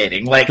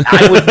navigating. Like,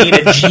 I would need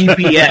a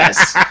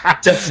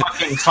GPS to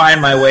fucking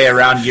find my way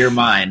around your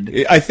mind.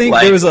 I think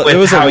Like, there was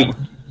a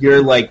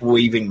you're like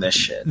weaving this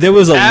shit. there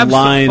was a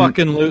line.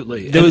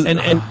 Absolutely. There was- and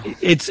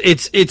it's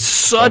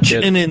such Fuck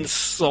it. an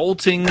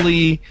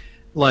insultingly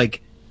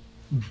like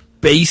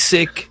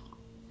basic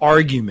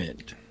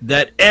argument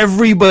that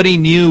everybody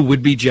knew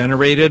would be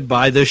generated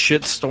by this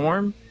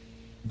shitstorm.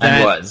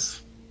 And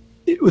was.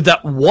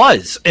 That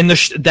was, and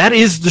that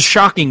is the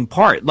shocking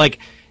part. Like,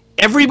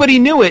 everybody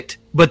knew it,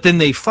 but then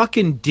they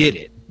fucking did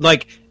it.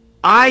 Like,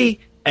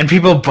 And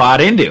people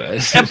bought into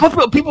it. and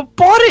people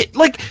bought it.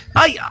 Like,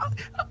 I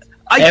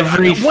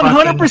Every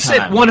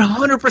 100%,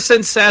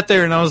 100% sat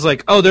there and I was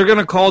like, oh, they're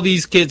gonna call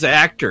these kids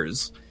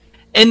actors.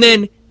 And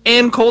then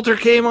Ann Coulter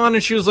came on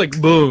and she was like,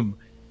 boom.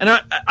 And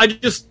I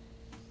just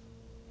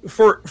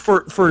for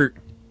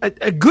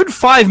a good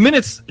 5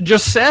 minutes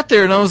just sat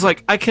there and I was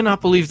like, I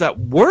cannot believe that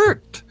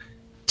worked.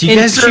 Do you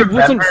And guys she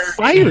remember? wasn't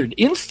fired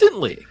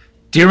instantly.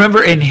 Do you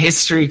remember in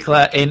history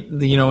class,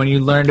 when you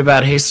learned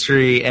about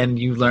history and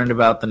you learned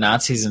about the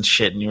Nazis and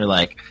shit, and you were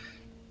like,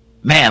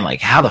 man, like,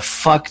 how the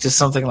fuck does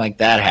something like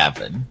that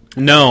happen?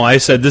 No, I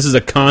said this is a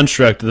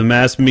construct of the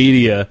mass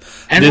media.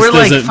 And this we're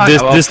like, doesn't- fuck,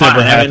 this, well, this fine. never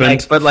I mean, happened.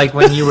 like, but like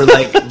when you were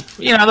like,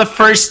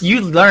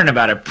 you learn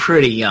about it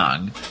pretty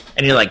young,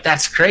 and you're like,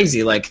 that's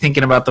crazy. Like,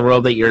 thinking about the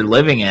world that you're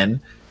living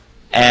in,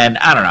 and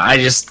I don't know. I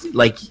just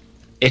like,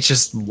 it's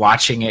just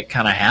watching it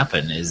kind of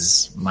happen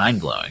is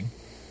mind blowing.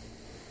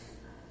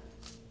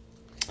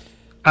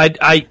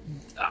 I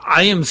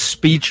am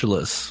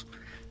speechless,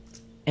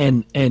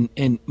 and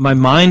my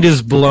mind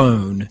is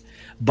blown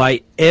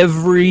by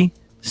every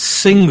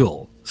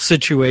single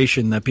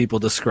situation that people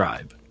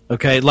describe.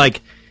 Okay,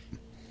 like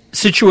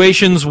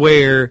situations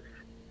where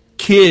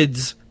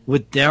kids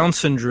with Down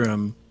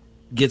syndrome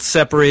get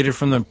separated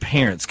from their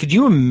parents. Could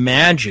you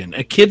imagine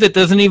a kid that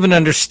doesn't even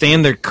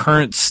understand their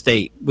current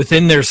state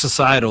within their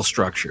societal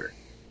structure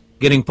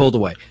getting pulled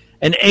away?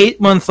 An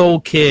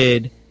 8-month-old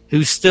kid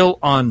who's still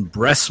on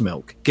breast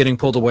milk getting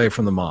pulled away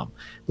from the mom.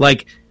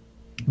 Like,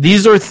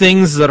 these are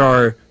things that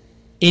are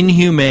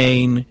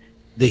inhumane.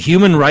 The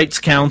Human Rights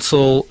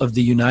Council of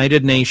the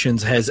United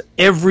Nations has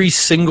every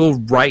single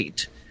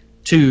right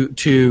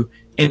to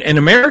and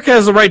America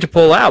has the right to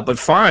pull out, but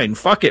fine,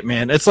 fuck it,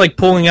 man. It's like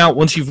pulling out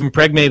once you've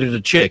impregnated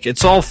a chick.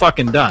 It's all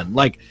fucking done.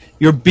 Like,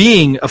 you're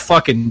being a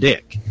fucking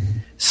dick.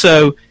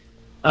 So,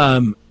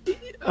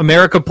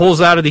 America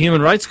pulls out of the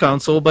Human Rights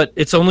Council, but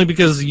it's only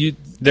because they spoke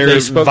out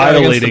against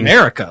violating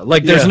America.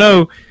 Like, there's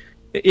no.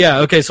 Yeah,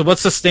 okay, so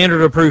what's the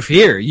standard of proof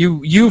here?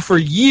 You for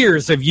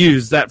years have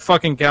used that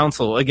fucking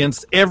council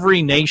against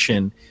every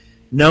nation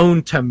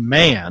known to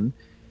man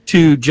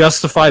to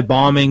justify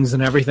bombings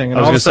and everything, and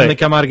all of a sudden they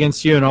come out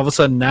against you, and all of a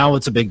sudden now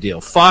it's a big deal.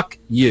 Fuck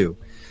you.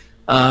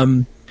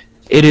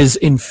 It is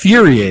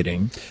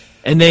infuriating.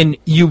 And then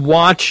you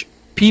watch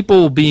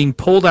people being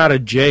pulled out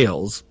of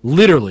jails,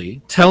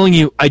 literally telling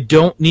you, I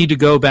don't need to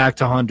go back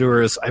to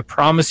Honduras. I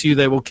promise you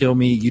they will kill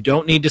me. You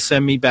don't need to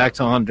send me back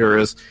to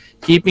Honduras.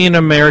 Keep me in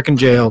an American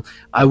jail.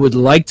 I would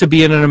like to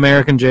be in an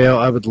American jail.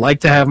 I would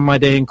like to have my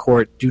day in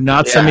court. Do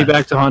not send me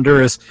back to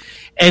Honduras.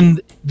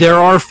 And there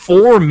are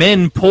 4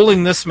 men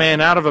pulling this man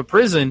out of a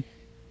prison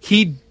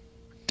he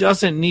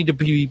doesn't need to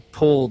be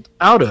pulled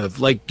out of.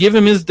 Like, give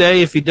him his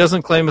day. If he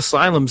doesn't claim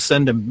asylum,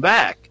 send him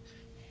back.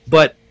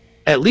 But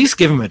at least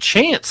give him a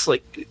chance.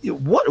 Like,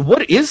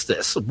 what is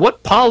this?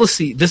 What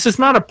policy? This is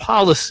not a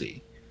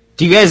policy.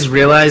 Do you guys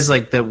realize,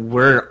 like, that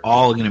we're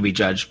all going to be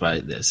judged by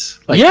this?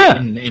 Like, Yeah.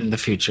 in the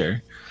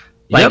future.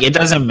 Like, It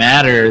doesn't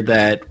matter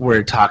that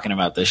we're talking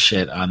about this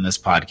shit on this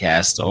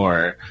podcast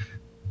or,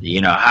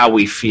 how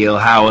we feel,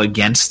 how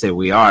against it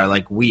we are.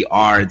 Like, we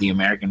are the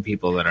American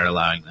people that are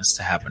allowing this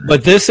to happen.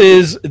 But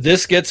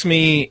this gets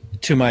me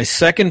to my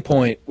second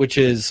point, which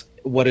is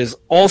what is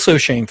also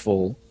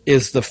shameful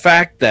is the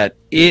fact that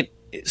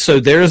so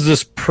there's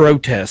this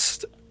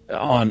protest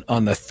on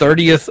the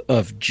 30th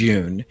of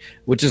June,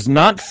 which is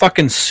not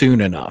fucking soon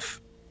enough.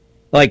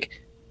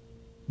 Like,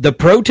 the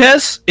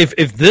protests,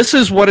 if this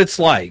is what it's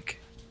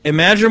like,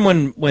 imagine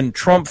when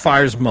Trump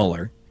fires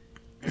Mueller,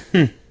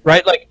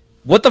 right? Like,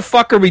 what the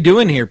fuck are we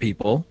doing here,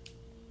 people?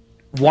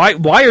 Why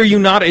are you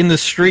not in the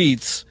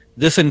streets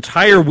this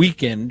entire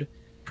weekend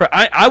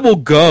I will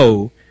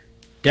go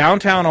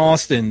downtown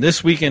Austin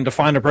this weekend to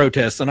find a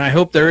protest, and I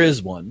hope there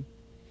is one.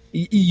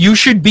 You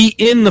should be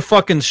in the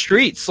fucking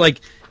streets.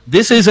 Like,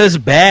 this is as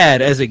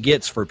bad as it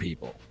gets for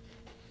people.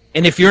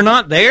 And if you're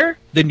not there,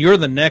 then you're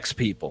the next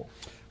people.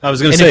 I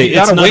was going to say, if you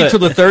got to wait till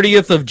the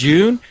 30th of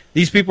June,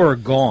 these people are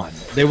gone.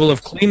 They will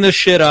have cleaned this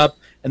shit up,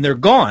 and they're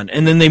gone,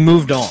 and then they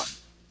moved on.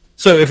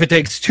 So if it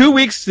takes 2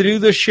 weeks to do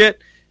this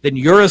shit, then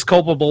you're as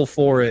culpable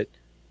for it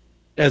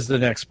as the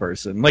next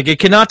person. Like, it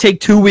cannot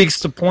take 2 weeks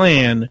to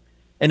plan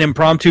an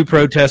impromptu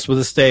protest with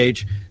a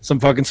stage, some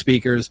fucking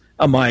speakers,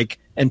 a mic,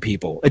 and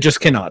people. It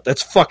just cannot.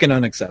 That's fucking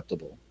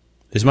unacceptable.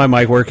 Is my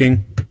mic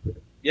working?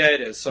 Yeah,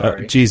 it is.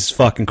 Sorry. Jesus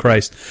fucking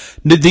Christ.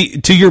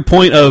 To your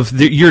point of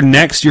you're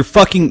next,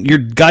 you're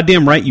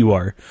goddamn right you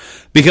are.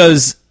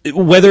 Because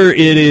whether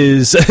it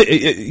is,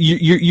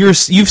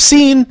 you've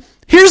seen,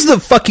 here's the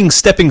fucking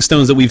stepping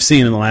stones that we've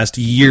seen in the last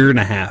year and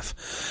a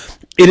half.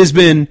 It has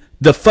been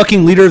the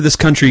fucking leader of this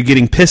country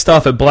getting pissed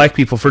off at black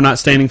people for not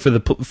standing for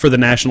the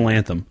national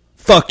anthem.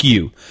 Fuck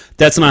you.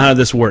 That's not how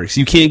this works.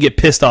 You can't get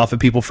pissed off at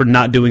people for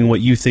not doing what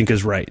you think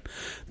is right.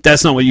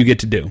 That's not what you get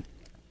to do.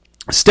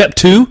 Step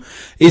 2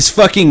 is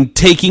fucking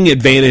taking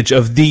advantage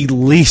of the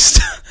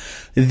least,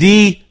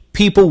 the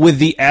people with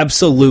the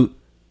absolute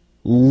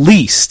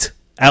least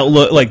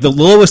outlook, like the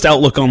lowest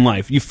outlook on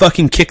life. You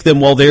fucking kick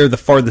them while they're the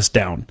farthest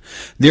down.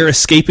 They're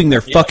escaping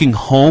their fucking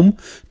home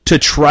to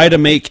try to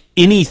make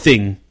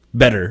anything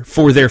better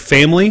for their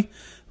family,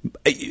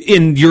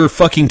 and you're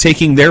fucking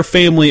taking their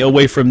family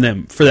away from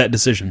them for that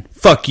decision.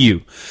 Fuck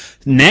you.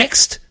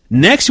 Next,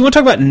 you want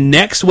to talk about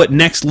what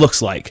next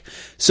looks like.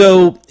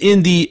 So,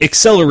 in the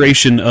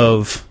acceleration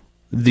of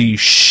the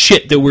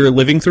shit that we're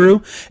living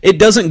through, it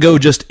doesn't go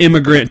just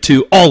immigrant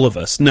to all of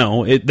us.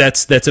 No,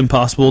 that's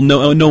impossible.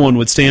 No one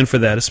would stand for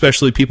that,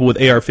 especially people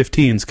with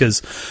AR-15s,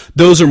 because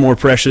those are more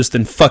precious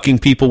than fucking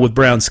people with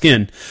brown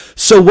skin.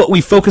 So what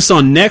we focus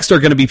on next are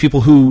going to be people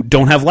who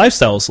don't have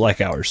lifestyles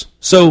like ours.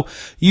 So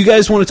you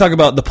guys want to talk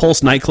about the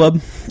Pulse nightclub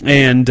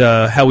and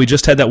how we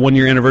just had that 1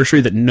 year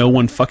anniversary that no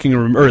one fucking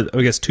or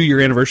I guess 2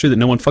 year anniversary that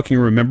no one fucking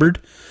remembered.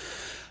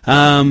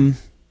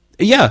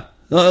 Yeah.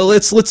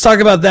 Let's talk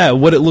about that.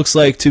 What it looks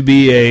like to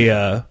be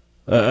an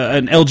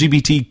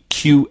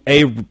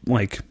LGBTQA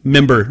like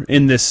member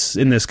in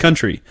this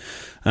country,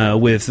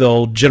 with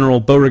old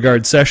General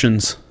Beauregard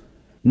Sessions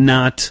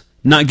not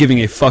giving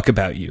a fuck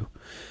about you,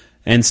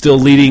 and still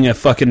leading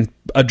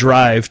a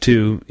drive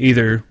to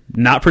either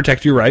not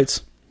protect your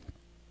rights,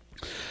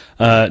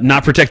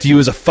 not protect you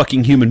as a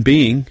fucking human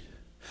being,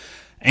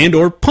 and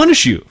or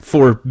punish you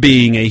for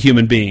being a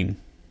human being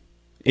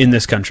in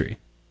this country.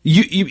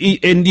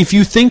 And if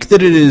you think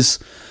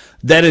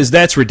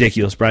that's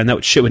ridiculous, Brian,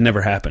 that shit would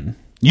never happen.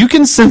 You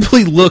can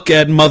simply look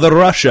at Mother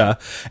Russia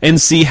and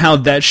see how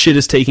that shit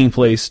is taking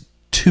place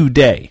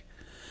today.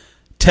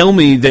 Tell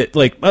me that,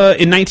 like,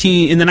 in the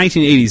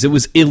 1980s, it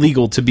was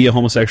illegal to be a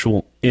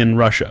homosexual in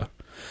Russia.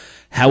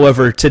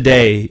 However,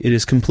 today, it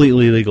is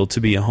completely illegal to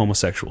be a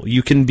homosexual.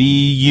 You can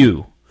be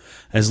you,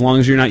 as long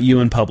as you're not you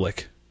in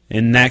public.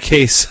 In that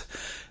case,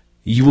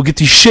 you will get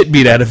the shit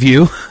beat out of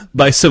you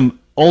by some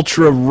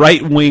ultra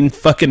right-wing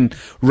fucking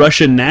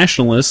Russian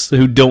nationalists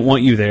who don't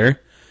want you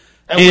there.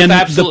 And with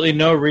absolutely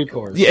no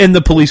recourse. And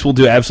the police will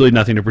do absolutely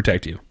nothing to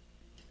protect you.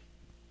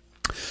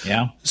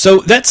 Yeah. So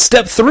that's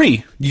step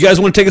 3. You guys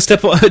want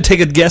to take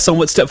a guess on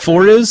what step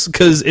 4 is?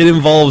 Because it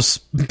involves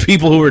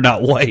people who are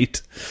not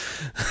white.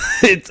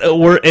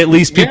 Or at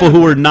least people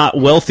who are not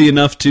wealthy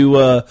enough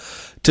to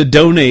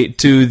donate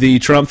to the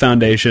Trump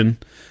Foundation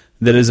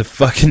that is a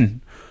fucking...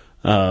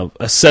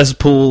 a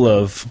cesspool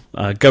of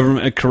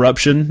government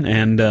corruption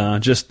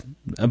and just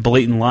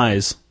blatant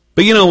lies.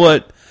 But you know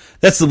what?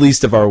 That's the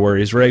least of our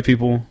worries, right,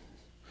 people?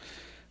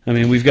 I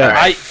mean, we've got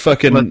let's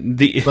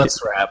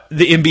wrap.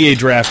 The NBA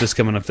draft is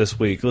coming up this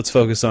week. Let's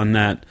focus on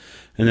that.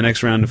 And the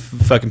next round of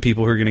fucking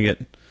people who are going to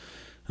get,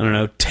 I don't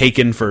know,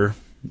 taken for...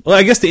 Well,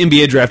 I guess the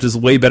NBA draft is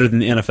way better than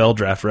the NFL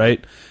draft,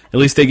 right? At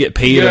least they get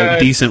paid a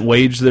decent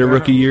wage their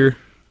rookie year.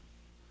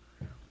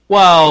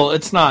 Well,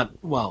 it's not...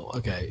 Well,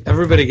 okay.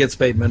 Everybody gets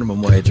paid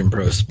minimum wage in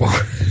pro sport.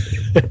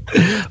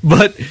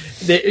 But,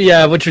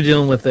 what you're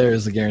dealing with there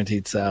is a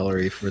guaranteed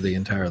salary for the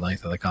entire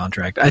length of the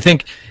contract. I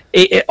think,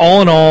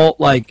 all in all,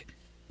 like,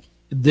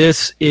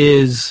 this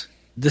is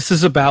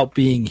about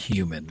being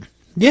human.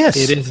 Yes.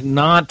 It is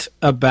not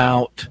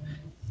about...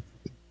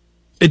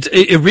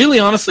 It really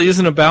honestly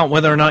isn't about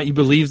whether or not you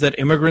believe that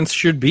immigrants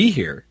should be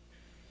here.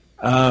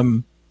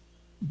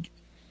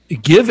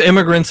 Give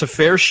immigrants a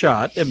fair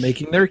shot at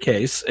making their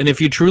case, and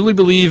if you truly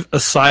believe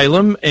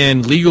asylum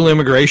and legal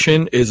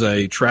immigration is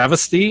a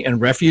travesty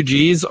and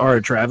refugees are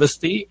a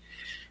travesty,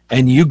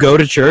 and you go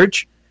to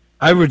church,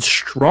 I would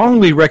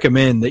strongly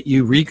recommend that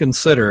you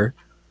reconsider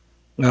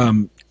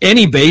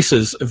any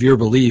basis of your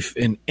belief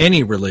in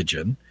any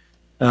religion,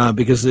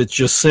 because it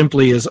just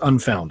simply is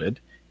unfounded.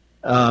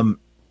 And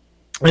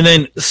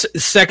then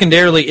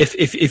secondarily,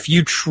 if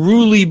you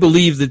truly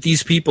believe that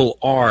these people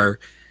are...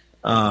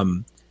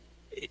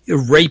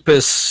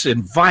 rapists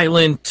and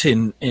violent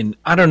and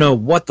I don't know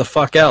what the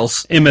fuck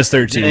else.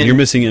 MS-13. You're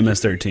missing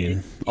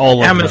MS-13.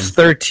 All of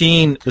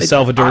MS-13. The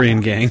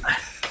Salvadorian gang.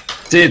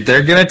 Dude,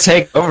 they're gonna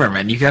take over,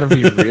 man. You gotta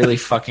be really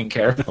fucking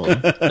careful.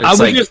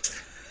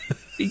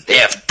 They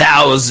have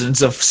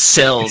thousands of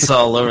cells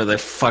all over the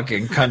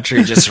fucking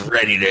country just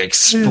ready to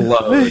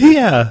explode.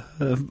 Yeah.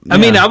 I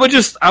mean, I would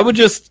just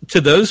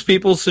to those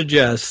people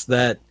suggest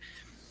that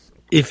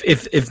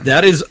if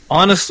that is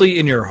honestly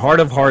in your heart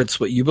of hearts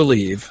what you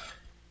believe,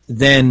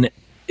 then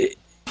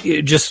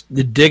you just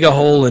dig a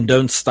hole and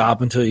don't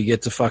stop until you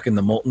get to fucking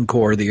the molten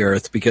core of the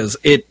earth, because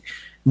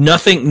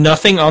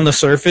nothing on the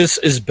surface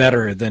is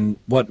better than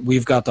what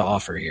we've got to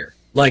offer here.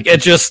 Like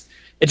it just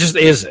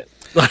isn't.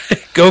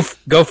 Like,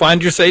 go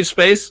find your safe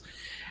space,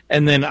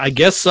 and then I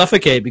guess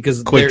suffocate,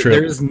 because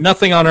there is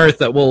nothing on earth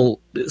that will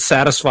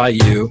satisfy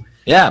you.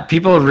 Yeah,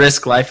 people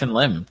risk life and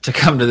limb to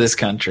come to this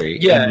country.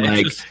 Yeah,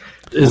 and,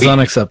 it's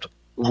unacceptable.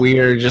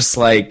 We're just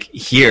like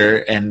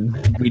here,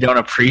 and we don't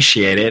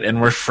appreciate it, and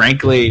we're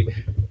frankly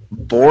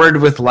bored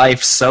with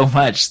life so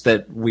much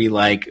that we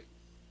like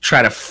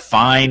try to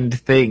find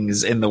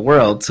things in the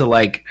world to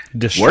like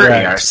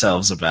worry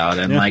ourselves about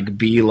and like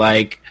be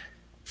like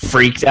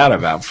freaked out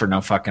about for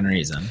no fucking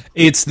reason.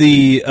 It's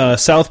the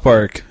South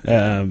Park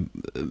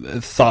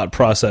thought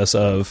process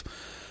of,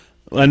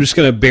 I'm just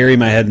going to bury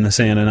my head in the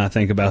sand and not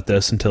think about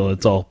this until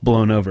it's all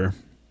blown over.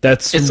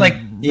 It's like,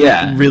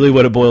 really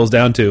what it boils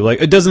down to.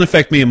 Like, it doesn't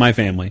affect me and my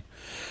family.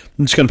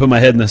 I'm just going to put my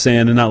head in the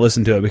sand and not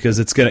listen to it, because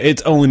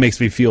it only makes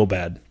me feel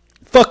bad.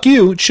 Fuck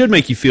you. It should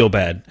make you feel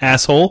bad,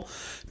 asshole.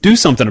 Do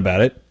something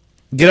about it.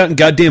 Get out and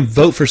goddamn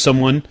vote for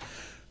someone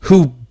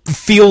who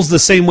feels the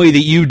same way that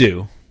you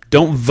do.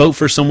 Don't vote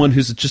for someone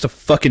who's just a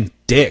fucking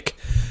dick,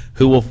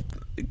 who will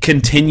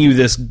continue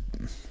this.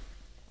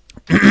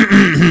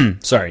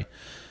 Sorry.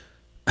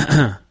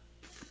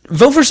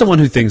 Vote for someone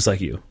who thinks like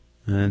you.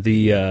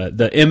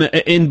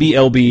 The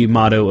NBLB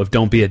motto of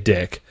 "Don't be a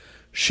dick"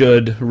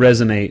 should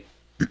resonate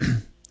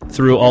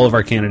through all of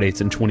our candidates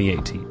in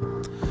 2018.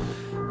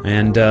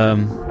 And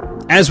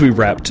as we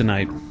wrap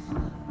tonight,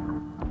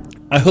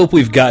 I hope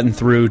we've gotten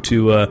through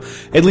to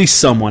at least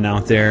someone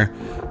out there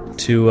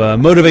to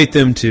motivate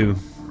them to,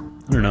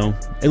 I don't know,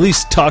 at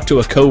least talk to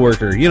a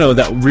coworker. You know,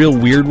 that real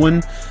weird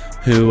one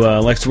who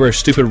likes to wear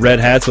stupid red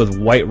hats with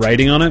white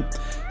writing on it.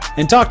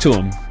 And talk to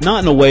him.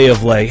 Not in a way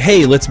of like,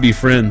 hey, let's be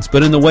friends,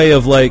 but in the way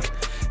of like,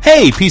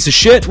 hey, piece of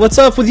shit, what's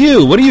up with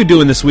you? What are you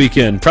doing this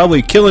weekend?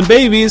 Probably killing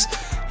babies.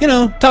 You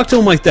know, talk to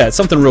him like that.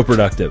 Something real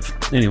productive.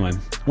 Anyway,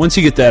 once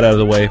you get that out of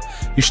the way,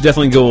 you should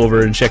definitely go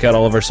over and check out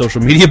all of our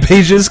social media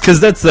pages, because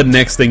that's the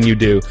next thing you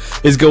do,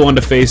 is go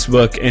onto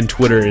Facebook and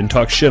Twitter and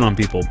talk shit on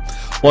people.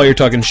 While you're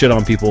talking shit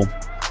on people,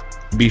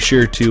 be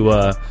sure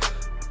to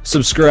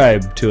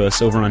subscribe to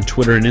us over on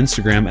Twitter and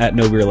Instagram at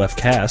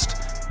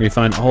NoBeerLeftCast, where you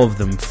find all of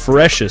them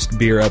freshest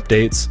beer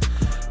updates,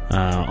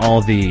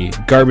 all the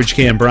garbage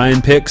can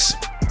Brian picks,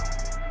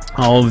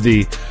 all of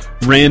the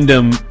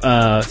random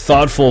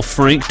thoughtful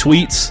Frank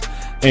tweets,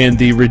 and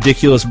the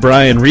ridiculous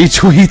Brian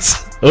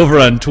retweets over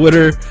on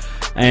Twitter.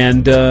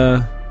 And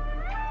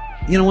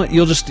you know what?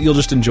 You'll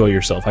just enjoy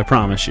yourself. I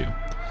promise you.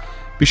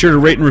 Be sure to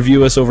rate and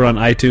review us over on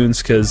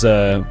iTunes, because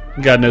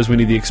God knows we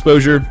need the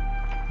exposure.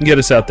 Get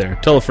us out there.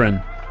 Tell a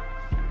friend.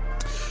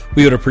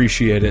 We would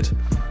appreciate it.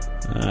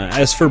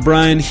 As for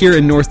Brian here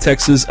in North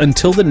Texas,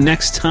 until the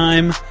next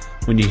time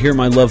when you hear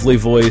my lovely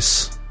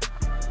voice,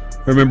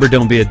 remember,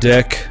 don't be a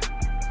dick.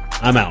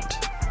 I'm out.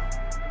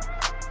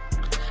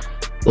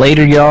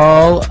 Later,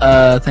 y'all.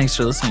 Thanks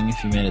for listening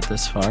if you made it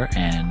this far.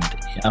 And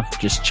yeah,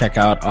 just check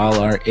out all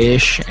our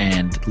ish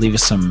and leave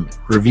us some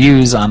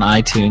reviews on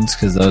iTunes,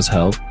 because those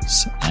help.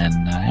 And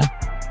yeah,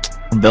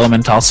 from Bill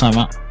and Tulsa, I'm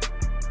out.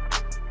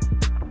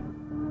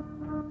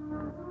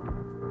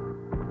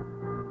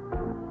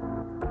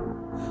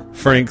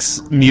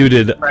 Frank's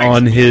muted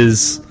on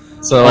his.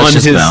 So let's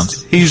just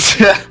bounce.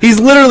 He's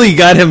literally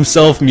got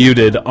himself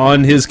muted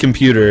on his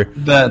computer.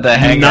 The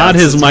not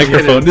his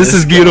microphone. This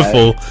is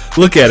beautiful.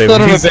 Look at him.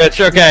 Son of a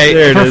bitch.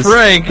 Okay, for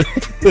Frank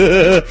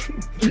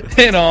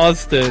in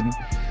Austin.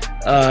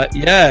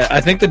 Yeah, I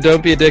think the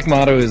 "Don't be a dick"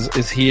 motto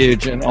is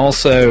huge, and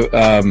also,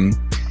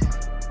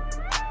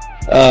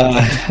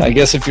 I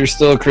guess if you're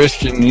still a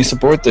Christian and you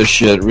support this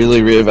shit,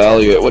 really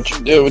reevaluate what you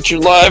do with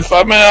your life.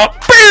 I'm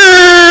out.